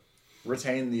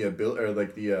retain the ability or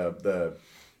like the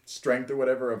strength or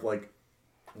whatever of like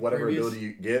whatever ability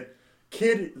you get.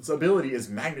 Kid's ability is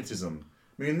magnetism.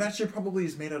 I mean, that shit probably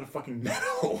is made out of fucking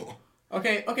metal.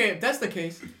 Okay, if that's the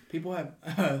case, people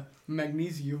have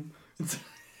magnesium.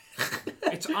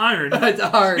 It's iron. It's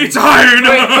iron. It's iron.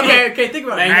 Wait, okay, think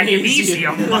about it.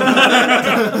 Magnesium.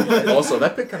 Also,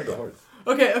 that bit kind of go hard.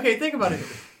 Okay, think about it.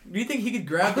 Do you think he could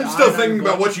grab the I'm still iron thinking on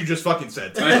about the what you just fucking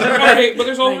said. Okay, but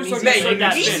there's always like a certain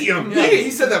Magnesium. extent.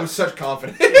 He said that with such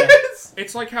confidence.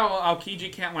 It's like how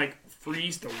Aokiji can't like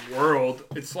freeze the world.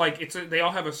 It's like they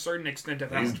all have a certain extent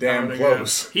of how He's much damn power they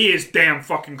close. have. He is damn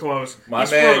fucking close. My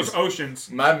He man's- froze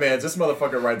oceans. My man, this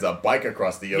motherfucker rides a bike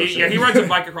across the ocean. He rides a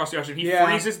bike across the ocean. He Yeah.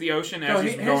 freezes the ocean as No,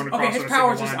 he's his, going across. okay, his on a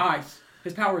power is single just line. ice.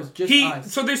 His power is just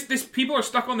ice. So this people are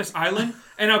stuck on this island,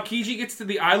 and Aokiji gets to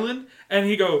the island, and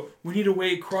he go, "We need a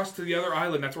way across to the other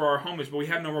island. That's where our home is, but we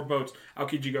have no more boats."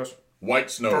 Aokiji goes, White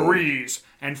snow. "Freeze,"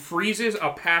 and freezes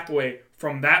a pathway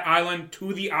from that island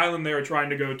to the island they were trying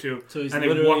to go to, So he's and they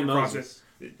literally walk across Moses.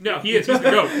 it. No, he is. He's the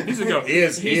goat. He's the goat. He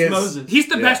is. He's Moses. He's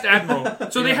the Yeah. best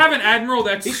admiral. So they have an admiral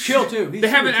that's He's chill too. they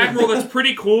have an admiral that's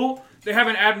pretty cool. They have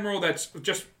an admiral that's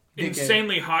just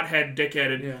insanely hothead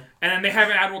dickheaded. Yeah. And then they have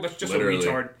an admiral that's just Literally.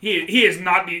 a retard. He is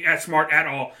not as smart at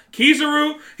all.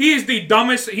 Kizaru, he is the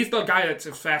dumbest. He's the guy that's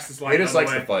as fast as light. He just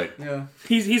likes to fight. Yeah.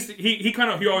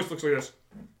 He always looks like this.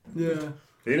 Yeah.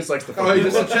 He just likes to fuck Oh, he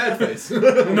people just a up. Chad face.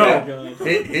 No.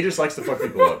 He just likes to fuck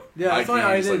people up. Yeah, that's He funny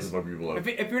how just it likes is. to fuck people up.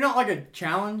 If you're not like a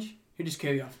challenge, he'll just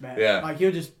kill you off the bat. Yeah. Like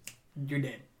he'll just you're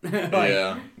dead. Like,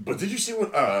 Yeah. But did you see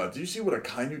what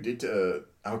Akainu did to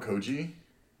Aokoji?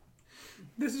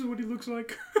 This is what he looks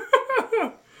like.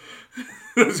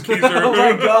 This is Kizaru. Oh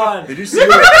my god. Did you see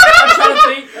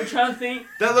what I'm trying to think.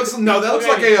 That looks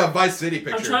Okay. like a Vice City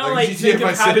picture. I'm trying to like like GTA think of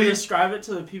Vice how to City. describe it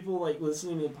to the people like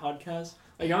listening to the podcast.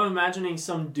 Like I'm imagining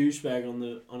some douchebag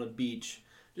on a beach,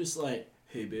 just like,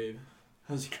 "Hey babe,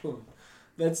 how's it going?"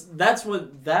 That's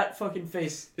what that fucking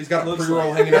face. He's got a looks pre-roll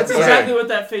like. hanging out That's the exactly side. what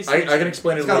that face. I looks can like.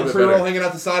 explain it He's a got little a bit pre-roll better. hanging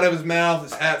out the side of his mouth.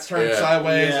 His hat's turned Yeah.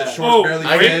 sideways. Yeah. His shorts Oh, barely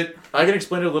I fit. I can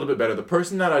explain it a little bit better. The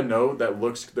person that I know that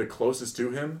looks the closest to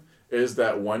him is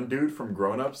that one dude from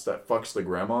Grown Ups that fucks the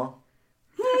grandma.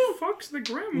 Who fucks the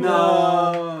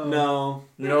grandma? No.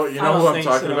 You know I who don't I'm think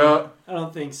talking so. about? I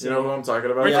don't think so. You know who I'm talking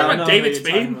Are about? you I talking know about who David you're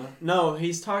talking Spade? about. No,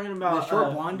 he's talking about the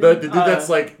short blonde The dude. dude that's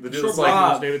like the dude Short that's like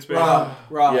black David Spade.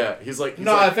 Rob. yeah, he's like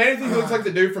No, if anything, he looks like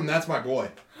the dude from That's My Boy.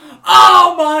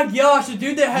 Oh my gosh, the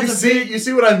dude that has you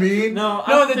see what I mean? No, I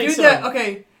No, don't the think dude so. that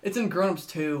okay, it's in Grown Ups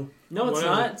 2. No, it's What is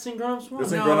not. it? It's in Grown Ups 1.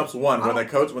 It's in No, Grown Ups 1 I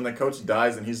when the coach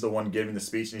dies and he's the one giving the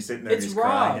speech and he's sitting there It's and he's Rob.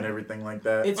 crying and everything like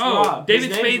that. It's Oh, Rob. David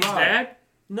His name's Spade's Rob. dad?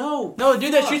 No. No, the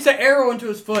dude that shoots the arrow into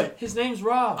his foot. His name's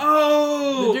Rob.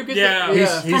 Oh, The dude gets yeah. the-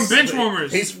 yeah. From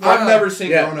Benchwarmers. I've never seen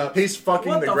Grown yeah, Ups. he's fucking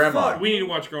What the the grandma. fuck? We need to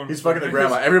watch Grown Ups. He's fucking the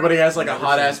grandma. Everybody has like a Never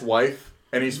hot seen ass wife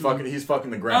and he's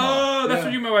fucking the grandma. Oh, that's Yeah.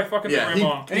 what you meant by fucking Yeah, the he-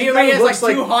 grandma. And He he kinda has looks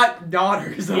like two like- hot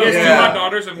daughters. He has two Yeah. hot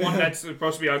daughters and one that's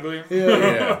supposed to be ugly.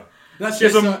 Yeah. That's She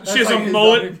has his a- son- she has that's a like his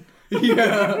mullet. daughter.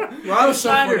 Yeah. Rob was so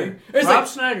funny. Schneider. It's Rob like-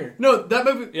 Schneider. No, that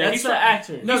movie. Yeah, That's he's the from,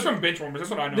 actor. he's from Benchwarmers. That's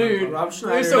what I know. Dude, him from. Rob It's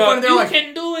Schneider. so funny. They're You like,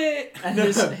 can do it. And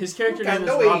his character name is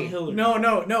Canoe. Rob Hiller.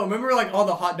 no. Remember, like all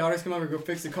the hot daughters come over to go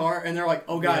fix the car, and they're like,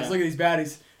 "Oh, guys, Yeah. look at these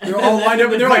baddies. And They're all then lined up,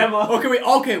 the and they're grandma.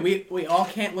 like, we all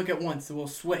can't look at once, so we'll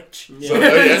switch." Yeah. So,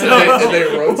 and they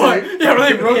rotate. Yeah,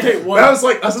 they rotate one. That was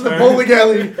in the bowling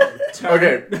alley. Turn.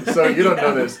 Okay, so you don't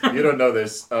know this. You don't know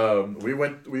this. We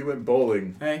went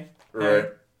bowling, Hey, right?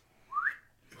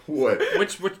 What?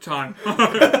 Which time?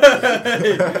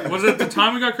 Was it the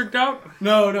time we got kicked out?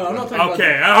 no, I'm not talking about.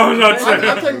 Okay, I was not I'm saying.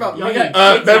 talking about Y'all me.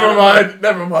 got- Never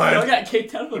Y'all mind. got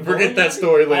kicked out of the Forget bowling that alley?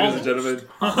 story, ladies and gentlemen.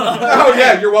 Oh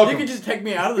yeah, you're You welcome. could just take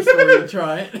me out of the story and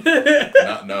try it.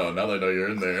 Now that I know you're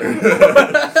in there.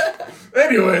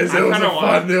 Anyways, it was a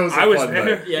fun there.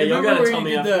 night. Yeah, y'all Remember gotta where tell you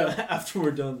me did after, after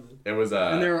we're done. It was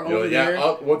And they were over there.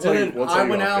 We'll tell And you. then We'll I tell you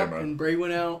went off out, camera. and Bray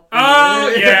went out. Oh,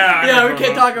 yeah. Yeah, we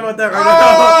can't talk about that right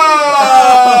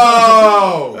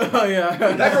Oh! now. Oh yeah.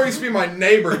 That girl used to be my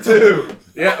neighbor too.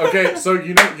 Yeah. Okay. So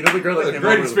you know the girl that What a came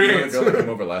great over. experience. You know the girl that came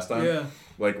over last time. Yeah.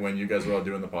 Like when you guys were all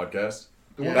doing the podcast.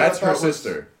 The That's one I her thought was-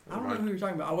 sister. I don't know who you're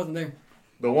talking about. I wasn't there.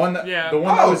 The one that. Yeah. The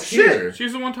one that Oh, was shit. here.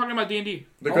 She's the one talking about D&D.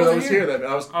 The I girl that wasn't was here. here. That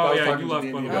I was. Oh, I was yeah, talking you to left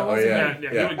Dee one Dee of about. them. Oh yeah.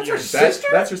 Yeah, Yeah. you That's her Yes. sister?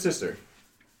 That's her sister.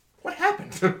 What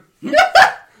happened? Oh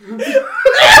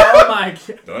my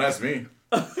god. Don't ask me.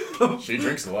 She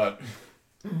drinks a lot.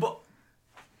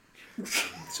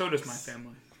 So does my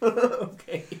family.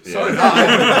 Okay. So did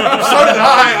I. So did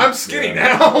I. I'm skinny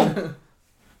Yeah. now.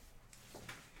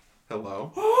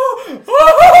 Hello.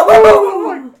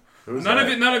 Who's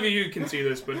None that? of you can see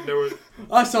this, but there was,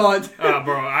 I saw it.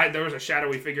 bro. There was a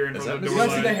shadowy figure in Is front of that the You door.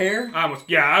 guys see the hair?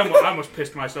 I almost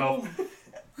pissed myself.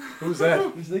 Who's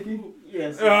that? Miss Nikki?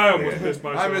 Yes. I almost Yeah. pissed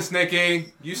Hi, myself. Miss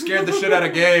Nikki. You scared the shit out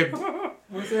of Gabe.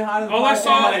 Wanna say hi to the All I podcast?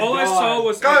 saw, my all I God. saw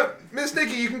was Come, Miss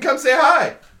Nikki. You can come say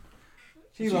hi.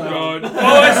 God. All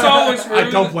I saw was her. I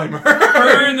don't blame her.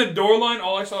 Her in the door line.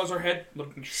 All I saw was her head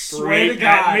looking straight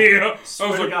at me. I Swear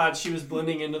was to like, God, she was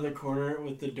blending into the corner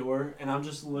with the door, and I'm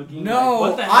just looking. No, like,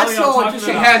 what the hell I are y'all saw talking just-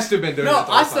 She about? has to have been doing No, it. the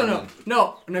whole I still time,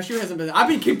 know. No, she hasn't been. I've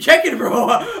been keep checking, bro.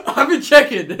 I've been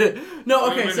checking.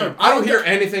 No, okay, so I don't hear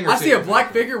anything. Or I see a anything.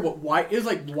 black figure with white. It was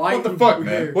like white. What the and fuck,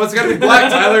 hair. man? Well, it's gotta be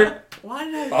black, Tyler. Why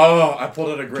did I? Oh, I pulled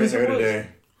out a gray Because it hair was- today.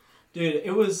 Dude,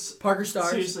 it was Parker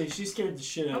Stars. seriously. She scared the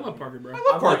shit I out of love me. Parker, bro.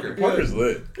 I love Parker. Parker's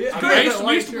lit. Yeah, I used but to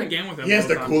play like- game with him. He has all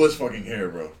the time. coolest fucking hair,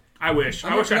 bro. I wish. I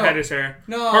I'm wish I not- had his hair.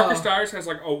 No. Parker Stars has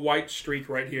like a white streak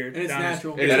right here. And it's down his-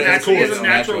 natural. It's It is natural. cool. He has It's a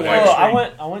natural natural. white Oh,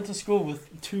 streak. I went to school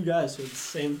with 2 guys, so it's the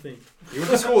same thing. You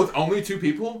went to school with only 2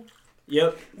 people?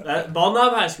 Yep, Bald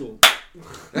Knob High School.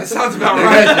 That sounds about You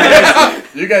right. guys,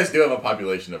 you guys do have a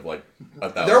population of like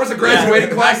 1,000. There was a graduating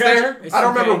Yeah. class there. It's I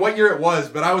don't remember okay. what year it was,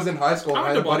 but I was in high school. I And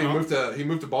went my to buddy Baldwin.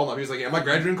 moved to Baldwin. He was like, "Yeah, my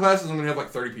graduating class is only gonna have like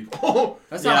 30 people."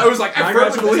 That's Yeah. how I was like, I My firmly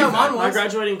graduating- believe that's how that. mine My was.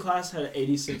 graduating class had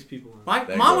 86 people in it. Mine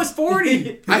Thank God. was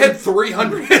 40. I had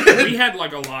 300. We had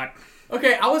like a lot.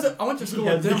 Okay, I went to school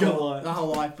Yeah, with them think a lot. the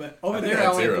whole life, but over I there think I I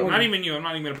had only zero. 40. Not even you. I'm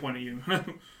not even gonna point at you.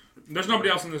 There's nobody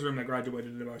else in this room that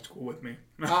graduated at our school with me.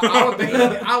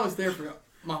 I was there for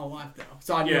my whole life though,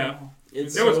 so I knew Yeah. them all.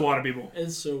 It's There was a so- lot of people.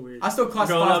 It's so weird. I still Growing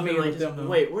classify up me in with like, them though.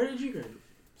 wait, where did you graduate?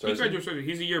 He graduated.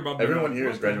 He's a year above me. Everyone here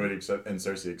is graduated except in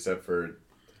Cersei except for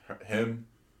him,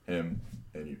 and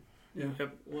you.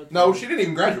 What No, the- she didn't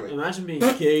even graduate. Imagine being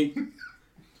gay.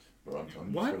 Bro, I'm telling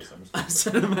you, What? it's good I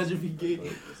said imagine being gay.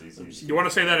 It's easy. You want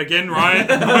to say that again, Ryan?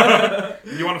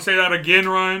 You want to say that again,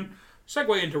 Ryan?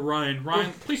 Segue into Ryan.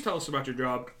 Ryan, please tell us about your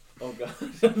job. Oh god,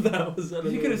 that was.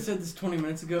 You could have said this 20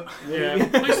 minutes ago. Yeah,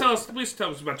 please tell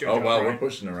us about your Oh job. wow, Ryan. we're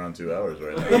pushing around 2 hours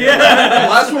right now. The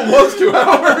last one was 2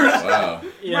 hours. Wow.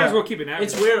 Yeah. Might as well keep it average.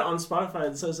 It's weird on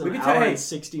Spotify. It says an We could hour tell- and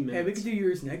 60 minutes. Hey, we could do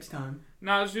yours next time.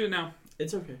 No, let's do it now.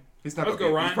 It's okay. He's not. Let's gonna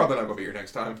go, be- Ryan. He's probably not gonna be here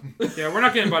next time. Yeah, we're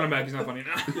not getting bottom back. He's not funny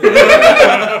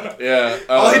now. Yeah.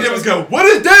 All he did was go, "What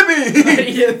does that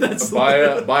mean?" Yeah, that's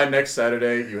By next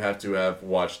Saturday, you have to have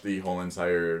watched the whole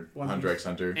entire Hunter x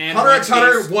Hunter. And Hunter x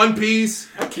Hunter, One Piece. One Piece,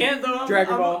 I can't though.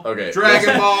 Dragon Ball. Okay.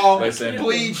 Dragon Ball, Listen.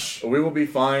 Bleach. We will be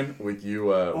fine with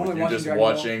you. Only With you watching just Dragon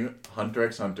Ball. watching Hunter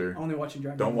x Hunter. Only watching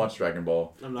Dragon Don't Ball. watch Dragon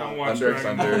Ball. I'm Don't not. watch Hunter x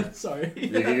Dragon Ball. Hunter. Sorry.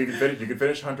 You can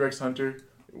finish Hunter x Hunter.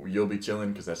 You'll be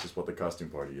chilling because that's just what the costume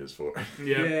party is for.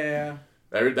 Yeah.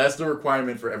 Yeah. That's the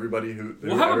requirement for everybody who.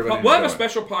 We'll have everybody a who's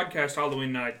special podcast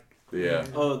Halloween night. going. Yeah.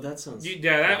 Oh, that sounds.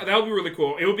 Yeah, that would be really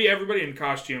cool. It will be everybody in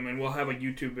costume, and we'll have a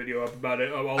YouTube video up about it.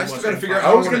 Of all I of still us gotta in figure out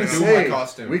costume. how I was I'm gonna gonna do my say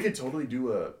costume. we could totally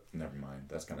do a. Never mind.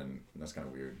 That's kind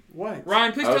of weird. What?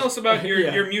 Ryan, please I was- tell us about your,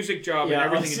 Yeah. your music job Yeah,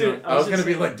 and everything I you're was doing. I was gonna just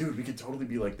be saying- like, dude, we could totally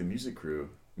be like the music crew,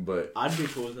 but I'd be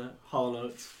cool with that. Hollow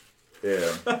Notes.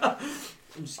 yeah.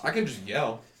 I'm just, I can just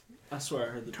yell. I swear I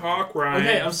heard the Talk, Ryan.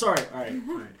 Okay, I'm sorry. All right.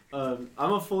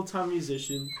 I'm a full-time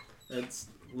musician. That's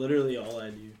literally all I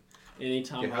do.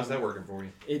 Anytime. Yeah, how's that working for you?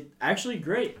 It actually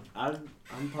great. I'm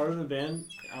part of the band.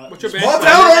 What's your band? Small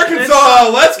town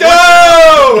Arkansas, let's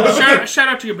go! shout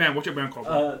out to your band. What's your band called?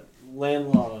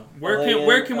 Landlaw.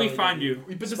 Where can we find you?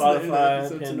 We put this in the Spotify, episode,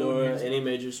 so no one Pandora, hears it. any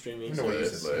major streaming. You know what it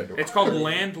service. is. It's called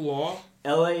Land Law.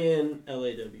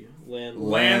 LANLAW. Landlaw.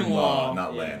 Land law, Law.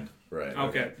 not Yeah. land. Right.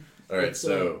 Okay. All right. It's,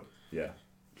 So yeah.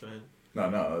 Go ahead.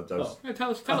 No. That was. Yeah,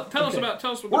 tell us okay. tell us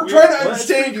what We're the trying weird, to Well, that's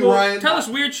understand pretty you, cool. Ryan. tell us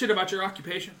weird shit about your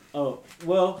occupation. Oh,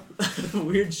 well,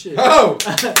 weird shit. Oh,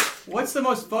 What's the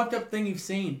most fucked up thing you've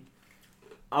seen?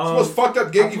 it's the most fucked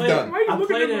up gig I you've played- done. Why are you I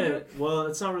looking played at me? it. Well,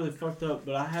 it's not really fucked up,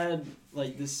 but I had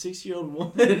like this 6-year-old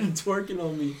woman twerking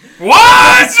on me.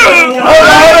 What?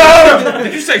 Hold on.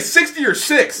 Did you say 60 or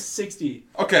 6? 60.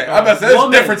 Okay, I bet there's a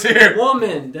Woman. difference here.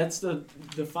 Woman. That's the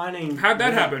defining. How'd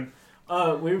that happen?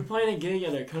 We were playing a gig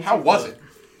at a country. How was club. it?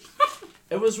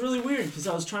 It was really weird because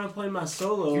I was trying to play my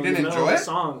solo You in the didn't middle enjoy of the it?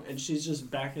 song, and she's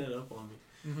just backing it up on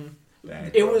me.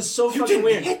 Dang, It bro. was so fucking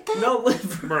weird. No,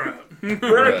 Bruh.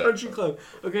 we're at a country club.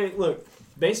 Okay, look.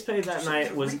 Base pay that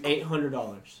night was $800.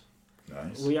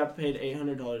 Nice. We got paid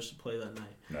 $800 to play that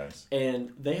night. Nice.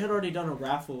 And they had already done a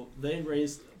raffle. They had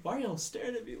raised. Why are y'all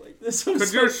staring at me like this? I'm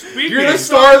Because so- you're speaking. You're the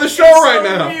star of the show it's right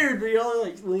so now. Weird, but y'all are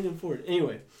like leaning forward.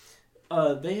 Anyway,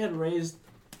 they had raised.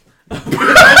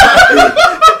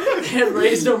 They had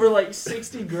raised over like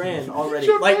 60 grand already,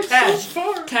 like cash.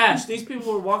 Cash. These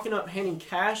people were walking up handing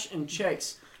cash and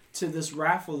checks to this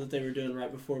raffle that they were doing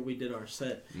right before we did our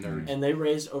set, Nerds. and they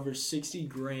raised over 60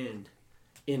 grand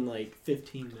in like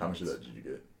 15 minutes. How much of that did you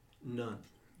get? None.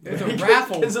 It was a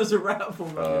raffle. Because it was a raffle.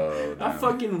 Man. Oh, I damn.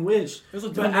 fucking wish. It was a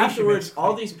But donation, afterwards, basically.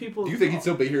 all these people. Do you think he'd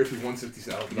still be here if he won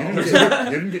 $60,000?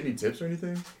 You didn't get any tips or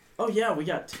anything? Oh yeah, we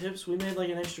got tips. We made like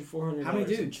an extra $400. How many in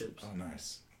dudes? chips. Oh,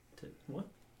 nice. What?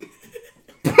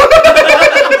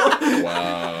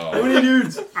 Wow. How many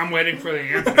dudes? I'm waiting for the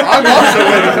answer. I'm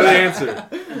also waiting for the answer.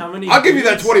 How many? I'll give you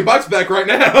that $20 back right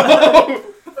now.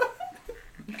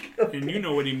 And you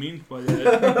know what he means by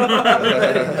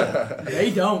that.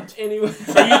 They don't. Anyway.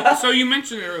 So you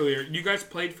mentioned earlier, you guys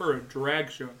played for a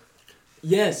drag show.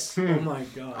 Yes. Oh my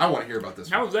god. I want to hear about this.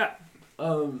 How was that?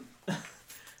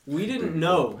 We didn't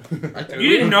know. You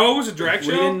didn't know it was a drag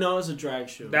show? We didn't know it was a drag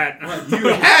show. That You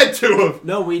had to have.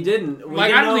 No, we didn't. We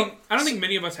like didn't I don't think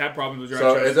many of us had problems with drag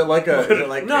So shows. is it like No,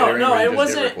 it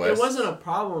wasn't. wasn't a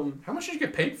problem. How much did you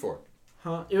get paid for?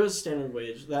 Huh? It was standard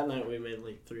wage. That night we made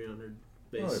like 300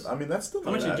 base. I mean, that's still. How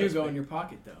much did you go in your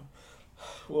pocket though?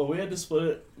 Well, we had to split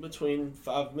it between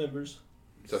 5 members.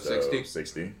 So 60?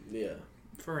 60. Yeah.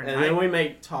 For a And night? then we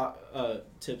make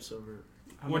tips over.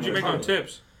 What'd you make on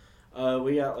tips?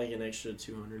 We got like an extra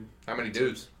 200. How many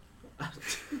dudes?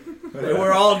 They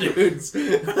were all dudes.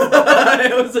 It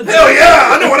was a Hell yeah!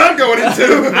 I know what I'm going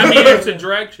into. I mean, it's a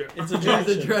drag show. It's a drag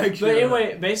It's a show. drag show. But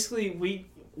anyway, basically,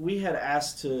 we had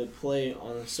asked to play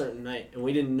on a certain night, and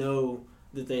we didn't know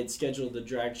that they had scheduled the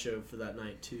drag show for that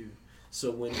night too.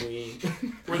 So when we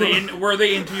Were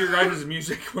they into your guys'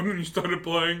 music when you started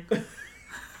playing?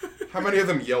 How many of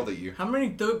them yelled at you? How many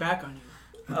threw it back on you?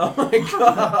 oh my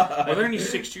god, Are there any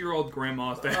 60-year-old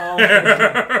grandmas there? oh my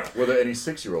god. Were there any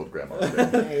 6-year-old grandmas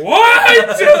there? What?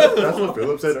 That's what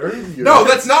Philip said earlier. No,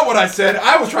 that's not what I said.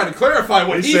 I was trying to clarify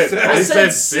what he said. I He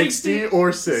said said 60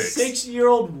 or 6.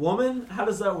 6-year-old woman? How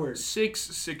does that work?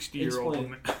 60-year-old Explain.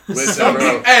 women. Listen, Some bro.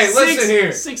 people, hey, listen here.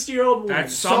 60-year-old woman.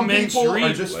 That's Some some men's people are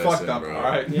dream. just Listen, fucked up, bro.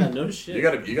 alright? Yeah, no shit. You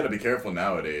gotta be careful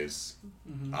nowadays.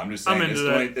 I'm just saying I'm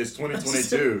into it's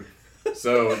 2022.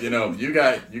 So, you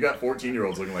got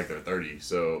 14-year-olds looking like they're 30.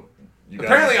 So you gotta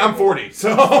Apparently be I'm careful. 40, so...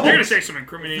 You're gonna say some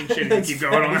incriminating shit if you keep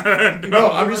going on.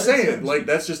 No, I'm just saying, like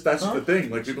that's just the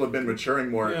thing. Like people have been maturing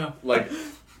more, Yeah. like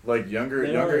younger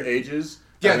ages.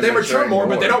 Yeah, have they been mature maturing more,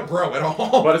 but they don't grow at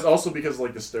all. But it's also because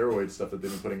like the steroid stuff that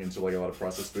they've been putting into like a lot of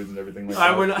processed foods and everything like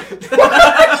that. I would not.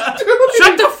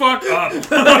 Shut the fuck up.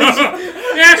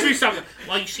 Ask me something.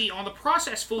 Well, you see, all the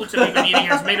processed foods that we've been eating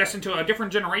has made us into a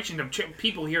different generation of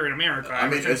people here in America. I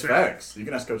mean, it's facts. You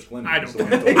can ask Coach Flynn. I He's don't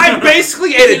the one who told I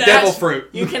basically ate a can devil ask- fruit.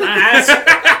 You can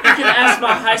ask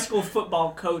my high school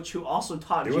football coach who also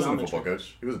taught He wasn't a geometry. football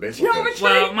coach. He was a baseball coach.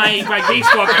 Well, my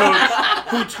baseball coach,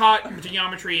 who taught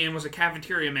geometry and was a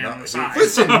cafeteria man on the side.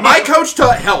 Listen, my coach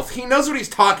taught health. He knows what he's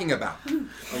talking about.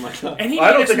 Oh my god. And he I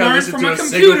made don't us think I learn listened from to a a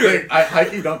single computer. thing.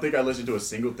 I don't think I listened to a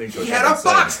single thing Coach He had Flynn a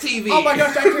box said. TV. Oh my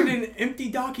gosh, I turned in empty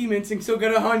documents and still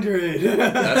got 100.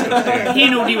 That's Coach Flynn. He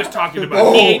knew what he was talking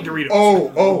about. He ate Doritos.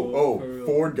 Oh!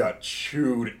 Ford got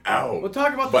chewed out. We'll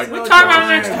talk about By- this. We'll another talk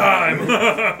about it time. next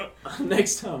time.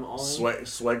 Next time, all in.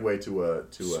 Swagway to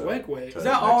Swagway. to Is that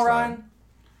next all, time.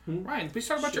 Ryan? Ryan, please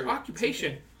talk about your Sure.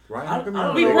 occupation. Ryan, I how come don't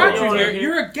you're We know. not brought there? you Oh, here. yeah.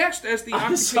 You're a guest as the I'm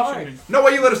occupation. sorry. No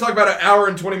way you let us talk about an hour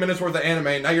and 20 minutes worth of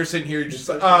anime. Now you're sitting here, you're just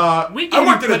like, We give I you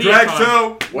worked at a plenty of drag time.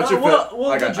 show. What's No, your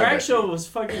well, I the got drag you. show was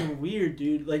fucking weird,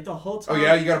 dude. Like the whole Oh time.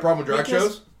 yeah, you got a problem with drag Because-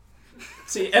 shows?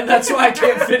 See, and that's why I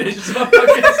can't finish. So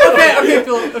Okay,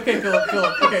 Philip. Okay, chill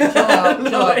out.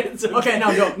 No, it's okay. Okay,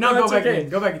 now go. Now No, go it's back okay. again.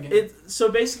 Go back again. So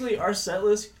basically, our set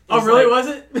list. Oh, is really? like- Was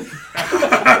it? I'm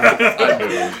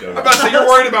about to say you're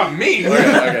worried about me.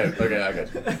 Okay, I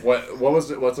got you.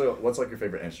 What's like your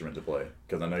favorite instrument to play?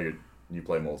 Because I know you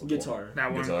play multiple. Guitar.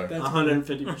 That one. Guitar. That's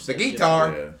 150%. The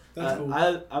guitar. Yeah. That's cool.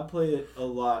 I play it a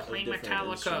lot. Play of different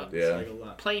Metallica. instruments, Yeah. like a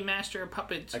lot. Play Master of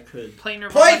Puppets. I could. Play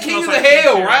Nirvana. Play King of Smells the Like Teen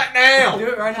Hill Spirit. right now. Do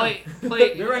it right now.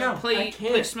 Play Do it right now. I Play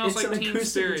can't. Smells It's Like an Teen acoustic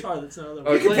Spirit. guitar. That's another Oh,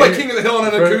 one. You can Play- play King of the Hill on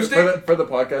an acoustic? For the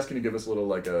podcast, can you give us a little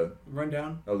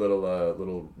Rundown.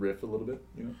 little riff a little bit?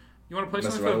 You know? You want to play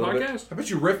Mess something for the around a little podcast? I bet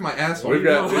you riff my ass off. We've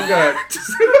got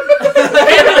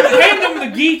Hand him the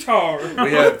guitar.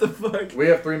 What the fuck? we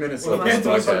have 3 minutes left am in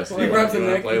the I supposed podcast. to play? You Grab wanna the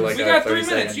neck. play like We a got 30 3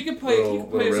 minutes. second You can play. You can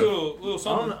play a riff? little I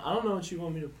something. don't know what you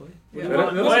want me to play. Yeah. What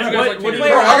do you guys like to do? Bro,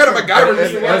 I got a MacGyver It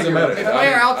machine doesn't matter. here.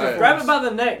 Play our outro. Grab it by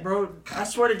the neck, bro. I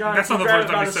swear to God, That's if you not the grab first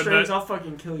it time by you the said strings, that. I'll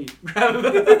fucking kill you. Grab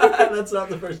it. That's not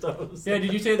the first time I was. Yeah,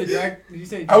 did you say the drag? Did you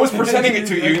say? I was presenting it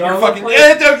to you, and you're I'll fucking.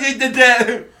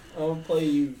 play- I'll play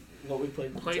you what we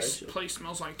played. with the drag show. Play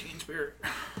Smells Like Teen Spirit.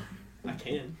 I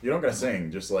can. You don't gotta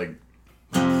sing, just like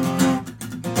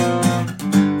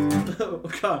Oh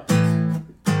God.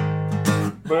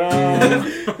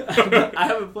 I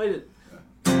haven't played it.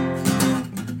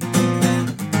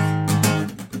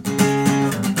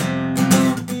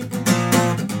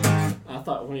 I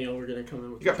thought one of y'all were gonna come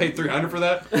in with. You got paid $300 for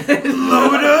that?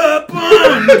 Load up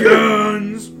on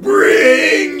guns.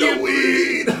 bring the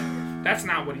weed. That's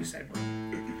not what he said, bro.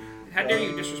 How dare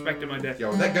you disrespect my death?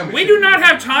 Yo, that gummy. We do not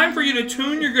have time for you to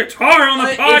tune your guitar on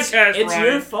the podcast, It's Ryan.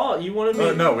 your fault. You wanted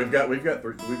me. No, we've got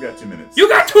 2 minutes. You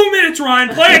got 2 minutes, Ryan.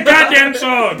 Play a goddamn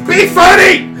song. Be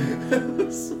funny.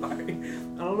 Sorry.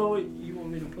 I don't know what you want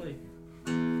me to play.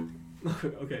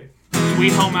 Okay.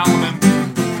 Sweet Home Alabama.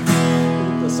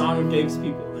 The song of Gabe's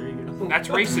people. There you go. That's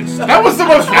racist. That was the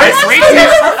most That's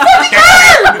racist.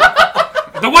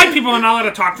 The white people are not allowed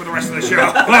to talk for the rest of the show.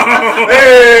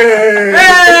 Hey!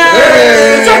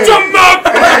 Shut your mouth!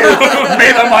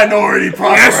 May the minority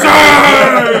prosper. Yes,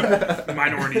 sir! The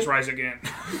minorities rise again.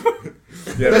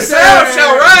 Yeah, The sound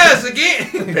shall rise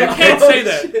again. I can't say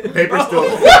that. Paper still.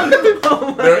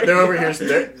 They're over here.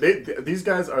 These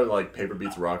guys are like Paper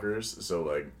Beats rockers. So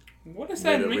like. What does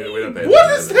that mean? We don't pay What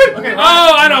is that? Okay, Oh,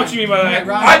 I know what you mean by that.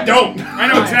 Ryan, I don't. I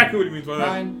know exactly what he means by that.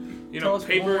 Ryan, You tell know, us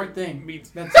paper one more thing.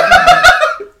 beats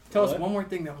Tell us one more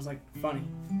thing that was like funny.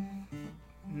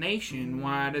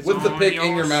 nationwide. Is With the on pick your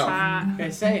in your mouth. side. Okay,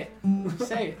 say it.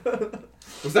 Say it.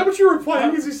 Was that what you were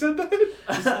playing as you said that?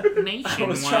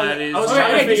 Nationwide is I was on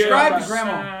trying to your figure out describe the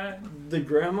grandma. side. The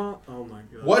grandma? Oh my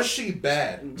god. Was she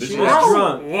bad? She Bro, was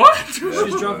drunk. What? She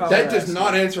was drunk off That her does ass.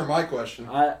 not answer my question.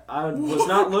 I was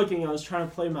not looking. I was trying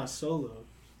to play my solo.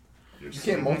 You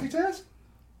can't multitask?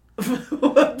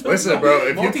 Listen, bro.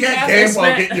 If you Multitask can't game is while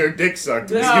meant- getting your dick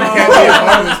sucked, you No. can't be a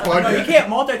part of this No, you podcast. can't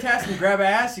multitask and grab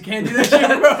ass. You can't do that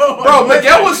shit, bro. Bro,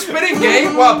 Miguel was spitting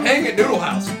game while paying at Noodle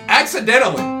House.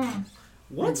 Accidentally.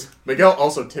 What? Miguel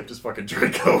also tipped his fucking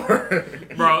drink over.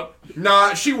 Bro,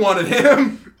 Nah, she wanted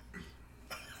him.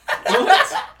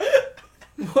 What?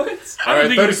 What? I All don't right,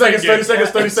 think 30 you seconds, said 30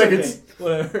 seconds, 30 It's seconds.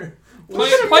 okay.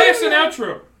 Whatever. play us an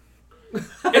outro.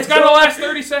 It's got to last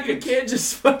 30 You seconds. can't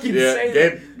just fucking Yeah, say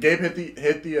that. Gabe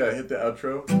hit the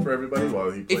outro for everybody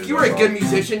while he plays. If you were a good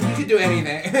musician, you could do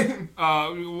anything.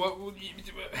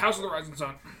 House of the Rising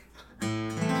Sun.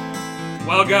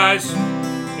 Well, guys,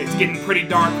 it's getting pretty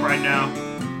dark right now.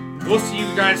 We'll see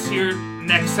you guys here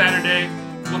next Saturday.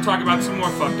 We'll talk about some more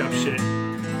fucked up shit.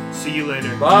 See you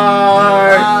later.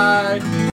 Bye. Bye.